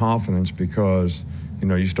develop confidence because, you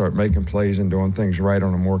know, you start making plays and doing things right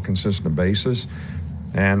on a more consistent basis.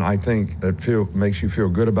 And I think it makes you feel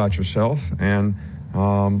good about yourself, and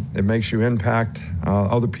it makes you impact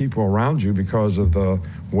other people around you because of the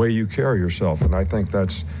way you carry yourself. And I think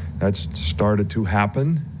that's started to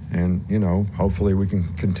happen, and, you know, hopefully we can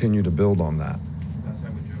continue to build on that.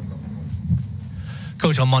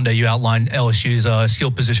 Coach, on Monday you outlined LSU's skill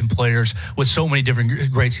position players. With so many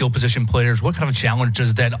different great skill position players, what kind of challenge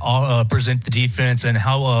does that present the defense, and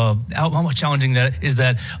how much challenging is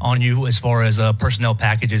that on you as far as personnel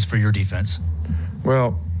packages for your defense?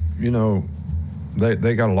 Well, you know,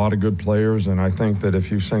 they got a lot of good players, and I think that if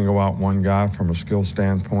you single out one guy from a skill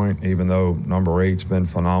standpoint, even though number 8's been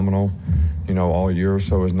phenomenal, you know, all year,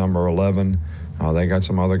 so is number 11. They got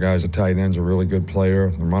some other guys. The tight end's a really good player.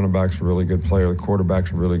 The running back's a really good player. The quarterback's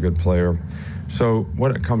a really good player. So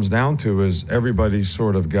what it comes down to is everybody's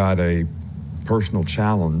sort of got a personal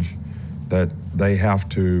challenge that they have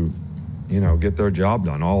to, you know, get their job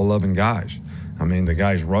done, all 11 guys. I mean, the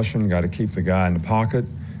guy's rushing, got to keep the guy in the pocket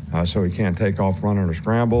so he can't take off running or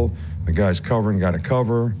scramble. The guy's covering, got to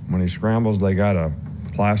cover. When he scrambles, they got to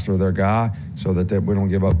plaster their guy so that we don't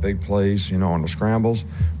give up big plays, you know, on the scrambles,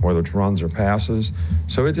 whether it's runs or passes.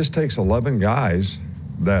 So it just takes 11 guys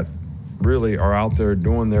that really are out there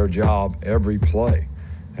doing their job every play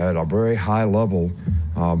at a very high level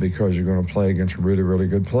because you're going to play against really, really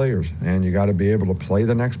good players, and you got to be able to play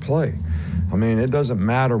the next play. I mean, it doesn't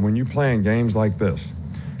matter when you play in games like this.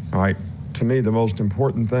 All right, to me, the most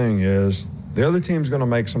important thing is the other team's going to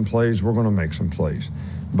make some plays, we're going to make some plays.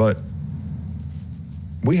 But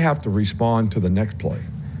we have to respond to the next play.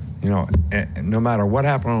 You know, and no matter what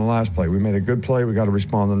happened on the last play, we made a good play, we got to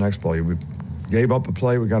respond to the next play. We gave up a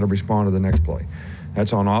play, we got to respond to the next play.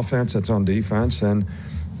 That's on offense, that's on defense. And,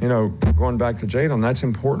 you know, going back to Jalen, that's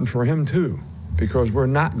important for him too, because we're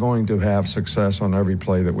not going to have success on every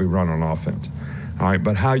play that we run on offense. All right,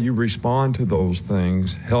 but how you respond to those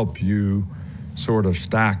things help you sort of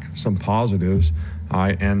stack some positives. All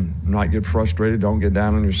right, and not get frustrated. Don't get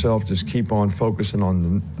down on yourself. Just keep on focusing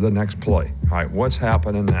on the next play. All right, what's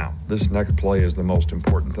happening now? This next play is the most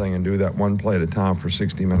important thing, and do that one play at a time for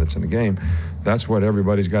 60 minutes in the game. That's what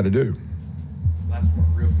everybody's got to do. Last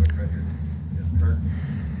one, real quick, right here. Kurt.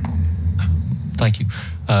 Thank you,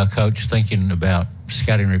 Coach. Thinking about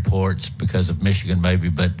scouting reports because of Michigan, maybe,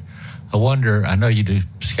 but I wonder. I know you do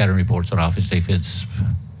scouting reports on offense, defense,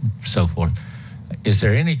 so forth. Is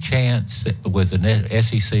there any chance that with an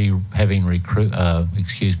SEC having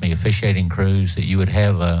officiating crews that you would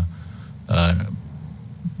have a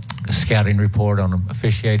scouting report on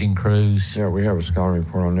officiating crews? Yeah, we have a scouting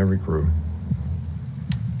report on every crew.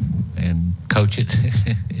 And coach it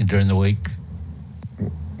during the week?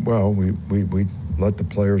 Well, we let the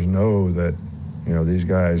players know that, you know, these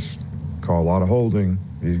guys call a lot of holding.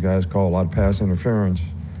 These guys call a lot of pass interference.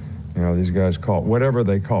 You know, these guys call whatever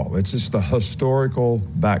they call. It's just a historical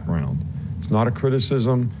background. It's not a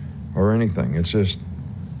criticism or anything. It's just,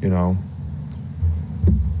 you know,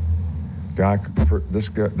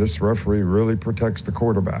 this referee really protects the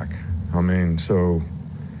quarterback. I mean, so,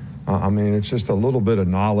 it's just a little bit of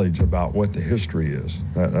knowledge about what the history is.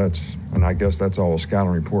 And I guess that's all a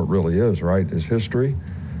scouting report really is, right? Is history.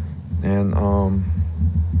 And,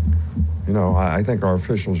 you know, I think our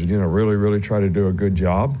officials, you know, really, really try to do a good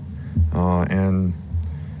job. And,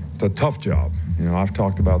 a tough job. You know, I've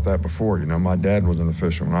talked about that before. You know, my dad was an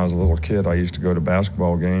official. When I was a little kid, I used to go to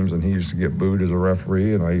basketball games, and he used to get booed as a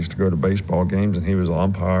referee, and I used to go to baseball games, and he was an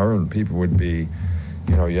umpire, and people would be,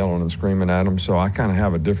 you know, yelling and screaming at him. So I kind of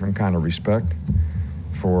have a different kind of respect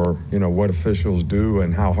for, you know, what officials do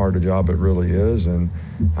and how hard a job it really is. And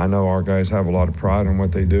I know our guys have a lot of pride in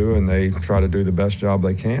what they do, and they try to do the best job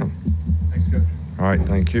they can. Thanks, Coach. All right,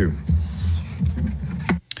 thank you.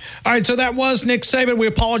 All right, so that was Nick Saban. We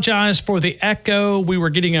apologize for the echo. We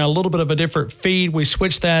were getting a little bit of a different feed. We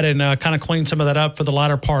switched that and kind of cleaned some of that up for the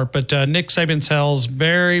latter part. But Nick Saban sounds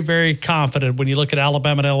very, very confident when you look at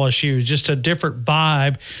Alabama and LSU. Just a different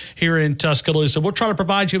vibe here in Tuscaloosa. We'll try to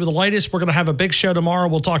provide you with the latest. We're going to have a big show tomorrow.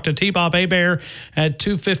 We'll talk to T-Bob Hebert at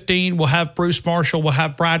 2:15. We'll have Bruce Marshall. We'll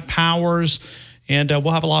have Brad Powers. And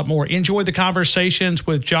we'll have a lot more. Enjoy the conversations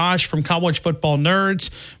with Josh from College Football Nerds.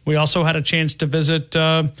 We also had a chance to visit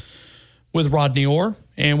with Rodney Orr.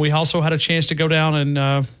 And we also had a chance to go down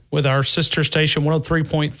and with our sister station,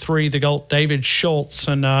 103.3, the GOAT, David Schultz,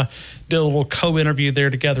 and did a little co-interview there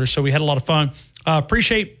together. So we had a lot of fun.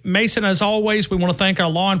 Appreciate Mason, as always. We want to thank our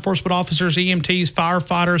law enforcement officers, EMTs,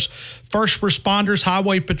 firefighters, first responders,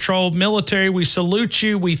 highway patrol, military. We salute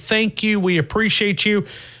you. We thank you. We appreciate you.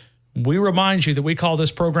 We remind you that we call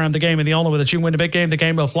this program The Game, and the only way that you can win the big game, the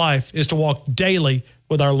game of life, is to walk daily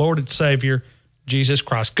with our Lord and Savior, Jesus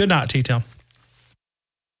Christ. Good night, T-Town.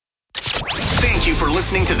 Thank you for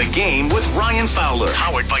listening to The Game with Ryan Fowler,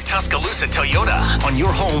 powered by Tuscaloosa Toyota, on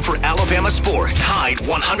your home for Alabama sports. Tide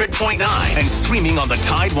 100.9 and streaming on the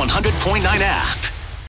Tide 100.9 app.